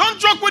thing. Don't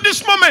joke with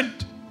this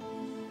moment.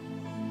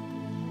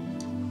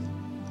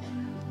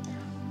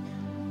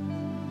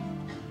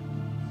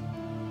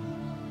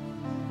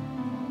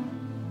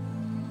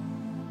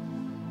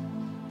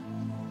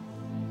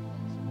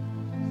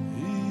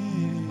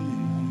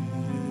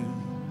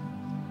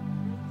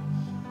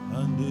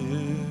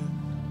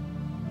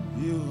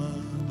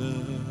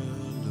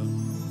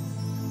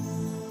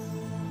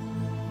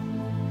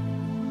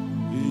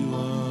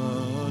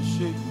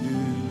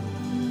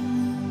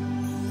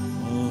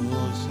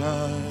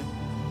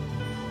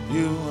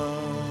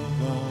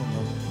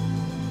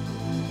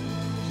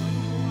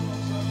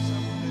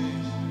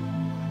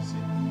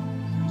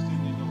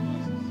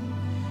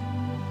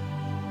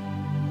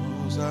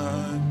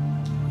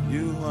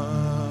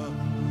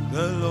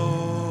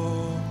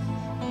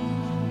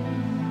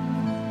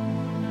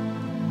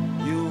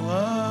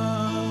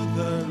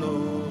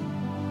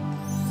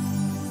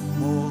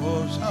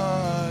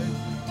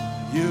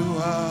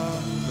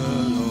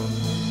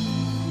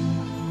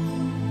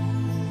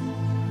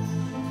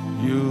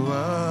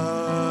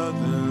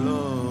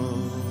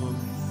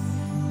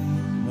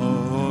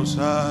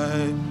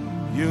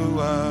 You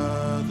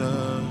are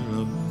the